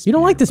hate this. You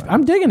don't like this?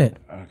 I'm digging it.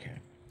 Okay.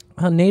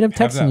 Native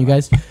Texan, you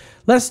guys.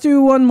 Let's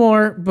do one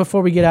more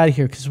before we get out of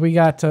here because we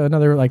got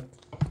another like.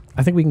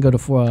 I think we can go to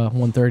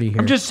 1:30 here.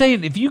 I'm just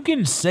saying, if you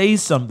can say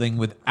something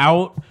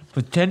without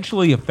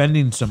potentially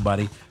offending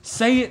somebody,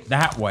 say it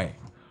that way.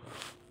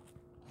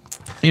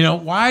 You know,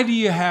 why do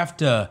you have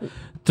to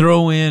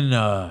throw in?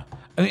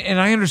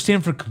 And I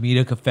understand for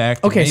comedic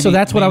effect. Okay, so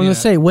that's what I was going to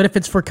say. What if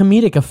it's for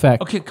comedic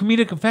effect? Okay,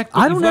 comedic effect.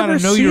 I don't got to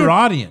know your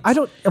audience. I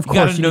don't. Of course,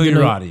 you got to know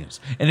your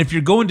audience. And if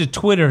you're going to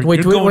Twitter,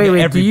 wait. To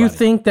everybody. Do you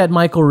think that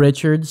Michael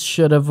Richards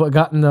should have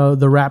gotten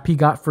the rap he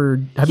got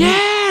for?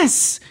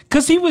 Yes,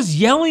 because he was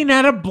yelling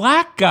at a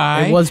black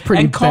guy. It was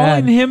pretty and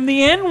calling him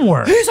the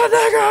N-word. He's a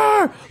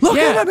nigger. Look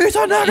at him. He's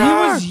a nigger.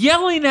 He was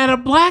yelling at a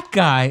black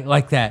guy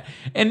like that,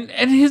 and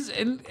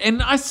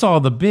I saw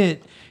the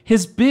bit.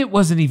 His bit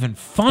wasn't even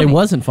funny. It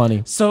wasn't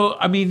funny. So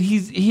I mean,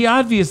 he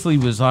obviously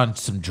was on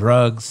some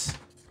drugs,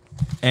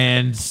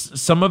 and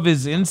some of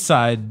his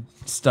inside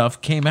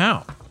stuff came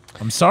out.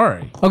 I'm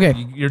sorry.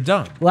 Okay, you're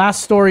done.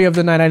 Last story of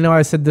the night. I know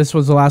I said this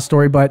was the last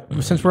story, but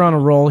since we're on a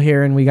roll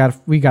here and we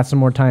got some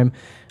more time,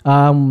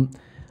 I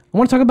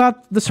want to talk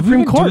about the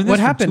Supreme Court. What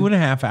happened?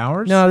 2.5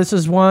 hours? No, this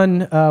is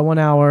 1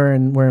 hour,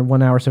 and we're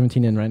 1 hour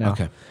 17 in right now.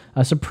 Okay.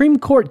 Supreme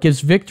Court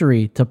gives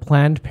victory to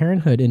Planned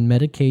Parenthood in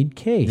Medicaid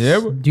case. Yeah.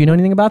 Do you know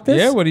anything about this?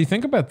 Yeah. What do you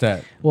think about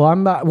that?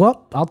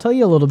 Well, I'll tell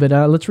you a little bit.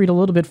 Let's read a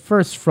little bit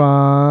first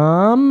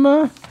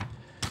from.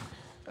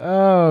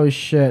 Oh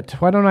shit!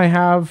 Why don't I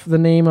have the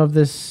name of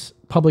this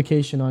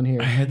publication on here?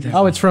 I had that.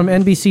 Oh, it's from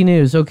NBC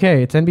News.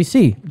 Okay, it's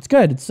NBC. It's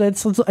good.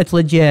 It's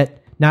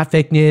legit. Not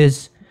fake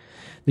news.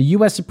 The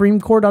U.S.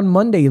 Supreme Court on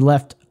Monday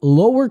left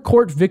lower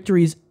court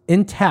victories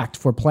intact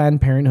for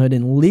Planned Parenthood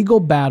in legal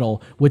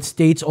battle with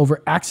states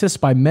over access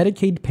by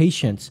Medicaid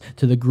patients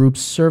to the group's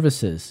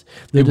services.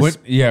 It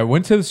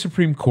went to the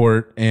Supreme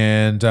Court,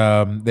 and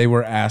they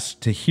were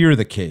asked to hear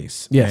the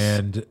case. Yes.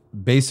 And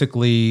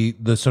basically,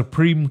 the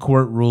Supreme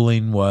Court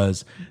ruling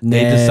was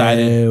they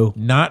decided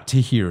not to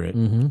hear it,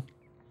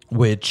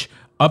 which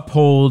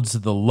upholds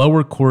the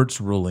lower court's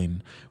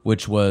ruling,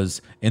 which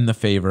was in the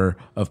favor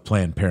of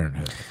Planned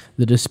Parenthood.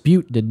 The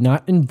dispute did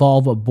not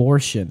involve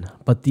abortion,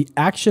 but the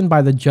action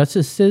by the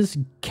justices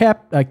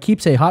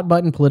keeps a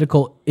hot-button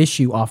political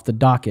issue off the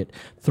docket.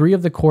 3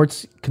 of the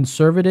court's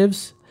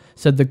conservatives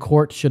said the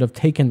court should have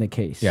taken the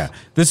case. Yeah,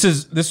 this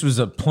was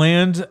a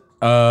planned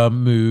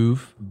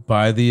move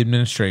by the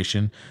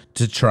administration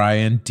to try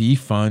and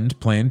defund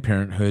Planned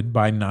Parenthood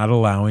by not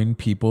allowing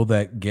people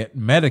that get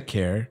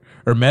Medicare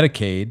or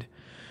Medicaid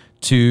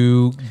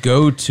to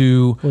go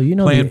to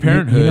Planned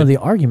Parenthood. You know the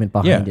argument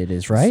behind it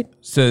is, right?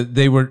 So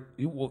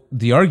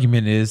the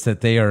argument is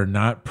that they are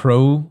not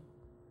pro-choice,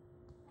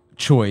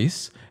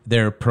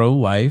 they're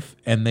pro-life,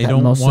 and they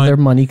don't most want of their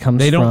money comes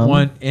They don't from-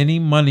 want any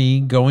money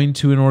going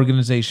to an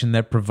organization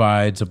that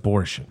provides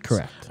abortions.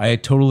 Correct. I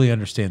totally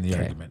understand the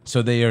argument.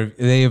 So they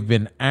have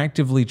been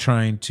actively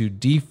trying to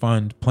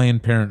defund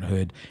Planned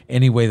Parenthood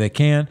any way they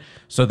can.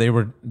 So they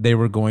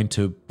were going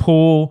to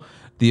pull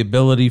the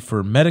ability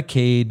for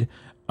Medicaid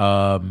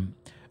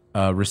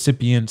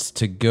recipients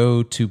to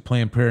go to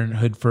Planned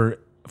Parenthood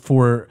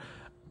for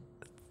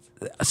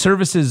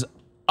services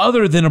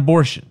other than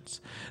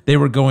abortions. They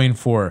were going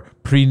for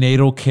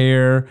prenatal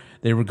care.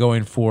 They were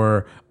going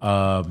for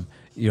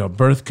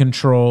birth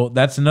control.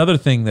 That's another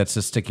thing that's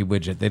a sticky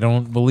widget. They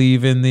don't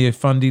believe in the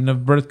funding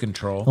of birth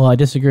control. Well, I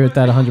disagree with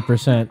that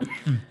 100%.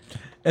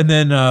 And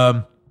then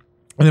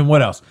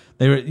what else?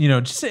 They were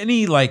just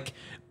any like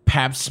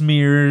pap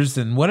smears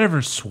and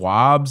whatever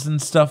swabs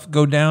and stuff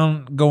go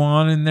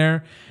on in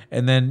there,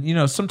 and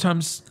then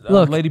sometimes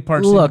lady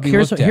parts.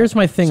 Here's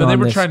my thing. So they on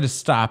were this. trying to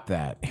stop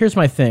that. Here's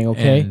my thing.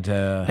 Okay, And,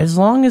 as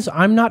long as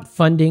I'm not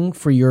funding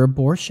for your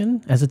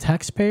abortion as a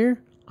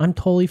taxpayer, I'm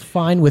totally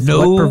fine with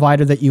what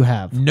provider that you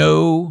have.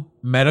 No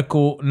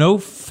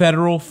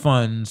federal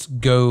funds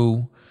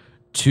go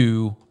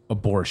to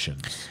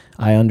abortions.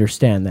 I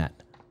understand that.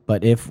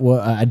 But if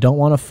I don't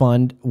want to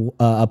fund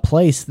a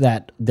place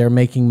that they're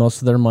making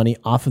most of their money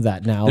off of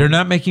that now. They're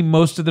not making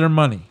most of their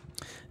money.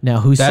 Now,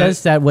 who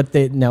says that? What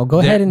they now? Go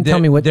ahead and tell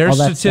me what their all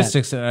that's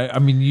statistics. I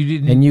mean, you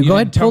didn't. And you go didn't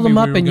ahead and tell pull me them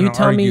we up, were and you gonna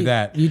tell argue me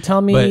that. you tell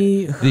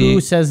me But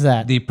who says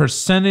that. The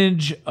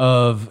percentage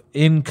of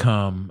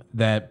income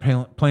that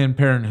Planned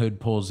Parenthood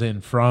pulls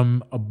in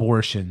from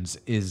abortions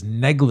is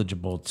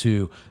negligible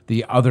to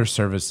the other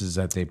services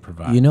that they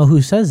provide. You know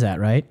who says that,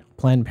 right?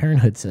 Planned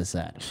Parenthood says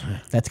that.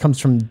 That comes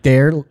from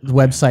their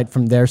website,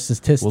 from their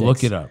statistics. We'll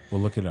look it up.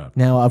 We'll look it up.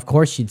 Now, of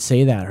course, you'd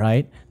say that,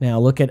 right?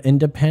 Now, look at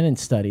independent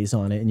studies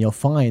on it, and you'll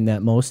find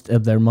that most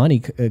of their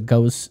money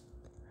comes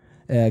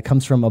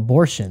from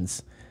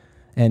abortions,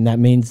 and that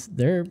means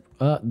they're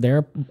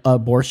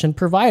abortion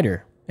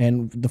provider,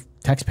 and the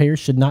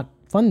taxpayers should not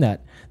fund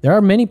that. There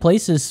are many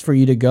places for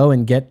you to go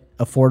and get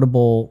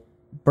affordable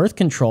birth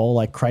control,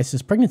 like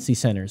crisis pregnancy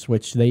centers,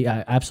 which they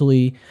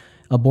absolutely.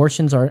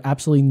 Abortions are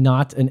absolutely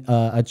not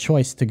a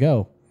choice to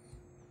go.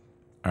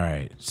 All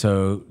right.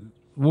 So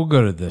we'll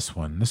go to this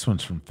one. This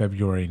one's from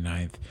February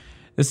 9th.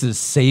 This is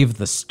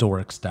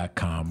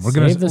SaveTheStorks.com. We're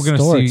going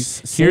to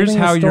see. Here's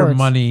how your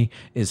money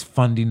is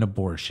funding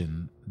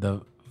abortion.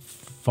 The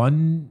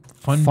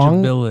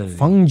fungibility.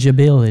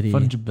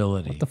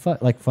 Fungibility. What the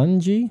fuck? Like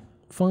fungi?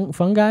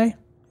 Fungi?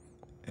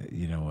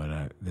 You know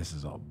what? This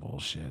is all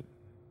bullshit.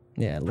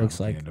 Yeah, it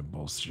looks like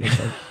bullshit.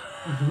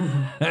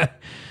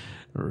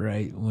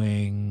 Right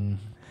wing,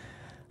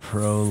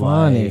 pro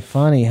life.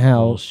 Funny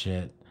how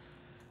bullshit.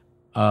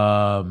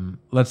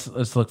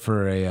 Let's look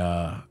for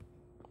a.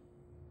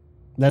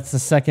 That's the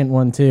second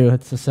one too.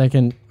 That's the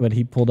second what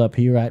he pulled up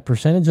here. Right,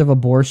 percentage of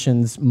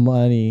abortion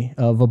money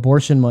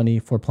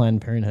for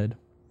Planned Parenthood.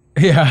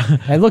 Yeah,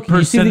 and look,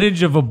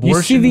 percentage of abortion.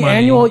 You see the money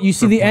annual. You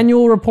see the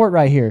annual report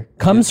right here.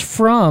 Comes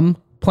from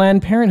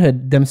Planned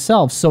Parenthood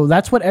themselves. So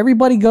that's what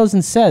everybody goes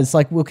and says.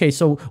 Like, okay,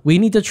 so we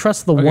need to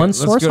trust the one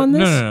source on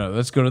this? No.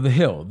 Let's go to The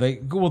Hill. They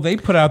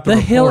put out the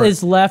report. Hill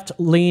is left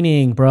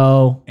leaning,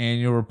 bro.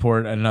 Annual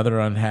report, another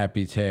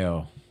unhappy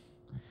tale.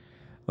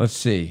 Let's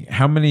see.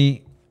 How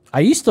many...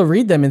 I used to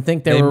read them and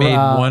think they were... They made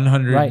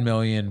 100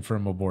 million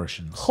from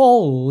abortions.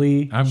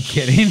 Holy I'm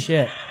kidding.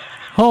 Shit.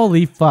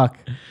 Holy fuck.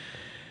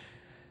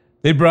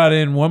 They brought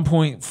in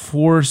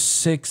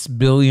 $1.46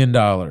 billion.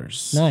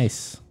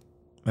 Nice.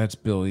 That's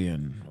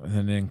billion, with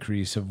an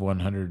increase of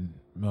 100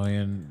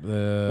 million.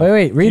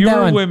 Wait, read that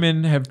one. Fewer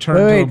women have turned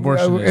to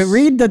abortionists.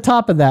 Read the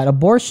top of that.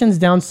 Abortions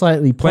down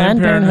slightly. Planned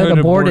Parenthood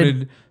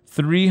aborted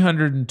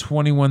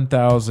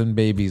 321,000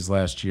 babies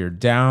last year,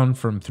 down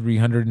from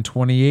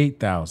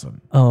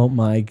 328,000. Oh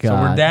my God. So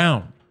we're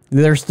down.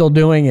 They're still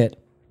doing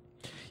it.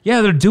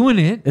 Yeah, they're doing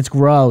it. It's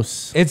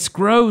gross. It's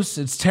gross.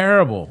 It's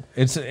terrible.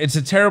 It's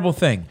a terrible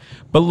thing.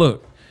 But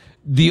look,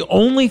 the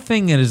only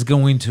thing that is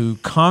going to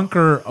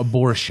conquer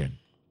abortion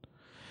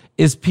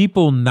is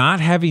people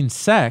not having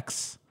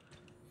sex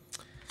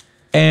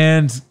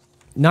and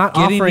not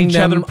getting offering each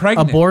them other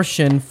pregnant.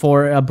 Abortion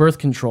for birth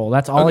control.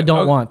 That's all I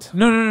don't want.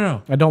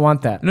 No. I don't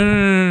want that.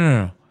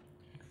 No.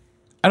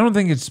 I don't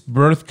think it's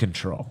birth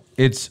control.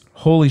 It's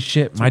holy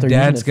shit, my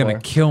dad's gonna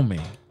kill me.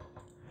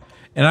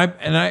 And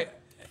I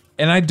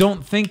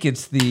don't think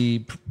it's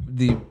the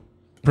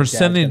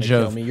percentage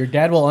of your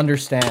dad will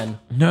understand.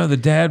 No, the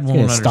dad won't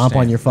understand. Stomp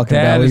on your fucking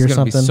dad belly is or gonna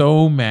something. Be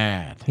so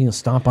mad. He'll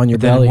stomp on your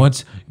But then belly.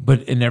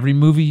 But in every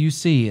movie you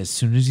see, as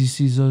soon as he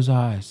sees those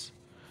eyes,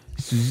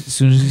 as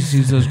soon as he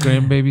sees those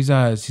grandbaby's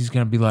eyes, he's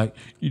gonna be like,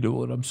 you know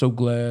what? I'm so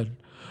glad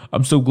I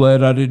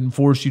didn't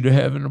force you to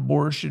have an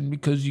abortion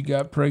because you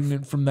got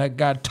pregnant from that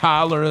guy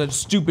Tyler. That's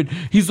stupid.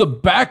 He's a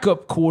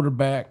backup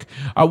quarterback.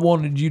 I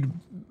wanted you to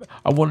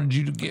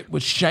get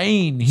with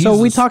Shane. He's so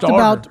we a talked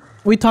starter.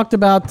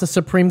 about the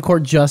Supreme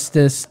Court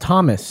Justice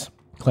Clarence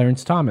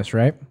Thomas,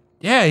 right?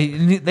 Yeah,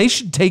 they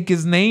should take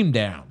his name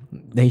down.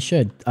 They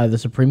should. The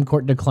Supreme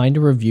Court declined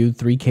to review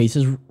 3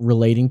 cases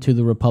relating to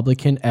the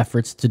Republican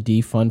efforts to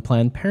defund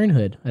Planned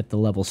Parenthood at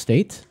the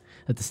state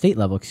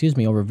level,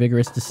 over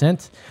vigorous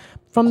dissent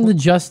from the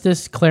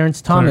Justice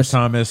Clarence Thomas,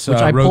 which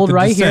I pulled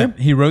right here.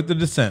 He wrote the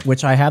dissent,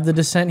 which I have the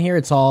dissent here.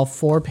 It's all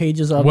 4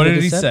 pages of. What the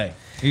did dissent. he say?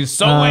 He was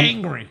so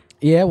angry.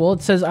 Yeah, well,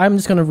 it says, I'm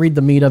just going to read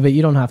the meat of it.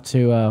 You don't have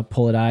to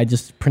pull it out. I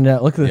just printed it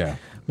out. Look at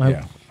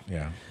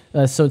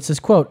so it says,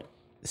 quote,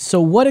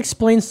 so what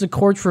explains the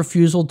court's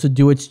refusal to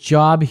do its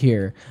job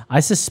here?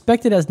 I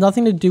suspect it has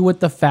nothing to do with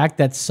the fact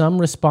that some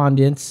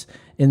respondents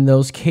in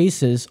those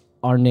cases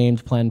are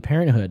named Planned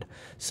Parenthood.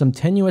 Some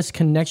tenuous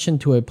connection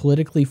to a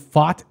politically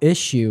fought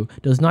issue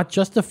does not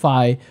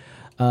justify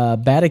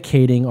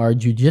abdicating our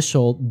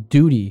judicial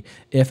duty.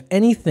 If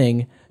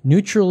anything,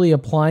 neutrally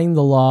applying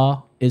the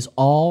law is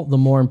all the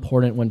more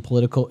important when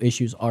political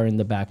issues are in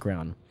the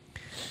background.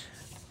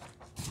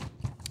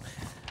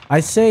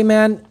 I say,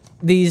 man,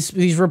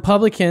 these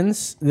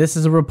Republicans. This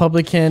is a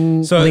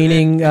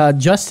Republican-leaning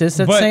justice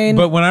that's saying.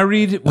 But when I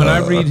read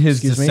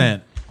his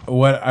dissent,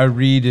 what I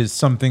read is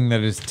something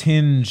that is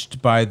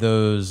tinged by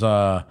those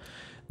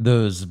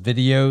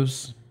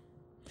videos,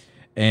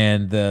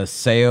 and the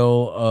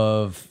sale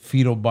of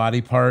fetal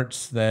body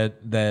parts that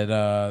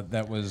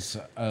was.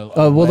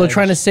 Well, they're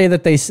trying to say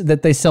that they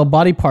sell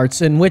body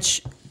parts in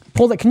which.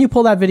 Can you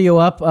pull that video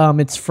up?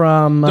 It's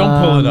from.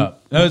 Don't pull it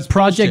up. No, it's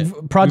Project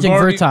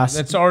Veritas.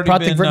 That's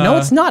already been. No,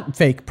 it's not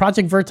fake.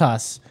 Project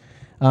Veritas.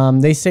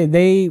 They say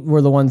they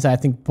were the ones that I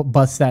think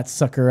bust that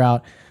sucker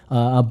out.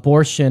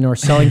 Abortion or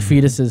selling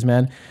fetuses,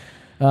 man.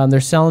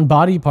 They're selling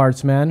body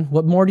parts, man.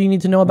 What more do you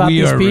need to know about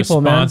these people,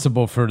 man? We are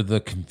responsible for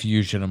the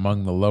confusion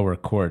among the lower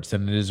courts,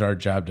 and it is our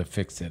job to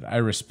fix it. I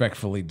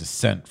respectfully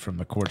dissent from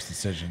the court's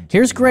decision.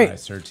 Here's great.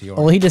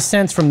 Well, he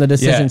dissents from the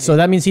decision, so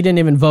that means he didn't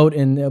even vote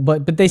in.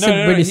 But they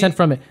said he dissent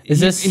from it. Is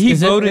this? He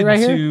is voted it right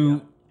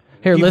to.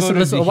 Here, listen.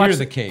 To Watch hear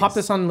the case. Pop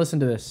this on and listen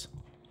to this.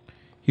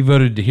 He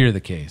voted to hear the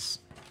case.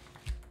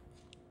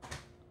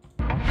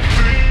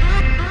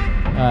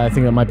 I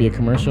think that might be a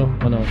commercial.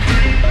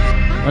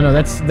 Oh no,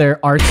 that's their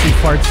artsy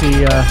fartsy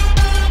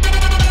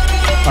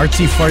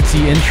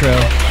intro.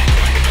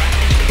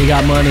 We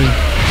got money.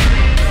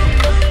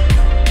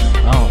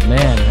 Oh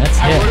man, that's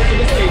it.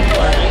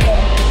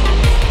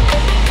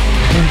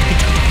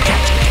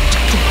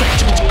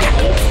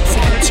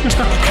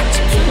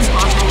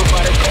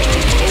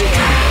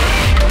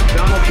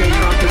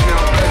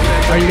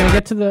 Are you gonna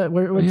get to the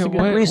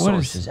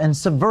resources and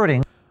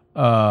subverting?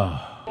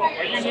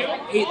 I usually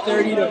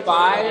 8:30 to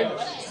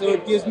 5, so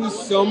it gives me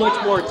so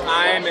much more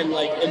time and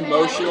like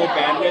emotional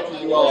bandwidth to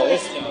do all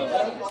this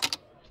stuff.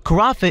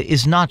 Carafa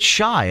is not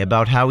shy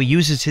about how he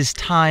uses his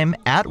time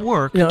at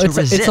work to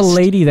resist. It's a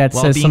lady that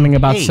says something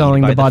about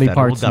selling the body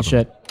parts and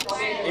shit.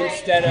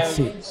 Instead of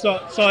so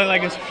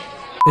like is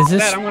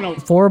this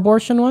for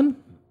abortion one?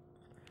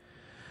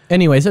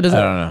 Anyways, it doesn't.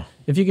 I don't know.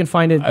 If you can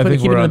find it, keep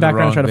it in the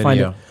background. Try to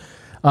find it.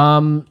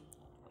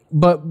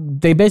 But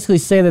they basically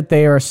say that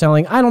they are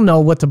selling. I don't know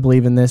what to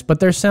believe in this, but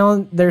they're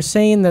saying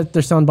that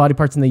they're selling body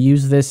parts, and they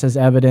use this as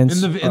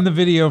evidence in the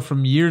video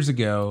from years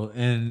ago,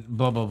 and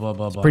blah blah blah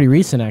blah blah. Pretty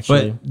recent,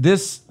 actually. But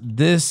this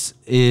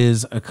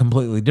is a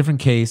completely different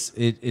case.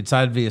 It's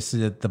obvious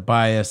that the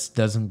bias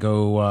doesn't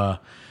go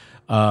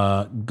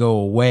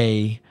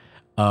away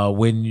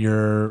when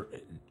you're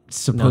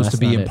supposed to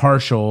be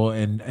impartial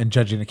and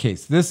judging a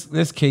case.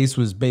 This case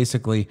was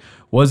basically,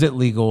 was it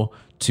legal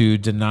to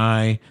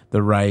deny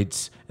the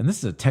rights? And this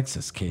is a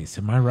Texas case.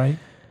 Am I right?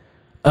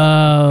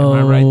 Am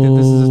I right that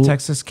this is a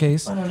Texas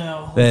case? I don't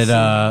know.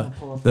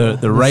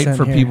 That the right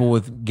for people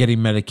with getting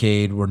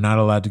Medicaid were not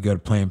allowed to go to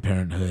Planned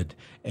Parenthood,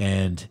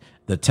 and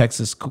the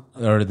Texas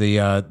or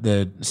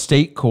the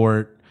state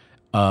court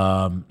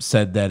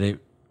said that it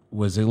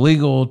was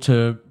illegal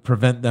to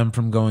prevent them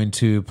from going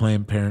to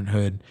Planned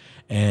Parenthood,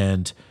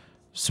 and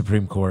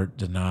Supreme Court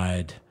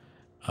denied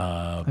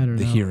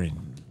the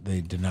hearing.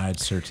 They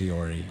denied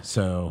certiorari.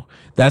 So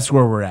that's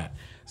where we're at.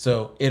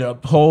 So it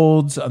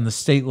upholds on the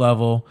state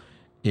level.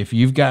 If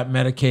you've got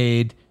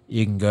Medicaid,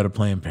 you can go to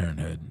Planned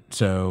Parenthood.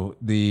 So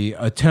the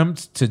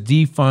attempt to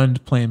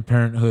defund Planned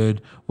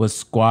Parenthood was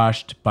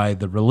squashed by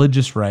the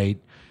religious right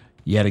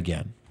yet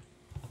again.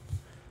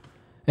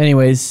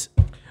 Anyways,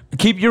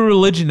 keep your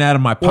religion out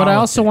of my politics. What I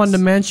also wanted to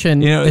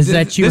mention is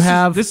that you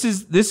have this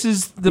is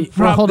the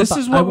problem. This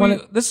is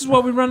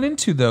what we run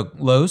into though,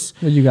 Los.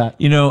 What you got?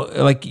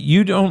 Like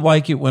you don't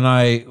like it when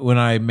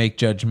I make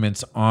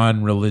judgments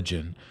on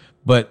religion,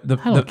 but I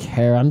don't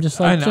care. I'm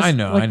just like I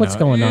know. What's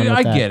going on?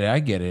 I get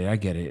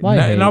it. Why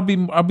and I'll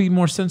be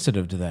more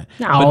sensitive to that.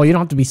 No, you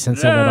don't have to be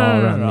sensitive at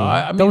all around me.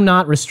 I mean, do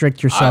not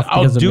restrict yourself.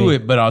 I'll because do of me.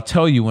 it, but I'll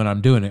tell you when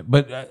I'm doing it.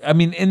 But I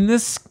mean, in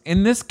this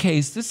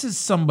case, this is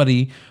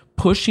somebody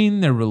pushing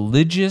their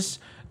religious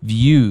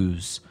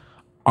views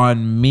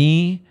on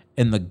me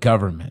and the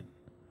government.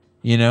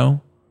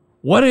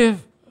 What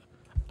if,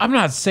 I'm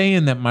not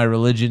saying that my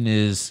religion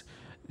is,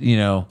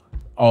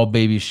 all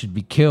babies should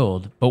be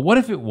killed, but what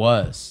if it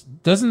was?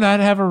 Doesn't that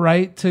have a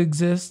right to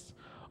exist?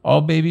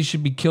 All babies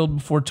should be killed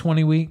before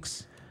 20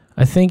 weeks?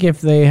 I think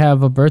if they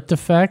have a birth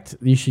defect,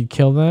 you should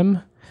kill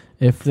them.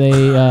 If they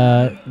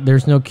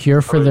there's no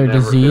cure for their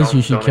disease,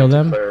 you should kill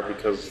them.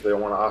 Because they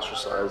want to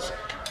ostracize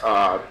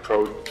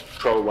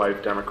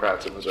pro-life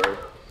Democrats in Missouri.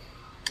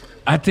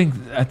 I think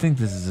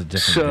this is a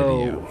different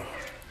video.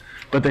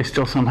 But they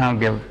still somehow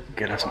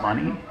get us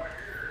money.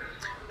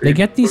 They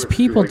get these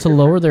people to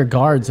lower their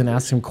guards and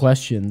ask them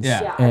questions.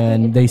 Yeah.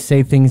 And they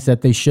say things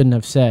that they shouldn't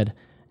have said.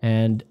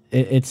 And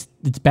it's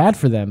bad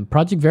for them.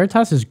 Project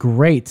Veritas is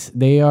great.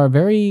 They are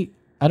very,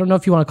 I don't know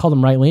if you want to call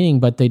them right-leaning,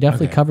 but they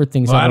definitely cover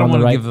things that are on the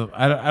right.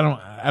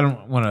 I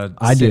don't want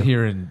to sit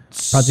here and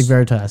Project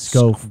Veritas.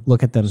 Go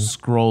look at them.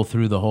 Scroll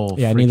through the whole.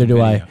 Yeah, neither do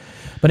video. I.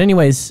 But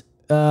anyways,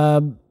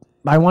 I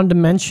wanted to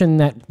mention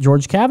that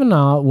Judge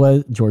Kavanaugh.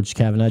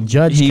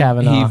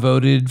 He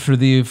voted for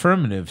the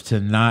affirmative to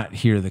not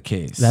hear the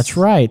case. That's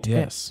right.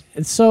 Yes.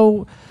 And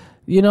so,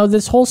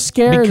 this whole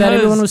scare that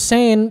everyone was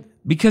saying.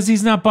 Because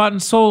he's not bought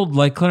and sold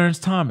like Clarence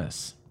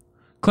Thomas.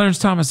 Clarence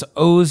Thomas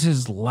owes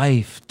his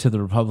life to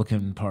the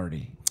Republican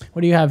Party.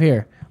 What do you have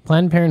here?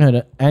 Planned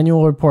Parenthood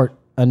annual report.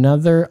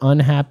 Another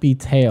unhappy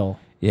tale.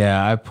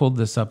 Yeah, I pulled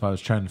this up. I was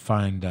trying to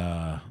find.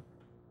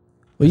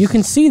 Well, you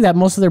can see that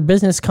most of their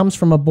business comes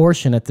from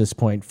abortion at this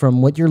point.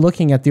 From what you're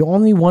looking at, the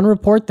only one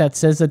report that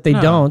says that they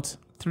don't.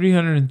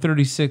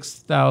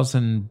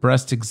 336,000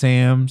 breast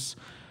exams.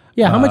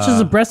 Yeah, how much does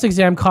a breast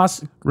exam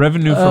cost?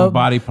 Revenue from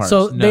body parts.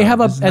 So No, they have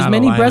this is as not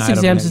many a line breast item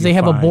exams that as you they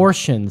have find.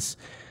 abortions.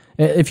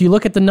 If you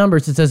look at the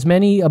numbers, it's as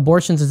many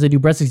abortions as they do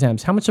breast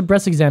exams. How much a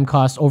breast exam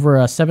cost over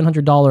a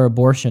 $700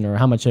 abortion, or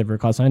how much ever it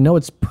costs? I know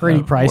it's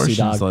pretty pricey, Abortion's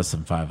dog. less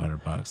than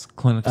 $500.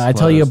 Clinics. I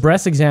tell you, a closed.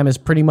 breast exam is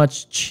pretty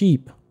much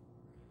cheap.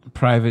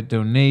 Private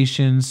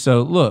donations.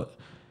 So look,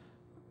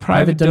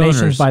 private donations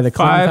donors by the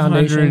Clinton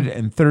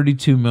Foundation.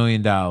 $532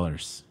 million.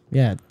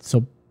 Yeah,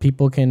 so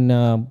people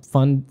can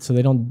fund, so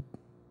they don't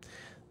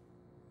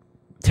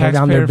tear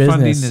down their Taxpayer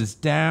funding business. is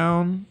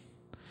down.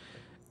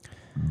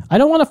 I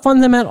don't want to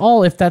fund them at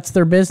all if that's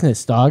their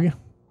business, dog.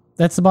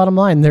 That's the bottom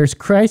line. There's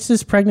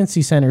crisis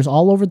pregnancy centers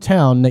all over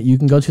town that you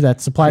can go to that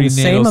supply the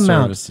same Prenatal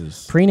amount.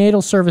 services.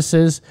 Prenatal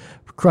services.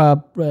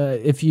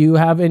 If you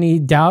have any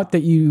doubt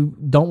that you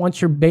don't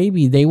want your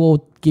baby, they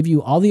will give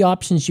you all the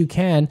options you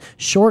can,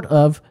 short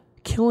of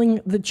killing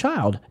the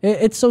child.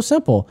 It's so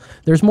simple.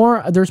 There's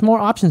more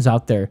options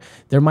out there.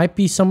 There might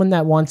be someone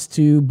that wants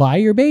to buy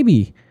your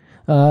baby.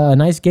 A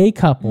nice gay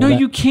couple. No,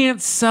 you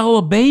can't sell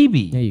a baby,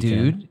 you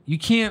dude. can. You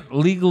can't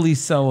legally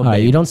sell a All right,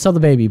 baby. you don't sell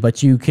the baby,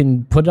 but you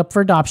can put it up for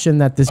adoption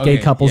that this gay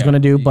Okay, couple's yeah. going to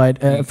do.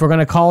 But if we're going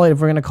to call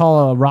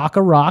a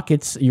rock,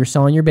 it's you're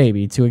selling your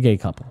baby to a gay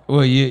couple.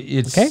 Well,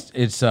 it's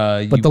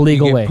But the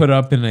legal you get way. put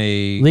up in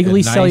a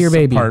Legally a sell your nice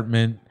baby.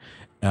 apartment.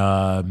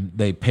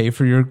 They pay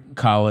for your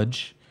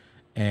college,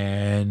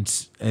 and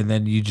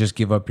then you just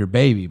give up your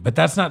baby. But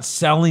that's not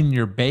selling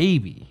your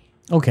baby.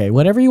 Okay,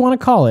 whatever you want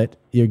to call it,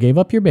 you gave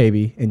up your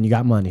baby and you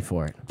got money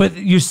for it. But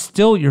your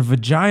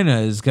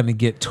vagina is going to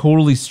get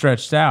totally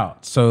stretched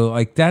out. So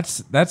like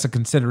that's a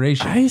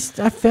consideration. I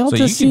failed So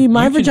to you see can-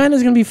 my you can- vagina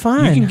is going to be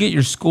fine. You can get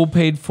your school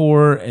paid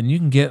for, and you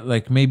can get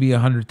like maybe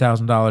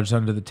 $100,000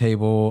 under the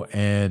table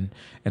and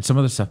some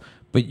other stuff.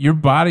 But your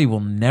body will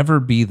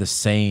never be the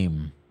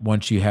same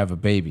once you have a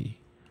baby.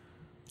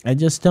 I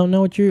just don't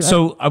know what you're.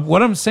 So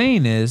what I'm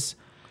saying is,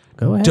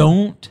 Go ahead.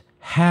 don't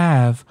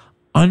have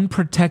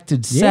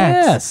unprotected sex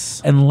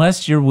Yes.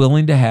 unless you're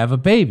willing to have a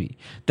baby.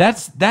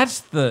 That's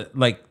the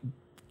like.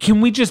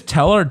 Can we just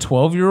tell our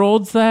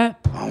 12-year-olds that?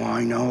 Oh,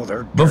 I know.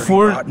 They're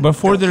before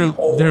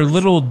their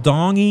little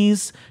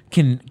dongies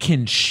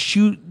can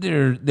shoot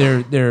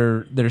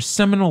their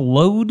seminal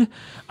load.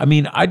 I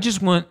mean, I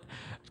just want.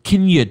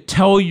 Can you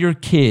tell your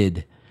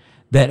kid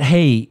that,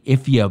 hey,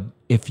 if you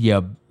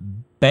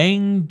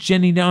bang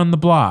Jenny down the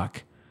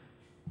block,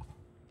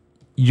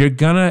 you're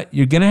gonna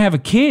have a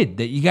kid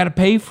that you got to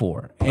pay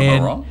for,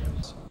 and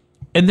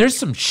there's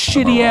some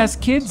shitty ass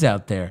kids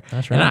out there.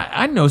 That's right. And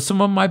I know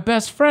some of my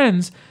best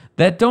friends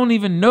that don't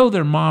even know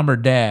their mom or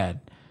dad,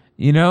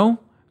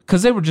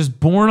 because they were just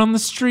born on the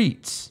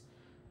streets.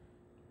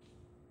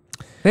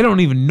 They don't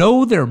even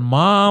know their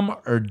mom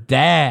or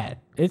dad.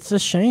 It's a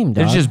shame,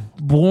 dog. They're just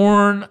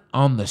born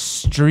on the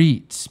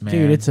streets, man.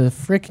 Dude, it's a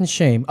freaking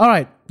shame. All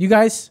right, you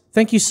guys,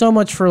 thank you so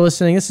much for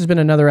listening. This has been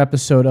another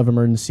episode of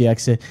Emergency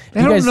Exit.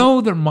 They don't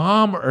know their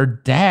mom or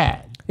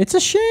dad. It's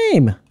a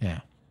shame. Yeah.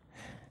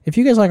 If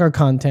you guys like our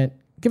content,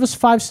 give us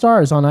 5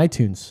 stars on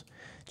iTunes.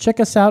 Check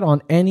us out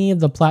on any of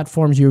the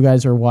platforms you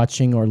guys are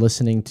watching or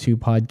listening to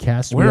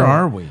podcasts. Where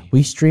are we?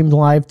 We streamed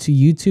live to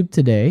YouTube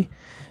today.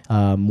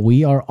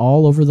 We are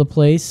all over the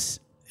place.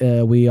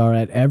 We are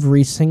at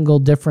every single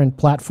different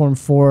platform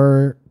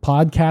for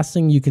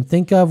podcasting you can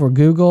think of, or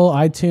Google,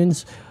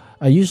 iTunes.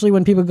 Usually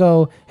when people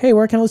go, hey,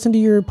 where can I listen to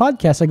your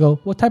podcast? I go,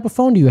 what type of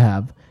phone do you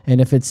have?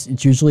 And if it's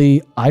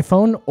usually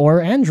iPhone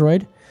or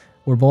Android,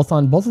 we're both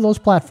on both of those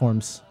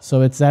platforms.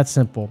 So it's that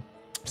simple.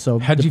 So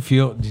How'd you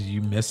feel? Did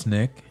you miss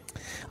Nick?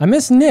 I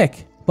miss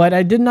Nick, but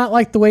I did not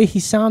like the way he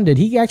sounded.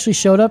 He actually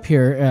showed up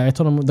here. I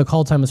told him the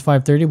call time was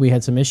 5:30. We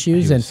had some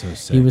issues, He and was so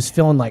sick. he was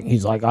feeling like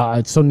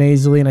it's so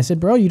nasally. And I said,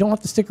 bro, you don't have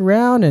to stick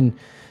around. And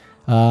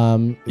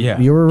Yeah,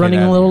 you were get running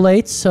outta a little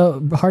late,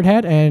 so hard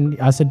hat. And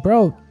I said,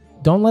 bro,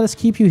 don't let us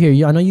keep you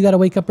here. I know you got to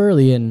wake up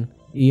early. And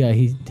yeah,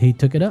 he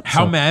took it up.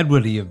 How so. mad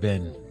would he have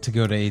been to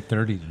go to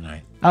 8:30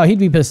 tonight? Oh, he'd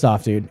be pissed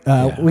off, dude.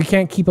 We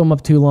can't keep him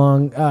up too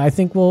long. I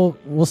think we'll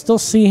still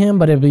see him,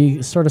 but it'll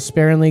be sort of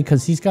sparingly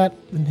because he's got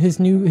his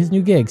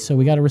new gig. So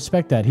we got to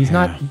respect that. He's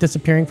not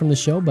disappearing from the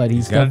show, but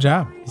he's got a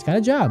job. He's got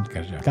a job.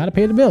 Got to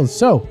pay the bills.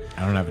 So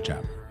I don't have a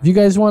job. if you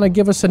guys want to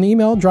give us an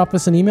email, drop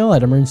us an email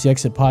at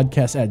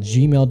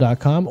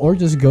emergencyexitpodcast@gmail.com or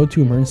just go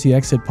to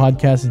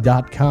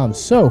emergencyexitpodcast.com.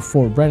 So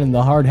for Brennan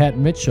the Hard Hat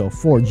Mitchell,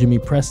 for Jimmy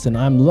Preston,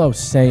 I'm Los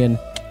saying,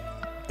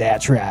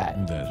 that's right.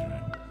 That's right.